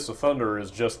 1, Fists of Thunder, is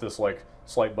just this like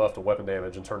slight buff to weapon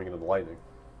damage and turning it into lightning.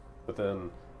 But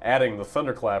then adding the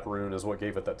Thunderclap rune is what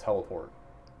gave it that teleport.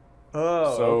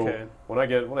 Oh, so okay. when I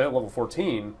hit level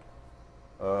 14,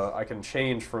 I can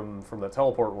change from that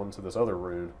teleport one to this other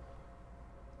rune.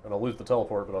 And I'll lose the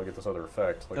teleport, but I'll get this other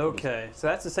effect. Like Okay, so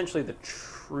that's essentially the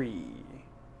tree.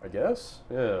 I guess?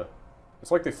 Yeah.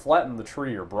 It's like they flattened the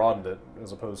tree or broadened it,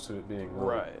 as opposed to it being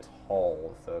really Right.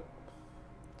 tall. If that,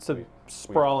 It's a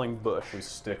sprawling bush. we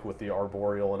stick with the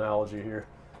arboreal analogy here.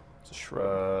 It's a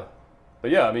shrub. But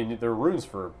yeah, I mean, there are runes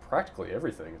for practically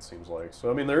everything, it seems like. So,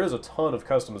 I mean, there is a ton of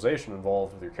customization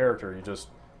involved with your character.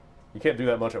 You can't do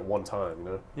that much at one time, you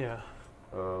know? Yeah.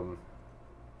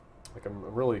 Like,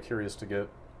 I'm really curious to get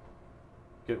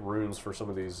runes for some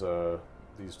of these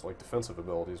like defensive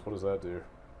abilities. What does that do?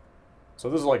 So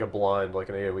this is like a blind, like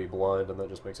an AoE blind, and that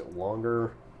just makes it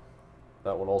longer.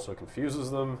 That one also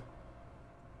confuses them.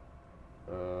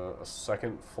 A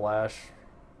second flash.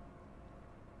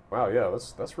 Wow, yeah,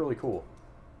 that's really cool.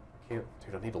 Dude,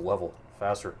 I need to level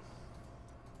faster.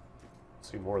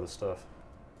 See more of this stuff.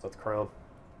 Is that the crown?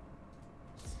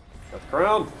 Got the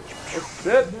crown! Oh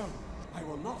shit! No, I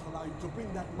will not allow you to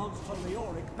bring that monster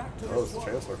Leoric back to Oh, this it's the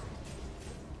world. Chancellor.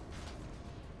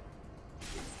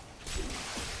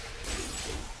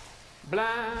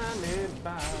 Blinded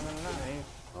by the light.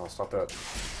 Oh, stop that.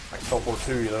 I can teleport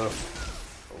too, you know.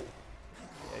 Oh.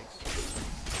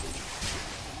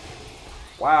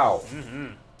 Wow.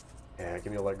 Yeah,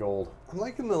 give me all that gold. I'm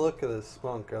liking the look of this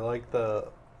spunk. I like the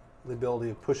ability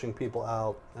of pushing people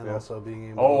out and Yeah. also being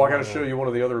able Oh, to I gotta show you one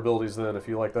of the other abilities then, if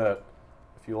you like that.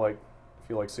 If you like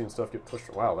seeing stuff get pushed.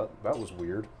 Wow, that was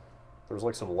weird. There was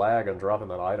like some lag on dropping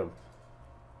that item.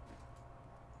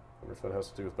 I wonder if that has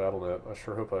to do with BattleNet. I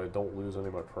sure hope I don't lose any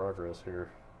of my progress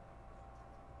here.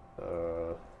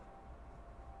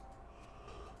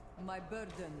 My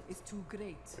burden is too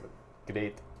great.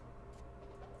 Great.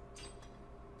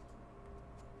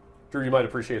 Drew, you might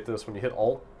appreciate this. When you hit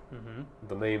Alt,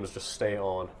 the names just stay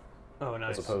on. Oh,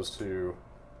 nice. As opposed to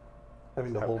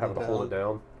having to hold it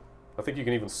down. I think you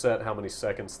can even set how many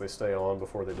seconds they stay on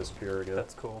before they disappear again.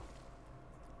 That's cool.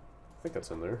 I think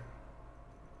that's in there.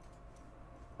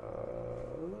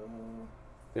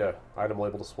 Yeah, item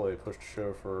label display, push to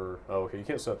show for... Oh, okay, you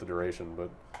can't set the duration, but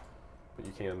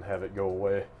you can have it go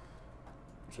away,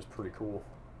 which is pretty cool.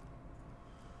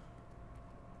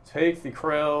 Take the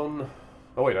crown...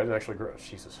 Oh wait, I didn't actually grab...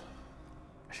 Jesus.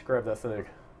 I should grab that thing.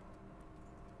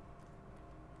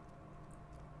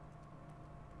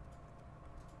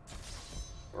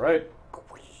 Right.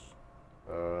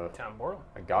 Town portal.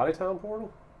 I got a town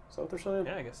portal? Is that what they're saying?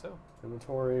 Yeah, I guess so.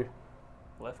 Inventory.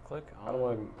 Left click. How do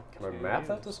I... Can I map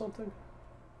that to something?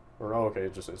 Or, oh, okay,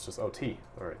 it's just OT.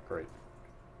 Alright, great.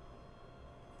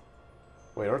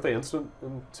 Wait, aren't they instant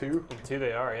in 2? In 2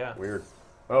 they are, yeah. Weird.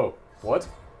 Oh, what?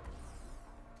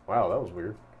 Wow, that was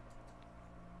weird.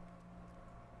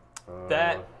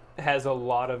 That has a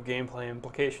lot of gameplay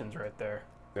implications right there.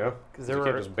 Yeah? Because you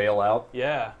can't just bail out?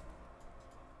 Yeah.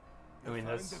 I mean,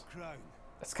 that's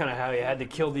kind of how you had to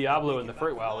kill Diablo in the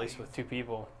first, well, at least with 2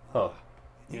 people. Huh.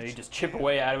 You know, you just chip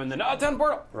away at him and then, town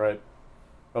portal! Right.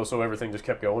 Oh, so everything just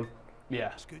kept going?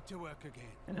 Yeah. It's good to work again.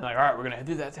 And they're like, alright, we're going to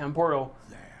do that town portal.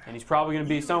 And he's probably going to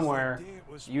be somewhere.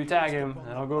 You attack him,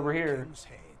 and I'll go over here.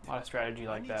 A lot of strategy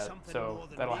like that. So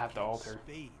that'll have to alter.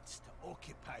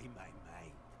 Occupy my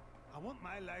mind. I want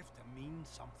my life to mean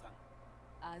something.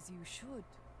 As you should.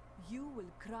 You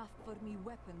will craft for me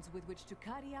weapons with which to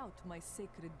carry out my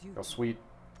sacred duty. Oh, sweet.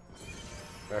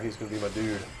 Now he's going to be my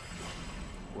dude.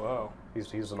 Whoa.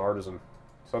 He's an artisan.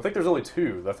 So I think there's only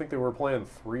 2. I think they were playing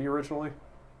 3 originally.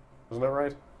 Isn't that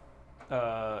right?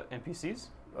 NPCs?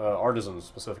 Artisans,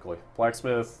 specifically.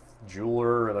 Blacksmith,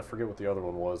 jeweler, and I forget what the other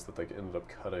one was that they ended up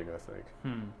cutting, I think.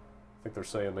 I think they're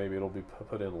saying maybe it'll be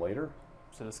put in later.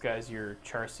 So this guy's your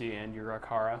Charsi and your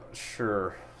Rakara?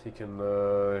 Sure. He can,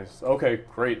 okay,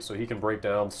 great. So he can break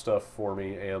down stuff for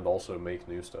me and also make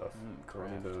new stuff. Do I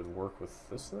need to work with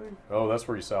this thing? Oh, that's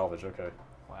where you salvage, okay.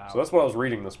 Wow. So that's what I was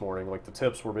reading this morning. Like, the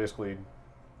tips were basically,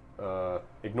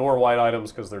 ignore white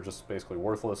items because they're just basically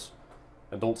worthless.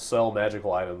 And don't sell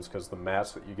magical items because the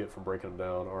mats that you get from breaking them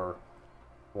down are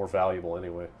more valuable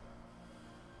anyway.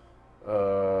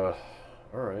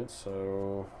 Alright,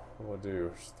 so what do I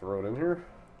do? Just throw it in here?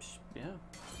 Yeah.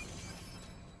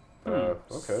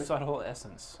 Okay. Subtle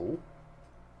essence. Cool.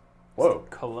 Whoa.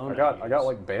 Cologne. I got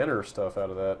like banner stuff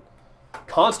out of that.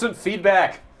 Constant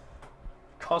feedback!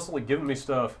 Constantly giving me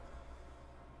stuff.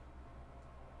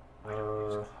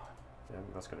 Yeah,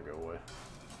 that's gonna go away.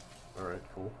 Alright,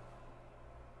 cool.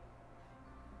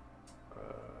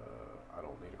 I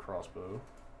don't need a crossbow.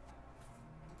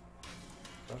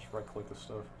 I'll just right click this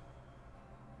stuff.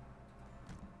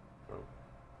 Oh.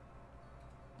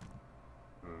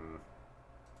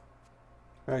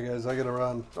 Alright guys, I gotta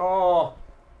run. Oh!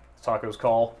 Tacos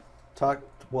call.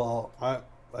 Well,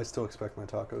 I still expect my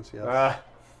tacos, yes.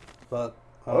 But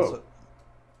oh.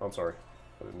 I'm sorry.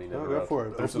 I didn't mean to interrupt. Go for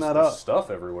it. There's Open that up.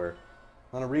 Stuff everywhere.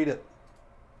 I want to read it.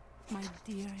 My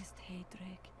dearest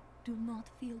Heydrek, do not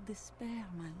feel despair,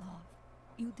 my love.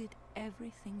 You did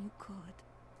everything you could.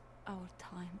 Our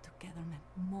time together meant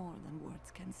more than words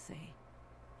can say.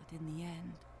 But in the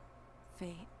end,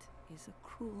 fate is a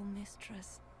cruel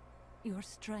mistress. Your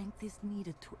strength is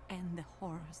needed to end the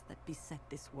horrors that beset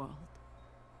this world.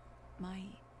 My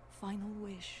final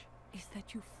wish is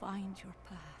that you find your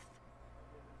path.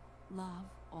 Love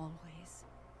always.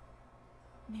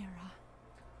 Mira.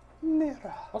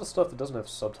 Mira. A lot of stuff that doesn't have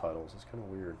subtitles. It's kind of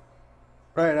weird.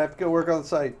 Right, I have to go work on the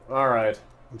site. All right.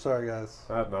 I'm sorry, guys.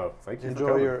 No, thank you.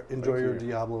 Enjoy your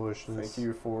Diablo-ishness. Thank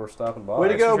you for stopping by. Way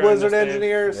to go, Blizzard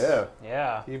engineers! Yeah.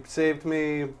 Yeah. You saved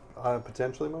me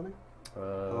potentially money. I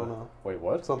don't know. Wait,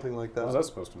 what? Something like that. What was that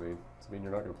supposed to mean? Does it mean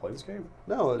you're not going to play this game?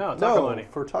 No, taco money.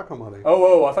 For taco money.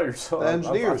 Oh, I thought you were. The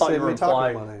engineers saved me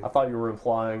taco money. I thought you were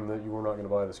implying that you were not going to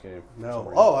buy this game.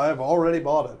 No. Oh, I've already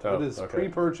bought it. Oh, it is okay.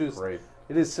 pre-purchased. Great.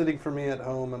 It is sitting for me at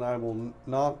home, and I will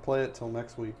not play it till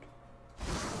next week.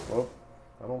 Well,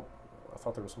 I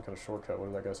thought there was some kind of shortcut.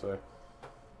 What did that guy say?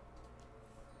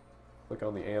 Click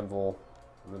on the anvil,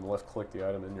 and then left-click the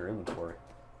item in your inventory.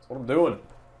 That's what I'm doing.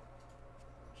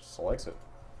 Just selects it.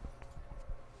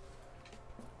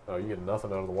 Oh, you get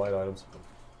nothing out of the white items.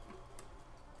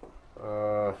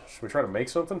 Should we try to make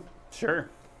something? Sure.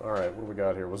 All right, what do we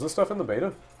got here? Was this stuff in the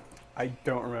beta? I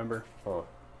don't remember. Huh.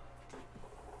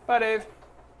 Bye, Dave.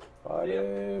 Bye,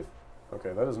 Dave.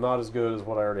 Okay, that is not as good as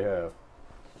what I already have.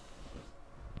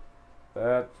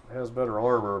 That has better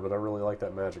armor, but I really like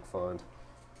that magic find.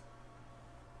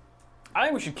 I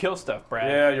think we should kill stuff, Brad.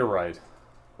 Yeah, you're right.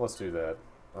 Let's do that.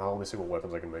 Let me see what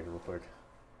weapons I can make real quick.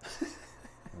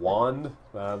 Wand?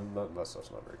 That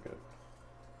stuff's not very good.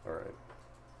 Alright.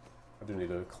 I do need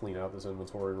to clean out this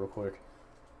inventory real quick.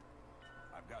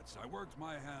 I worked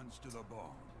my hands to the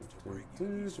bone to bring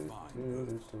you these fine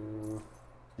goods.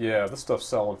 Yeah, this stuff's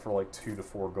selling for like 2 to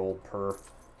 4 gold per.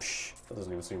 Psh, that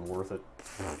doesn't even seem worth it.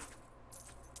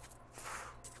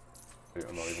 Dude,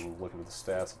 I'm not even looking at the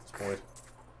stats at this point.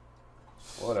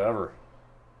 Whatever.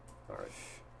 Alright.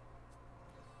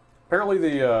 Apparently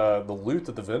the loot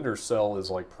that the vendors sell is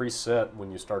like preset when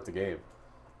you start the game.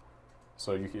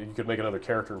 So you could make another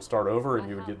character and start over, and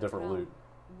you would get different loot.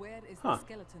 Where is the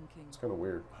Skeleton King? It's kind of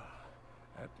weird.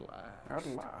 At last.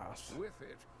 At last. With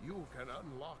it, you can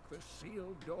unlock the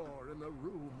sealed door in the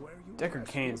room where you Deckard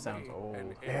Cain sounds old.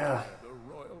 Yeah. The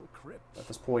royal crypt. At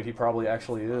this point, he probably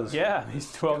actually is. Yeah,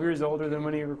 he's 12 years older than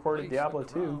when he recorded Diablo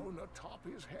 2. Crown atop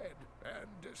his head and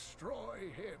destroy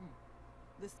him.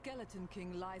 The Skeleton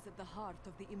King lies at the heart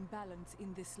of the imbalance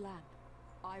in this land.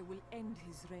 I will end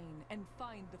his reign and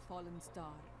find the fallen star.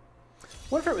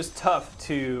 What if it was tough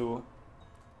to,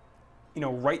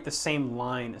 write the same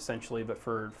line essentially, but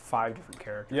for 5 different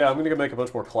characters? Yeah, I'm going to make a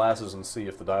bunch more classes and see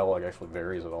if the dialogue actually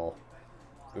varies at all.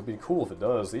 It would be cool if it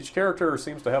does. Each character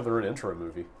seems to have their own intro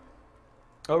movie.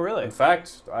 Oh, really? In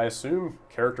fact, I assume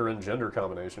character and gender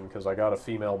combination, because I got a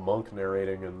female monk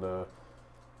narrating and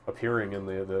appearing in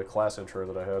the class intro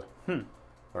that I had.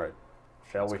 All right,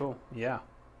 shall we? Cool. Yeah.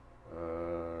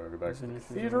 Go back to the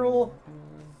cathedral,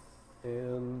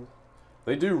 and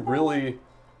they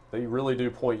really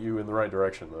do point you in the right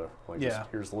direction, though. Like, just,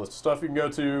 here's the list of stuff you can go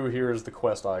to. Here's the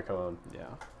quest icon. Yeah.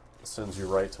 It sends you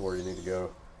right to where you need to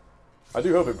go. I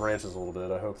do hope it branches a little bit.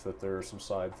 I hope that there are some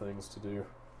side things to do.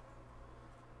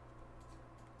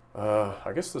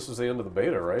 I guess this is the end of the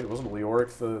beta, right? Wasn't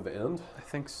Leoric the end? I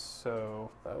think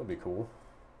so. That would be cool.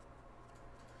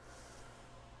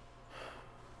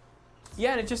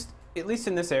 Yeah, and it just, at least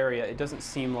in this area, it doesn't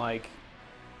seem like,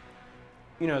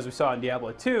 as we saw in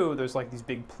Diablo 2, there's like these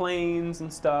big plains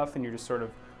and stuff, and you're just sort of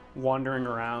wandering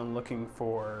around looking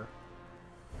for,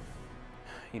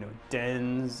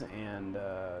 dens and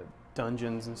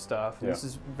dungeons and stuff. And this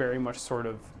is very much sort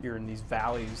of, you're in these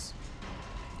valleys,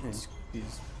 these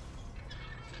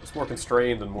it's more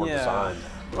constrained and more designed.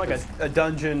 Like a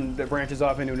dungeon that branches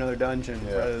off into another dungeon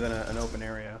rather than an open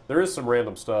area. There is some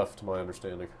random stuff, to my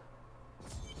understanding.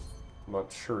 I'm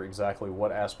not sure exactly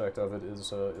what aspect of it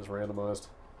is randomized.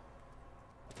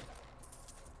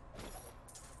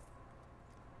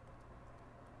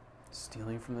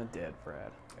 Stealing from the dead,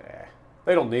 Brad.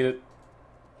 They don't need it.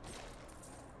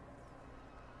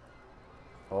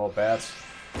 Oh, bats.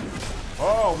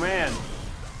 Oh, man.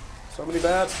 So many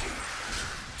bats.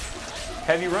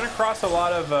 Have you run across a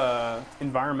lot of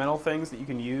environmental things that you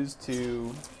can use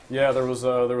to... Yeah, there was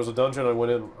a dungeon I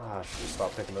went in... I should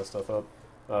stop picking that stuff up.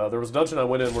 There was a dungeon I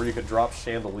went in where you could drop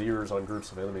chandeliers on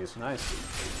groups of enemies. Nice.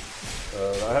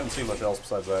 I haven't seen much else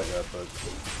besides that yet, but...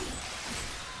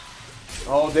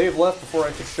 Oh, Dave left before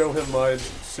I could show him my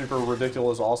super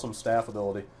ridiculous, awesome staff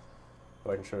ability.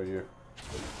 But I can show you.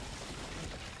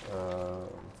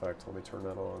 In fact, let me turn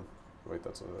that on. Wait,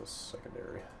 that's a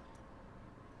secondary.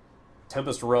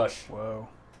 Tempest Rush. Whoa.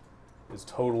 Is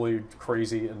totally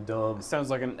crazy and dumb. It sounds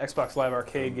like an Xbox Live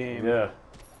Arcade game. Yeah.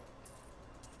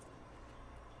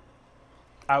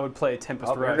 I would play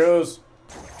Tempest Rush. There goes.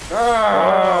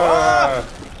 Ah!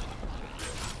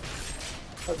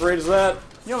 How great is that?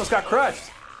 You almost got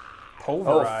crushed.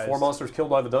 Pulverized. Oh, 4 monsters killed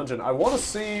by the dungeon. I want to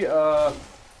see a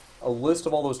list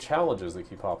of all those challenges that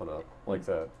keep popping up like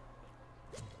that.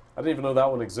 I didn't even know that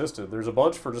one existed. There's a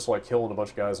bunch for just like killing a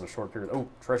bunch of guys in a short period. Oh,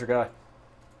 treasure guy.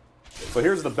 So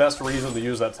here's the best reason to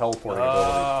use that teleporting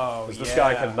ability. This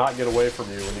guy cannot get away from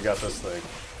you when you got this thing.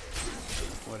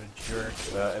 What a jerk.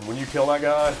 And when you kill that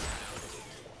guy,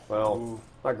 well,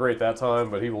 not great that time,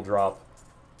 but he will drop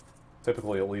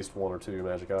typically at least 1 or 2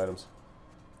 magic items.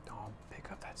 Don't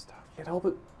pick up that stuff. Can't help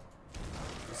it.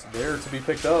 It's there to be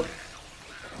picked up.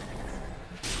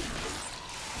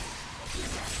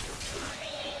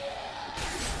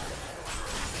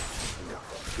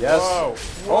 Yes. Whoa.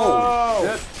 Oh,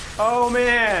 shit. Oh,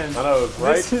 man. I know,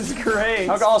 right? This is great.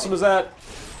 How awesome is that?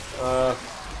 Oh,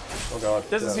 God.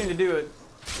 Doesn't seem to do it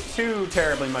too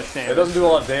terribly much damage. It doesn't do a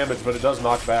lot of damage, but it does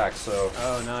knock back, so...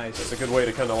 Oh, nice. It's a good way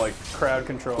to kind of, like... crowd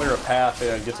control. Clear a path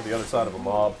and get to the other side of a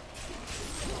mob.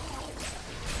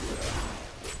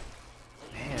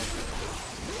 Man.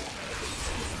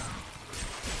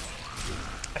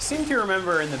 I seem to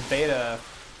remember in the beta,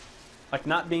 like,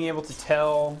 not being able to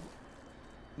tell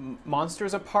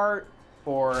monsters apart,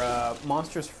 or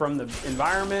monsters from the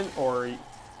environment, or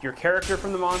your character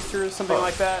from the monsters, something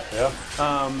like that.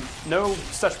 Yeah. No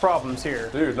such problems here.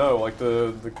 Dude, no, like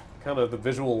the kind of the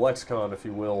visual lexicon, if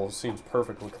you will, seems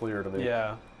perfectly clear to me.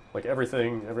 Yeah. Like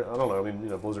everything, I don't know, I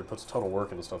mean, Blizzard puts a ton of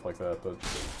work into stuff like that, but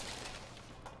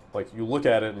like you look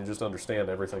at it and you just understand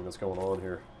everything that's going on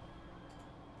here.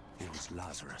 It was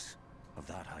Lazarus. Of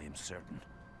that I am certain.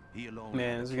 He alone.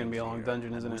 Man, this is gonna be a long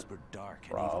dungeon, isn't it? Whispered dark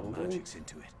and evil magics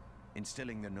into it,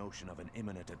 instilling the notion of an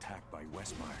imminent attack by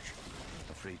Westmarch.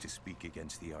 Afraid to speak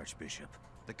against the Archbishop,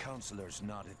 the councillors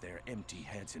nodded their empty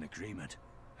heads in agreement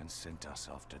and sent us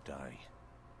off to die.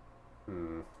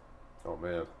 Oh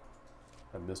man,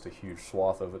 I missed a huge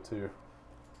swath of it too.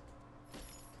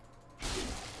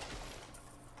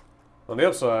 On the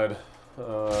upside,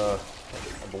 I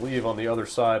believe on the other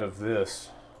side of this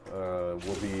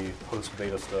will be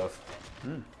post-beta stuff.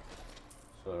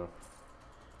 So,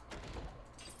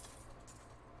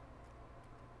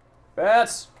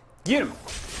 bats, get him!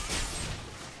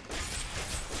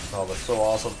 Oh, that's so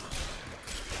awesome.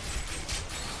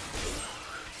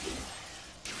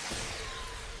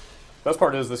 Best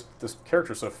part is this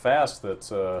character's so fast that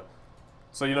so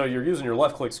you know you're using your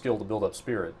left click skill to build up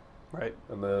spirit. Right.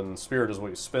 And then spirit is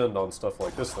what you spend on stuff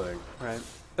like this thing. Right.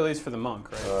 At least for the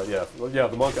monk, right? Yeah. Well, yeah,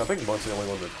 the monk, I think the monk's the only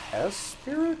one that has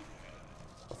spirit?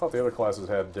 I thought the other classes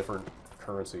had different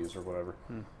currencies or whatever.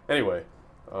 Anyway,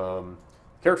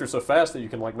 character's so fast that you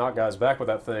can like knock guys back with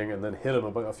that thing and then hit them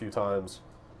a few times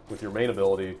with your main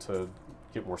ability to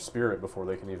get more spirit before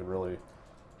they can even really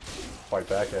fight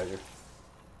back at you.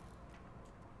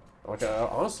 Like,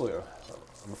 honestly,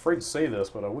 I'm afraid to say this,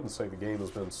 but I wouldn't say the game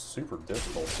has been super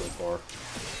difficult so far.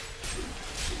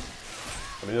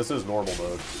 I mean, this is normal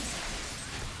mode.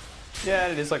 Yeah,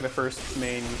 it is like the first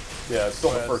main... Yeah, it's still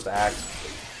the first act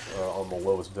on the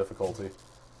lowest difficulty.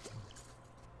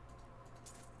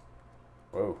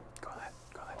 Whoa. Go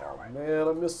that doorway. Man,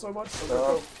 I missed so much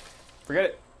stuff. Forget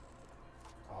it.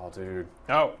 Oh, dude.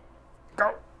 No.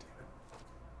 Go.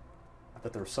 I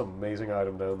bet there was some amazing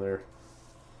item down there.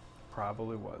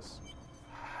 Probably was.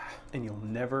 And you'll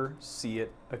never see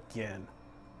it again.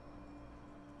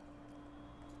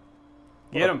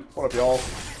 Get him! What up, y'all?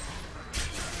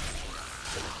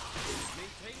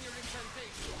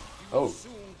 Oh.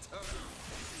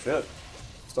 Shit.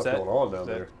 Stuff going on down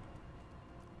there.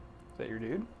 Is that your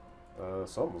dude?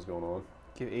 Something was going on.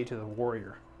 Give A to the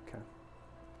warrior. Okay.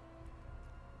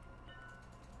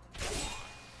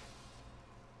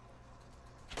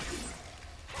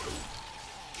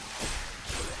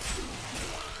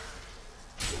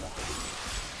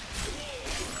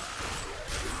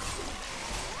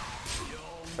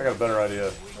 I got a better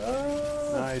idea.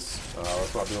 Nice.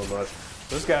 That's not doing much.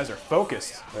 Those guys are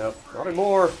focused. Yep. Not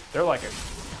anymore. They're like a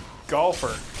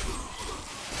golfer.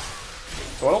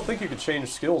 So I don't think you could change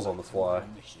skills on the fly.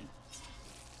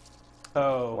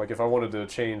 Oh. Like if I wanted to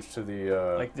change to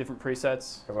the... like different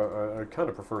presets? I kind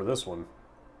of prefer this one.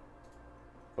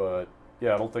 But,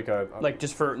 yeah, I don't think I... Like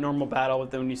just for normal battle,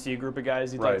 with when you see a group of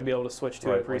guys, you'd like to be able to switch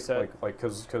to a preset? Like,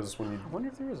 because when you... I wonder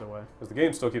if there is a way. Because the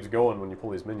game still keeps going when you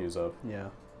pull these menus up. Yeah.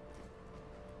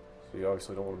 So you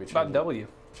obviously don't want to be changing, about W.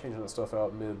 Changing that stuff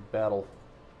out mid-battle.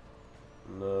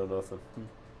 No, nothing.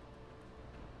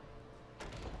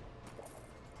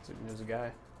 There's a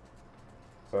guy.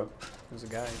 What? There's a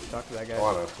guy. Talk to that guy. Oh,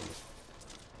 I know. I'm just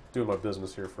doing my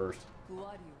business here first. Who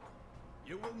are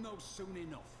you? You will know soon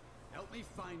enough. Help me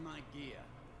find my gear.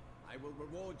 I will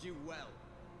reward you well.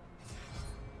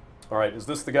 Alright, is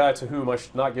this the guy to whom I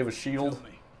should not give a shield? Tell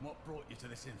me, what brought you to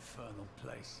this infernal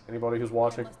place? Anybody who's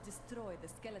watching? Must destroy the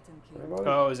skeleton king. Anybody?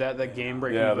 Oh, is that the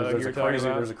game-breaking bug there's you're a talking crazy,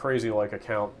 about? there's a crazy like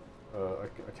account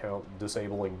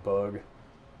disabling bug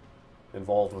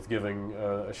involved with giving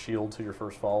a shield to your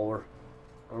first follower.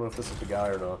 I don't know if this is the guy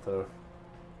or not, though.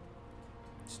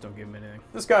 Just don't give him anything.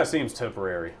 This guy seems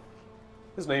temporary.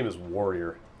 His name is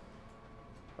Warrior.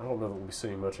 I don't know that we'll be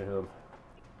seeing much of him.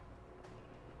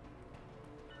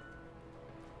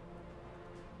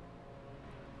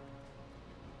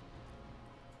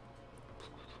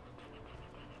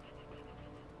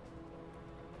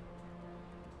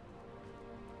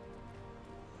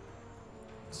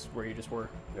 This is where you just were.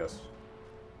 Yes.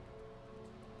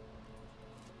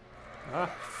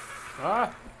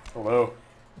 Ah! Oh no.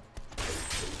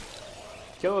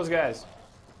 Kill those guys.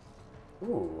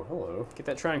 Ooh, hello. Get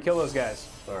that try and kill those guys.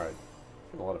 Alright.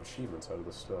 Getting a lot of achievements out of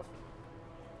this stuff.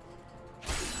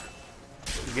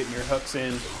 You're getting your hooks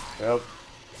in. Yep.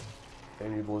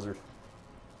 Damn you, Blizzard.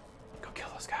 Go kill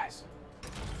those guys.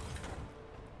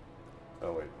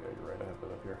 Oh wait, yeah, you're right, I have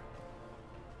been up here.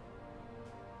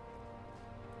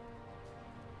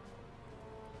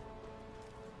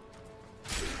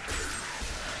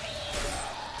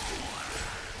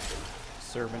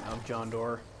 Servant of John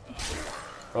Doerr.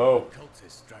 Oh.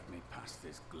 Cultists dragged me past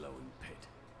this glowing pit.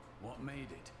 What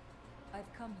made it?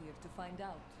 I've come here to find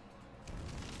out.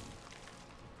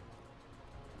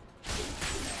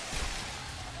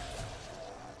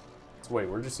 So wait,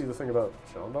 where'd you see the thing about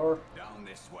Shandar? Down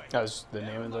this way. That was the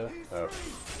name of the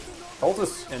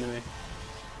Cultist enemy.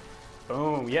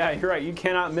 Boom. Yeah, you're right. You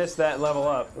cannot miss that level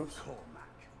up. Oops.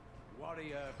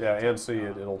 Yeah, and see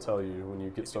it. It'll tell you when you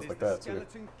get stuff like that too.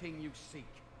 King you seek,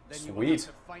 then Sweet. you will have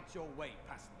to fight your way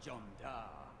past John Dar.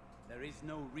 There is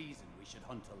no reason we should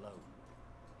hunt alone.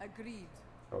 Agreed.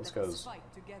 Oh, this Let us guy's...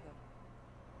 fight together.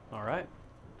 All right.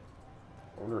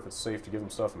 I wonder if it's safe to give him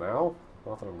stuff now?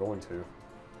 Not that I'm going to.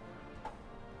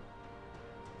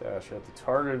 Dash at the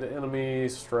targeted enemy,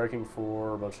 striking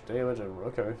for a bunch of damage, and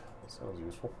okay, that sounds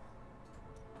useful.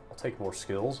 I'll take more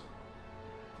skills.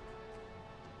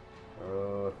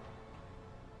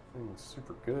 Things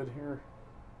super good here.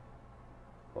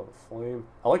 Love a flame.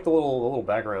 I like the little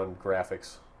background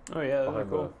graphics. Oh yeah, those are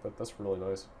cool. That's really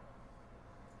nice.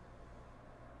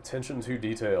 Attention to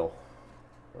detail.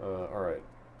 Alright.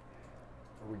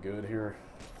 Are we good here?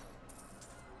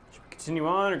 Should we continue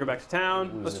on or go back to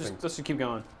town? Let's just keep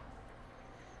going.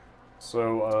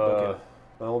 So,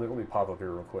 well, let me pop up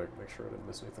here real quick, make sure I didn't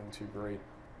miss anything too great.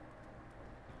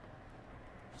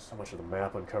 So much of the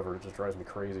map uncovered, it just drives me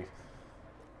crazy.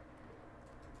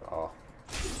 Oh.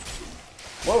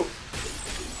 Whoa!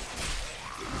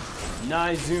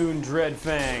 Nizun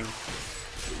Dreadfang.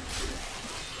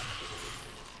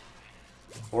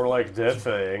 More like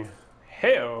Deadfang.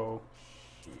 Hey-o.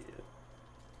 Shit.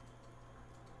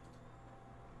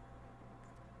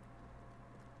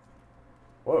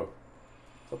 Whoa.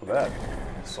 What's up with that?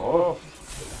 So.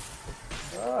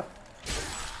 Ah.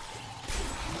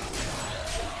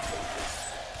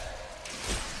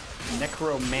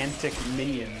 Necromantic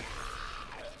minion.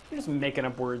 You're just making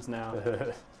up words now.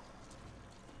 What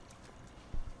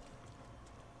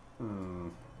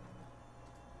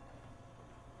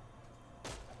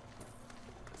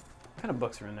kind of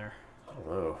books are in there? I don't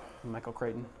know. Michael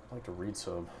Crichton. I'd like to read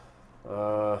some.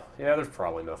 Yeah, there's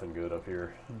probably nothing good up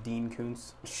here. Dean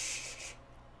Koontz.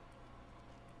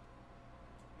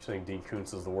 You're saying Dean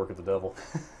Koontz is the work of the devil.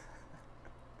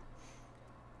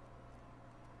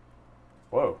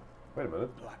 Whoa. Wait a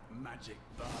minute. Black magic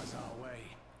bars our way.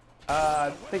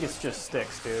 I think it's just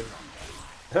sticks, dude.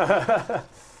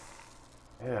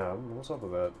 Yeah, what's up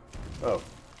with that? Oh.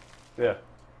 Yeah,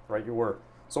 right you were.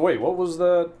 So wait, what was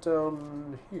that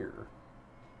down here?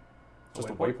 Just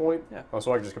a waypoint? Yeah. Oh,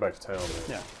 so I can just go back to town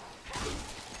then. Yeah.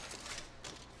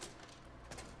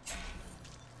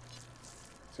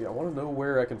 See, I want to know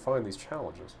where I can find these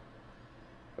challenges.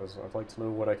 Because I'd like to know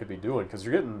what I could be doing, because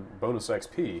you're getting bonus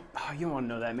XP. Oh, you don't want to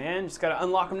know that, man. You just got to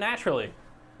unlock them naturally.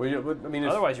 Well, yeah, but, I mean,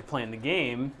 otherwise you're playing the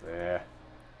game. Yeah.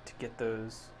 To get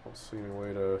those. I don't see any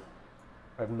way to...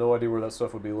 I have no idea where that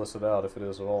stuff would be listed out, if it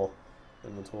is at all.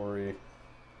 Inventory...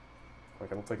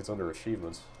 Like, I don't think it's under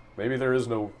achievements. Maybe there is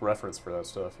no reference for that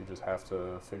stuff. You just have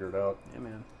to figure it out. Yeah,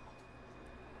 man.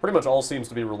 Pretty much all seems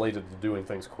to be related to doing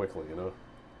things quickly, you know?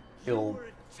 Kill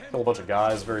a bunch of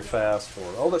guys very fast, or...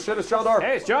 Oh, that shit, it's John Dark!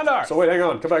 Hey, it's John Dark! So wait, hang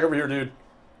on. Come back over here, dude.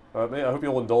 Man, I hope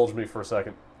you'll indulge me for a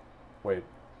second. Wait.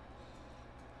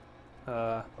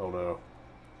 Oh, no. Oh,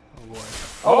 boy.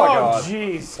 Oh, my God. Oh,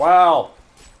 jeez. Wow.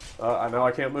 Now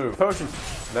I can't move. Potion.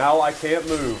 Now I can't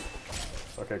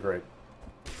move. Okay, great.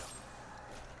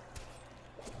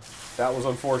 That was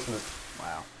unfortunate.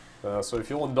 Wow. So if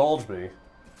you'll indulge me...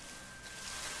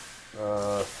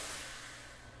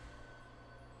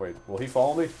 Wait, will he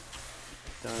follow me?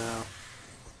 Don't know.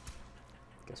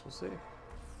 Guess we'll see.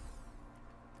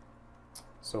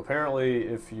 So apparently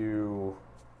if you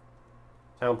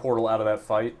town portal out of that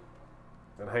fight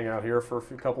and hang out here for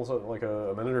like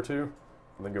a minute or two,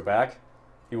 and then go back,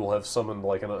 he will have summoned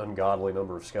like an ungodly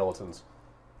number of skeletons.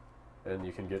 And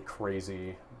you can get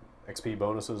crazy XP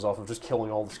bonuses off of just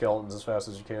killing all the skeletons as fast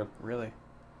as you can. Really?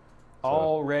 So,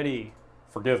 already?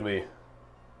 Forgive me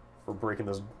for breaking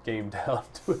this game down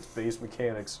to its base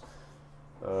mechanics.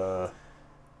 I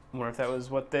wonder if that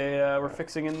was what they were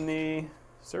fixing in the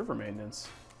server maintenance.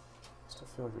 I still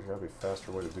feel like there's got to be a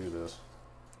faster way to do this.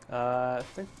 I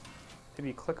think maybe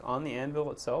you click on the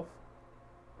anvil itself.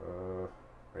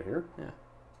 Right here? Yeah.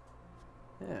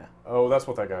 Yeah. Oh, that's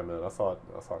what that guy meant. I thought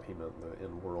he meant the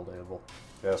in-world anvil.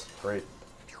 Yes, great.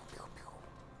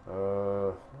 I don't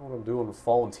know what I'm doing with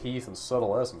fallen teeth and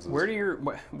subtle essences.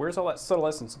 Where's all that subtle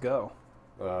essence go?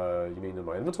 You mean in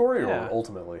my inventory or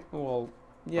ultimately? Well,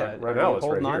 yeah. Right now it's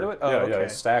right here. It? Oh, yeah, okay. yeah,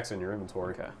 it stacks in your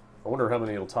inventory. Okay. I wonder how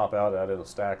many it'll top out at in a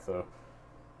stack though.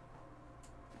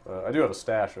 I do have a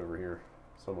stash over here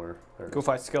somewhere. There Go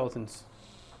fight skeletons.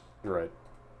 You're right.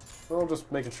 Well,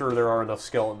 just making sure there are enough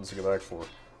skeletons to go back for.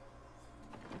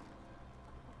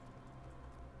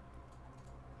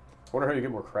 I wonder how you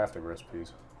get more crafting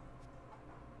recipes.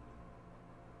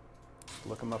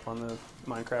 Look them up on the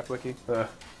Minecraft wiki. The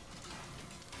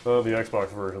Xbox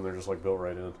version, they're just like built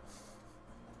right in.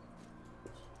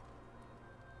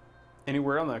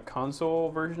 Anywhere on the console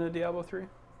version of Diablo 3?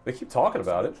 They keep talking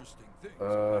about it.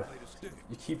 You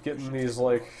keep getting these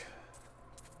like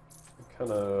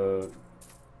kind of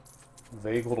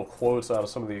vague little quotes out of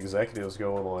some of the executives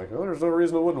going like, oh, there's no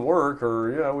reason it wouldn't work,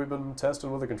 or yeah, we've been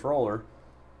testing with a controller.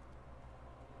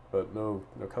 But no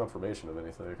confirmation of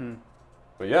anything.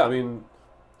 But yeah, I mean,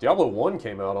 Diablo 1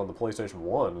 came out on the PlayStation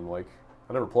 1, and like,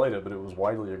 I never played it, but it was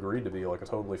widely agreed to be like a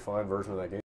totally fine version of that game.